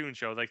old cartoon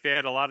show. Like they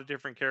had a lot of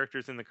different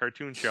characters in the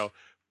cartoon show,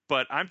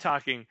 but I'm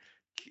talking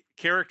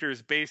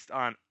characters based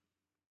on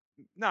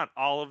not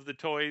all of the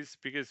toys,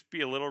 because be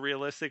a little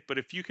realistic, but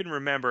if you can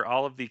remember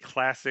all of the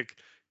classic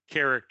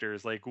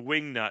characters like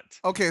Wingnut.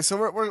 Okay, so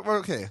we're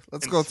okay.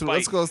 Let's and go through. Spike.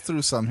 Let's go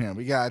through some here.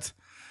 We got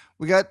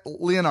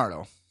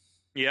Leonardo.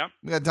 Yeah.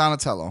 We got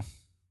Donatello.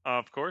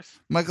 Of course.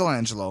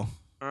 Michelangelo.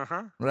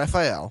 Uh-huh.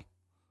 Raphael.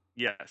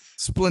 Yes.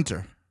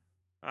 Splinter.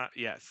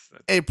 Yes.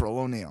 April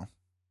O'Neil.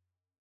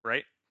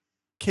 Right.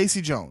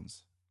 Casey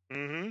Jones.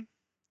 Mm-hmm.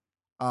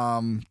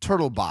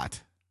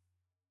 Turtlebot.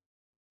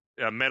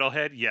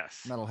 Metalhead.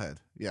 Yes. Metalhead.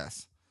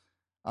 Yes.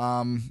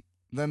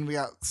 Then we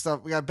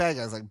got bad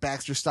guys like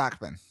Baxter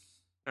Stockman.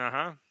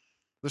 Uh-huh.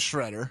 The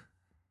Shredder.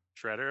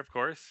 Shredder, of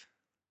course.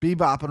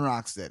 Bebop and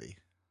Rocksteady.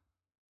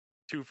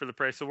 2 for the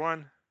price of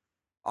 1.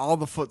 All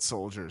the foot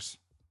soldiers.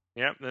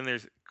 Yep. Then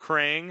there's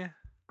Krang.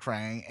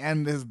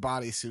 And his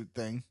bodysuit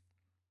thing.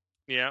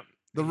 Yep.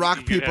 The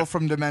rock people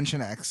from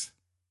Dimension X.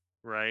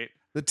 Right.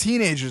 The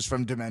teenagers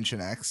from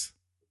Dimension X.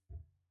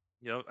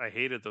 Yep. I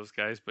hated those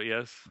guys, but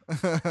yes.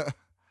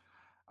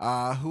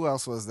 Who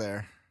else was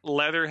there?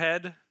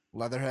 Leatherhead.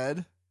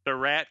 The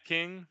Rat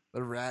King.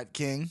 They're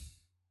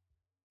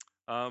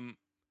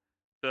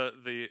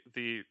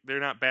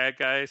not bad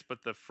guys,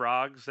 but the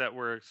frogs that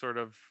were sort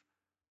of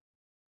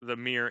the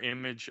mirror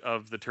image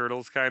of the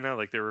turtles, kind of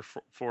like there were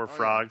 4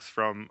 frogs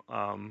from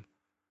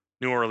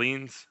New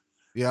Orleans.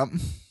 Yep.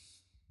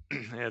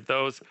 Yeah,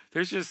 those.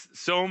 There's just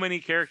so many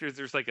characters.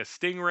 There's like a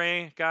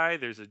stingray guy.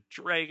 There's a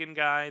dragon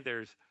guy.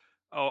 There's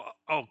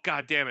oh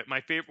god damn it!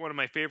 One of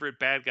my favorite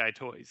bad guy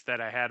toys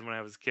that I had when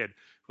I was a kid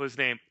was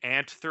named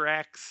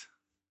Anthrax.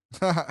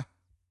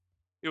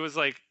 It was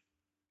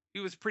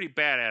pretty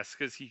badass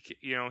because he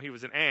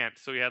was an ant,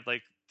 so he had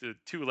like the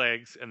 2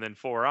 legs and then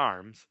 4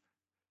 arms,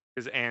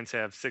 because ants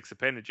have 6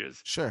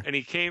 appendages. Sure. And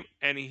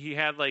he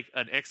had like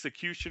an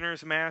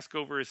executioner's mask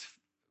over his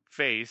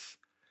face,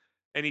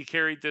 and he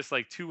carried this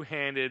like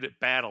 2-handed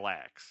battle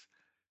axe,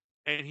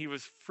 and he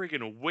was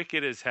friggin'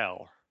 wicked as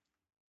hell.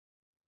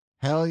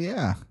 Hell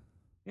yeah.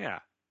 Yeah.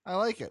 I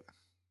like it.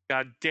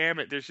 God damn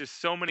it. There's just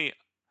so many,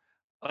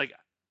 like,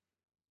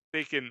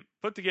 they can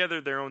put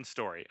together their own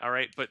story, all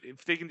right? But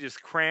if they can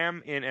just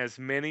cram in as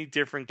many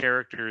different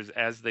characters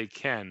as they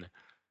can,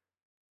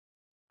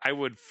 I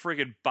would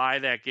friggin' buy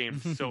that game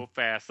so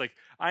fast. Like,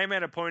 I'm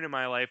at a point in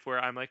my life where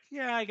I'm like,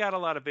 yeah, I got a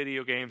lot of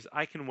video games.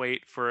 I can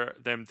wait for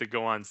them to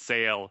go on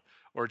sale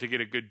or to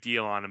get a good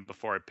deal on them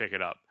before I pick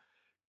it up.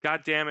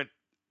 God damn it.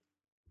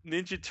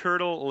 Ninja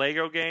Turtle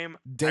Lego game.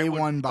 Day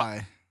one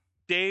buy.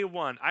 Day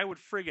one. I would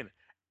friggin'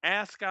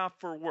 ask off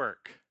for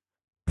work.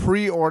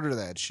 Pre-order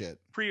that shit.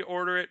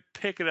 Pre-order it,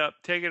 pick it up,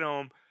 take it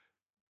home,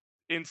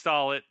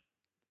 install it,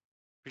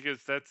 because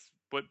that's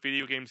what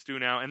video games do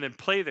now, and then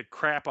play the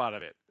crap out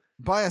of it.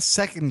 Buy a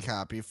second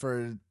copy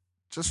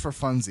just for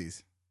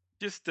funsies.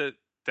 Just to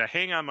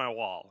hang on my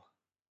wall.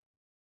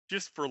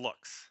 Just for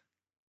looks.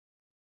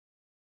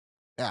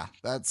 Yeah,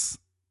 that's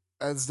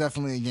that's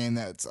definitely a game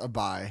that's a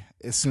buy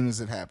as soon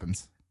as it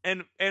happens.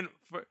 And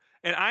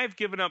I've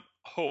given up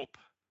hope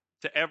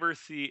to ever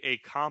see a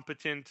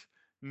competent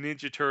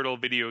Ninja Turtle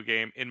video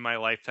game in my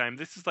lifetime.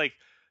 This is like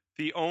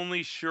the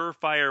only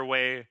surefire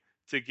way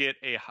to get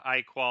a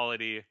high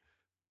quality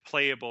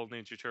playable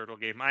Ninja Turtle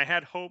game. I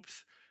had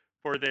hopes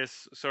for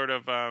this sort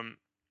of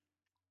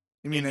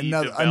You mean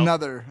indie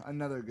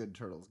another good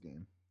Turtles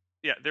game?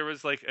 Yeah, there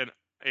was like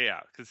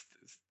because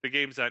the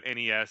games on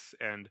NES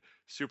and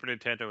Super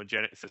Nintendo and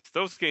Genesis,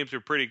 those games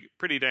are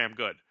pretty damn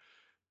good.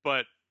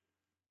 But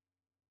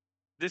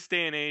this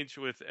day and age,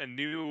 with a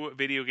new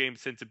video game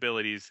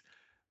sensibilities,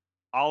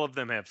 all of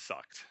them have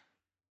sucked.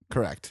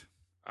 Correct.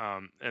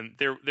 And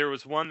there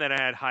was one that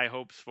I had high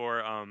hopes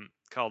for,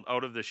 called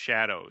Out of the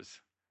Shadows,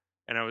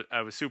 and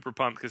I was super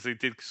pumped because they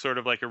did sort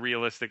of like a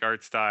realistic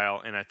art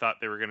style, and I thought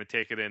they were going to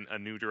take it in a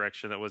new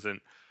direction that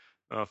wasn't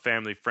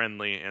family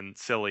friendly and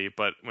silly.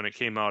 But when it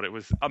came out, it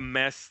was a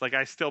mess. Like,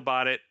 I still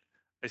bought it,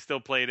 I still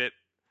played it.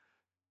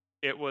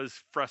 It was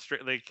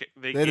frustrating.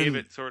 They gave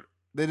it sort.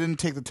 They didn't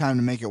take the time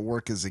to make it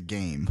work as a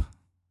game.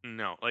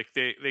 No, like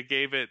they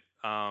gave it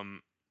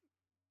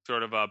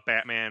sort of a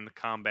Batman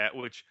combat,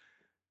 which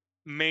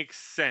makes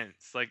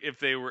sense. Like if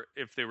they were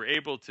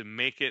able to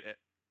make it,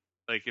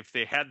 like if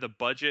they had the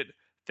budget,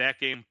 that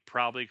game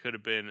probably could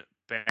have been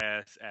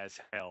badass as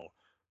hell.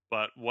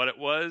 But what it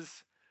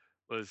was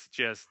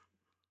just,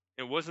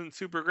 it wasn't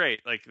super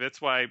great. Like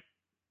that's why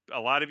a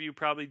lot of you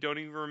probably don't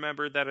even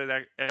remember that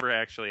it ever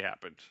actually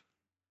happened.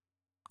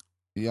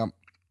 Yep.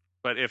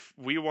 But if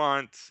we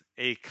want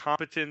a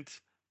competent,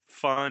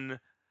 fun,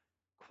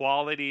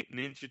 quality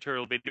Ninja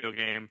Turtle video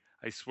game,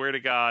 I swear to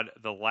God,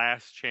 the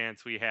last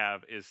chance we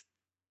have is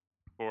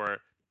for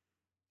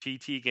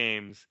TT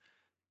Games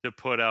to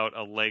put out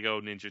a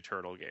Lego Ninja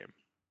Turtle game.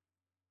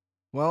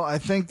 Well, I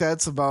think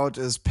that's about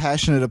as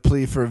passionate a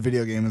plea for a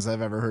video game as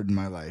I've ever heard in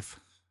my life.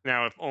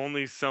 Now, if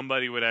only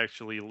somebody would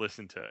actually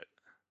listen to it.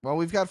 Well,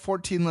 we've got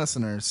 14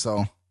 listeners,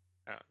 so...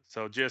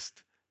 So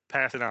just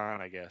pass it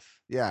on, I guess.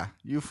 Yeah,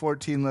 you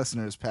 14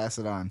 listeners, pass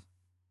it on.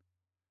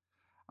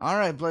 All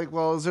right, Blake,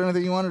 well, is there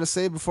anything you wanted to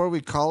say before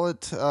we call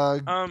it?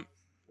 I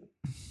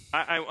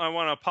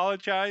want to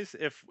apologize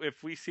if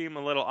we seem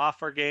a little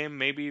off our game.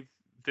 Maybe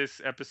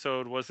this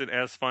episode wasn't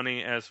as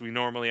funny as we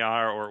normally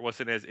are, or it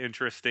wasn't as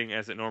interesting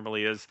as it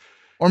normally is.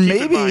 Or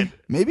maybe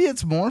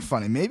it's more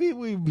funny. Maybe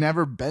we've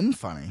never been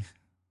funny.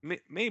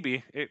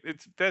 Maybe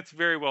that's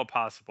very well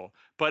possible.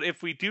 But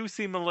if we do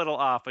seem a little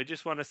off, I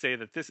just want to say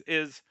that this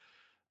is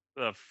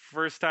the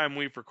first time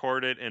we've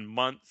recorded in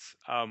months.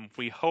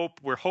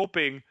 We're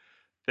hoping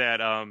that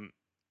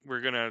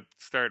we're gonna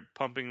start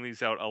pumping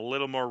these out a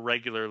little more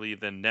regularly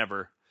than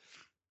never.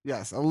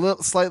 Yes,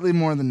 slightly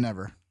more than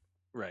never.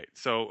 Right.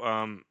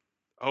 So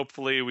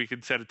hopefully we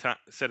could set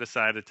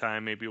aside a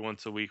time, maybe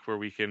once a week, where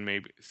we can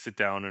maybe sit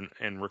down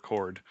and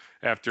record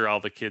after all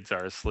the kids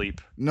are asleep.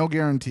 No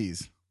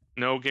guarantees.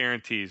 No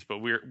guarantees, but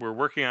we're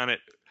working on it.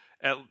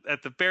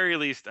 At the very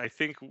least, I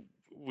think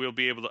we'll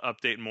be able to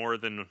update more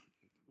than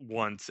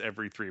once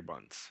every 3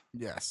 months.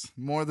 Yes,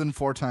 more than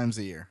 4 times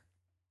a year.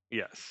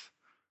 Yes.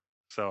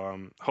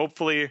 So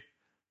hopefully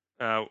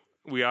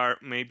we are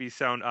maybe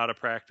sound out of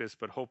practice,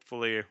 but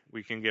hopefully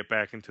we can get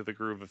back into the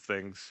groove of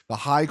things. The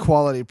high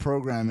quality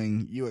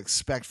programming you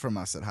expect from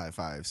us at High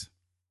Fives.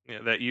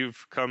 Yeah, that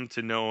you've come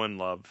to know and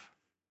love.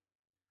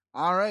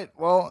 All right.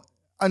 Well,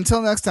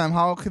 until next time,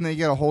 how can they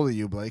get a hold of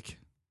you, Blake?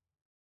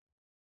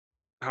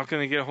 How can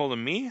they get a hold of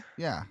me?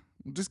 Yeah.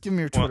 Just give me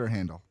your Twitter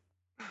handle.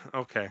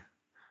 Okay.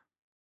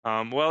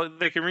 Well,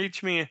 they can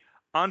reach me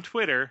on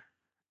Twitter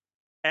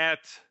at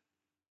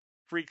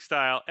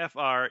Freakstyle,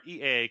 FreakSteil.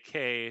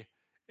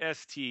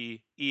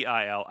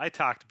 I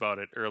talked about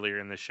it earlier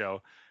in the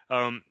show.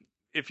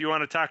 If you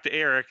want to talk to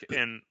Eric,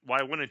 and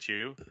why wouldn't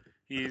you?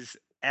 He's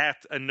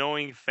at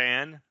Annoying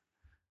Fan.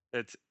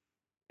 That's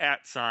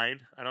 @ I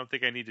don't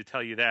think I need to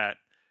tell you that.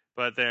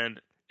 But then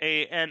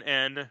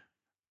ANNOYINGFAN.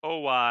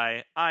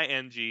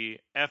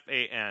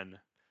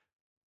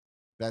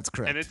 That's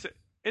correct. And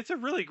it's a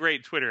really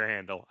great Twitter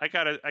handle. I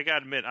gotta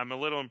admit, I'm a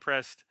little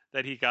impressed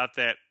that he got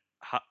that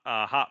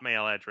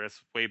Hotmail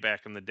address way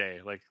back in the day.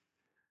 Like,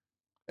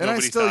 and I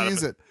still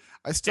use it.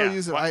 I still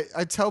use it. What?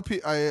 I tell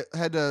people I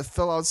had to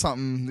fill out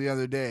something the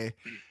other day,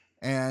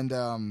 and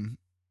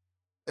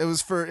it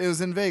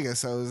was in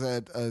Vegas. I was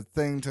at a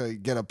thing to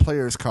get a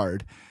player's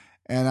card,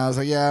 and I was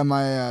like, yeah,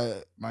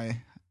 my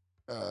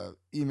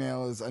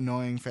email is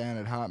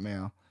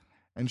annoyingfan@hotmail.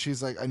 And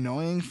she's like,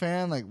 annoying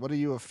fan? Like, what are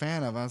you a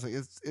fan of? I was like,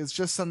 it's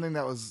just something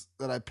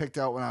that I picked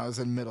out when I was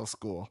in middle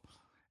school.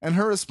 And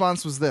her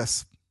response was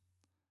this.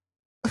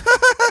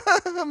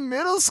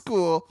 Middle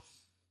school.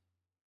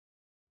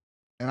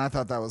 And I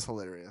thought that was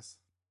hilarious.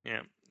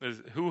 Yeah.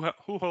 Who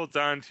holds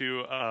on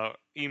to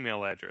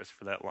email address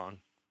for that long?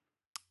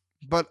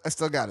 But I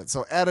still got it.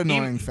 So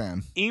 @annoying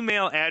fan.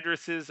 Email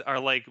addresses are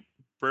like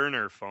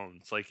burner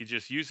phones. Like, you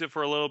just use it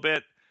for a little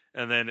bit,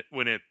 and then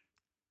when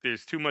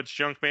there's too much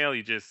junk mail,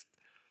 you just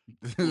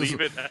leave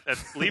it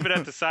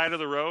at the side of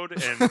the road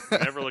and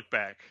never look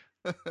back.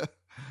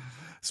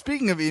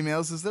 Speaking of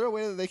emails, is there a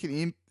way that they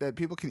can that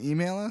people can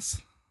email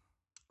us?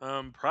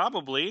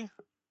 Probably.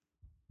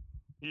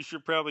 You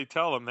should probably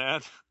tell them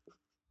that.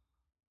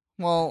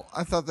 Well,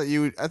 I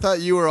thought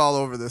you were all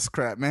over this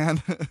crap,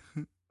 man.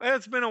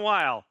 It's been a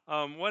while.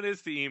 What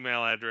is the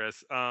email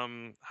address?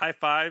 High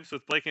fives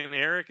with Blake and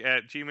Eric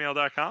at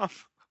gmail.com.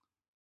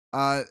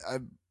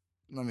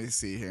 Let me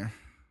see here.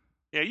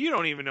 Yeah, you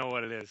don't even know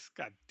what it is.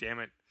 God damn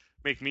it.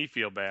 Make me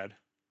feel bad.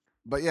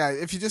 But yeah,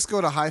 if you just go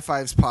to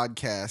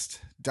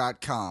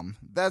highfivespodcast.com,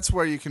 that's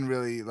where you can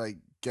really like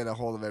get a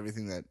hold of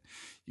everything. That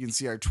you can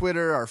see our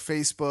Twitter, our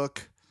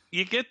Facebook.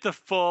 You get the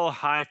full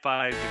high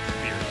fives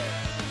experience.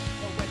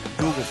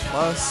 Google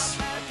Plus.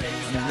 I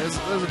mean,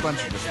 there's a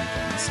bunch of different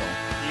things. So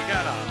you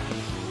got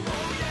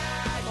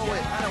Oh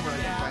wait, I know where I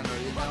can find our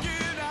email.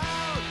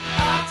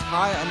 It's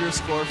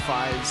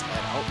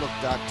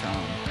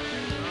high_fives@outlook.com.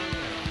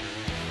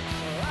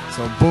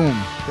 So boom,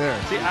 there.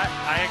 See,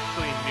 I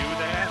actually knew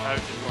that. I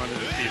just wanted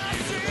to see if you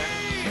knew that.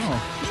 Oh,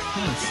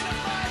 nice.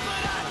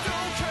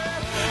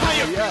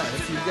 Yeah,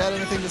 if you've got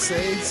anything to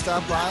say,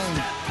 stop by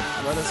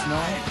and let us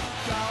know.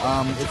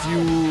 If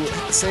you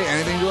say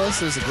anything to us,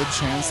 there's a good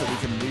chance that we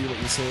can read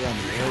what you say on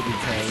the air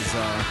because...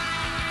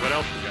 what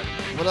else we got to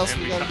do? What else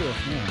we got to do?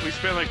 Yeah. We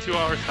spent like 2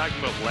 hours talking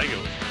about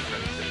Legos.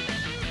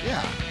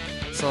 Yeah.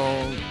 So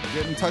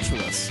get in touch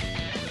with us.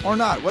 Or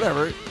not,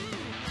 whatever.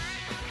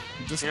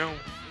 Just...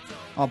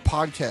 I'm a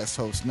podcast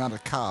host, not a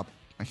cop.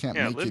 I can't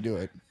make you do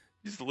it.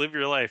 Just live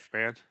your life,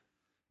 man.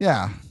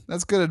 Yeah,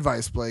 that's good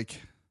advice, Blake.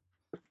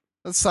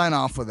 Let's sign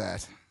off with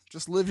that.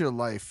 Just live your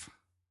life.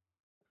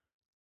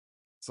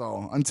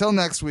 So, until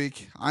next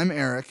week, I'm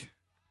Eric.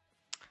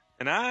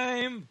 And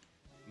I'm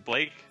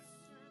Blake.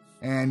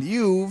 And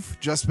you've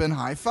just been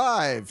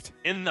high-fived.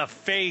 In the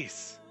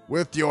face.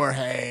 With your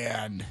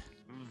hand.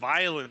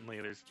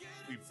 Violently.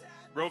 We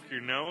broke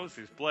your nose.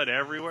 There's blood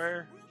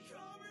everywhere.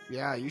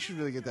 Yeah, you should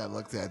really get that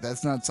looked at.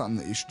 That's not something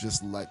that you should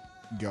just let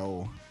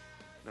go.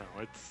 No,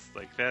 it's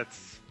like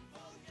that's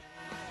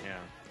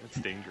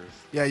dangerous.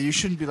 Yeah, you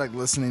shouldn't be like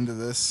listening to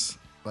this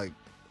like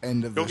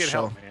end of the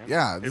show. Help, man.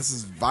 Yeah, this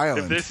is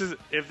violent.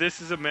 If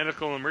this is a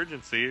medical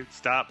emergency,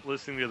 stop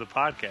listening to the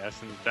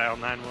podcast and dial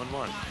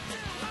 911.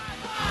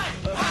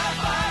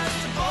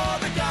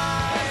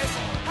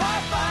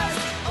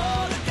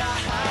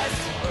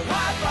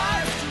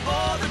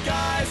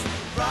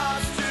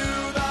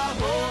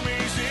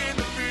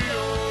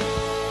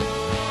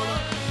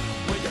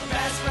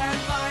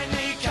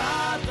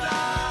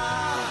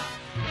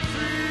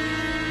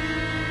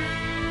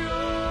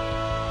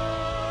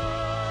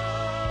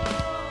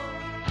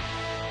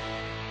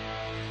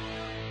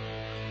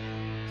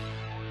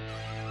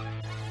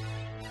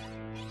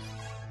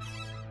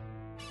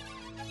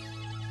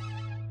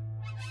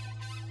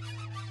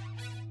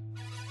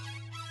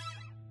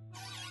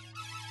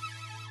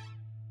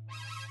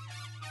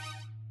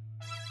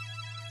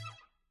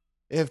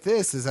 If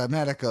this is a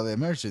medical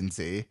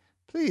emergency,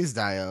 please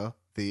dial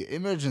the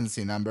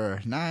emergency number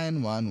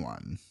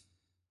 911.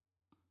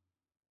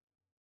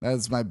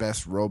 That's my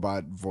best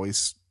robot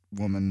voice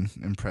woman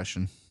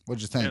impression.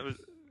 What'd you think?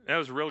 That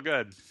was real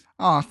good.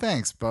 Oh,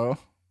 thanks, Bo.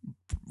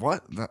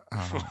 What?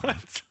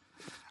 What?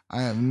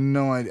 I have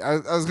no idea.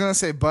 I was going to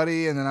say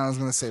buddy, and then I was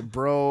going to say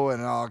bro,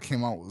 and it all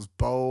came out was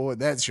Bo.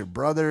 That's your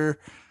brother.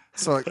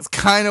 So it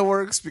kind of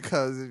works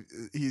because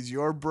he's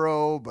your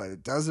bro, but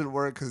it doesn't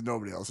work because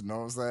nobody else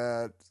knows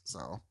that.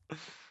 So,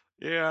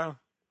 yeah.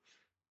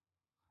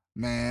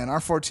 Man, our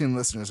 14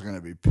 listeners are going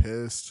to be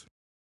pissed.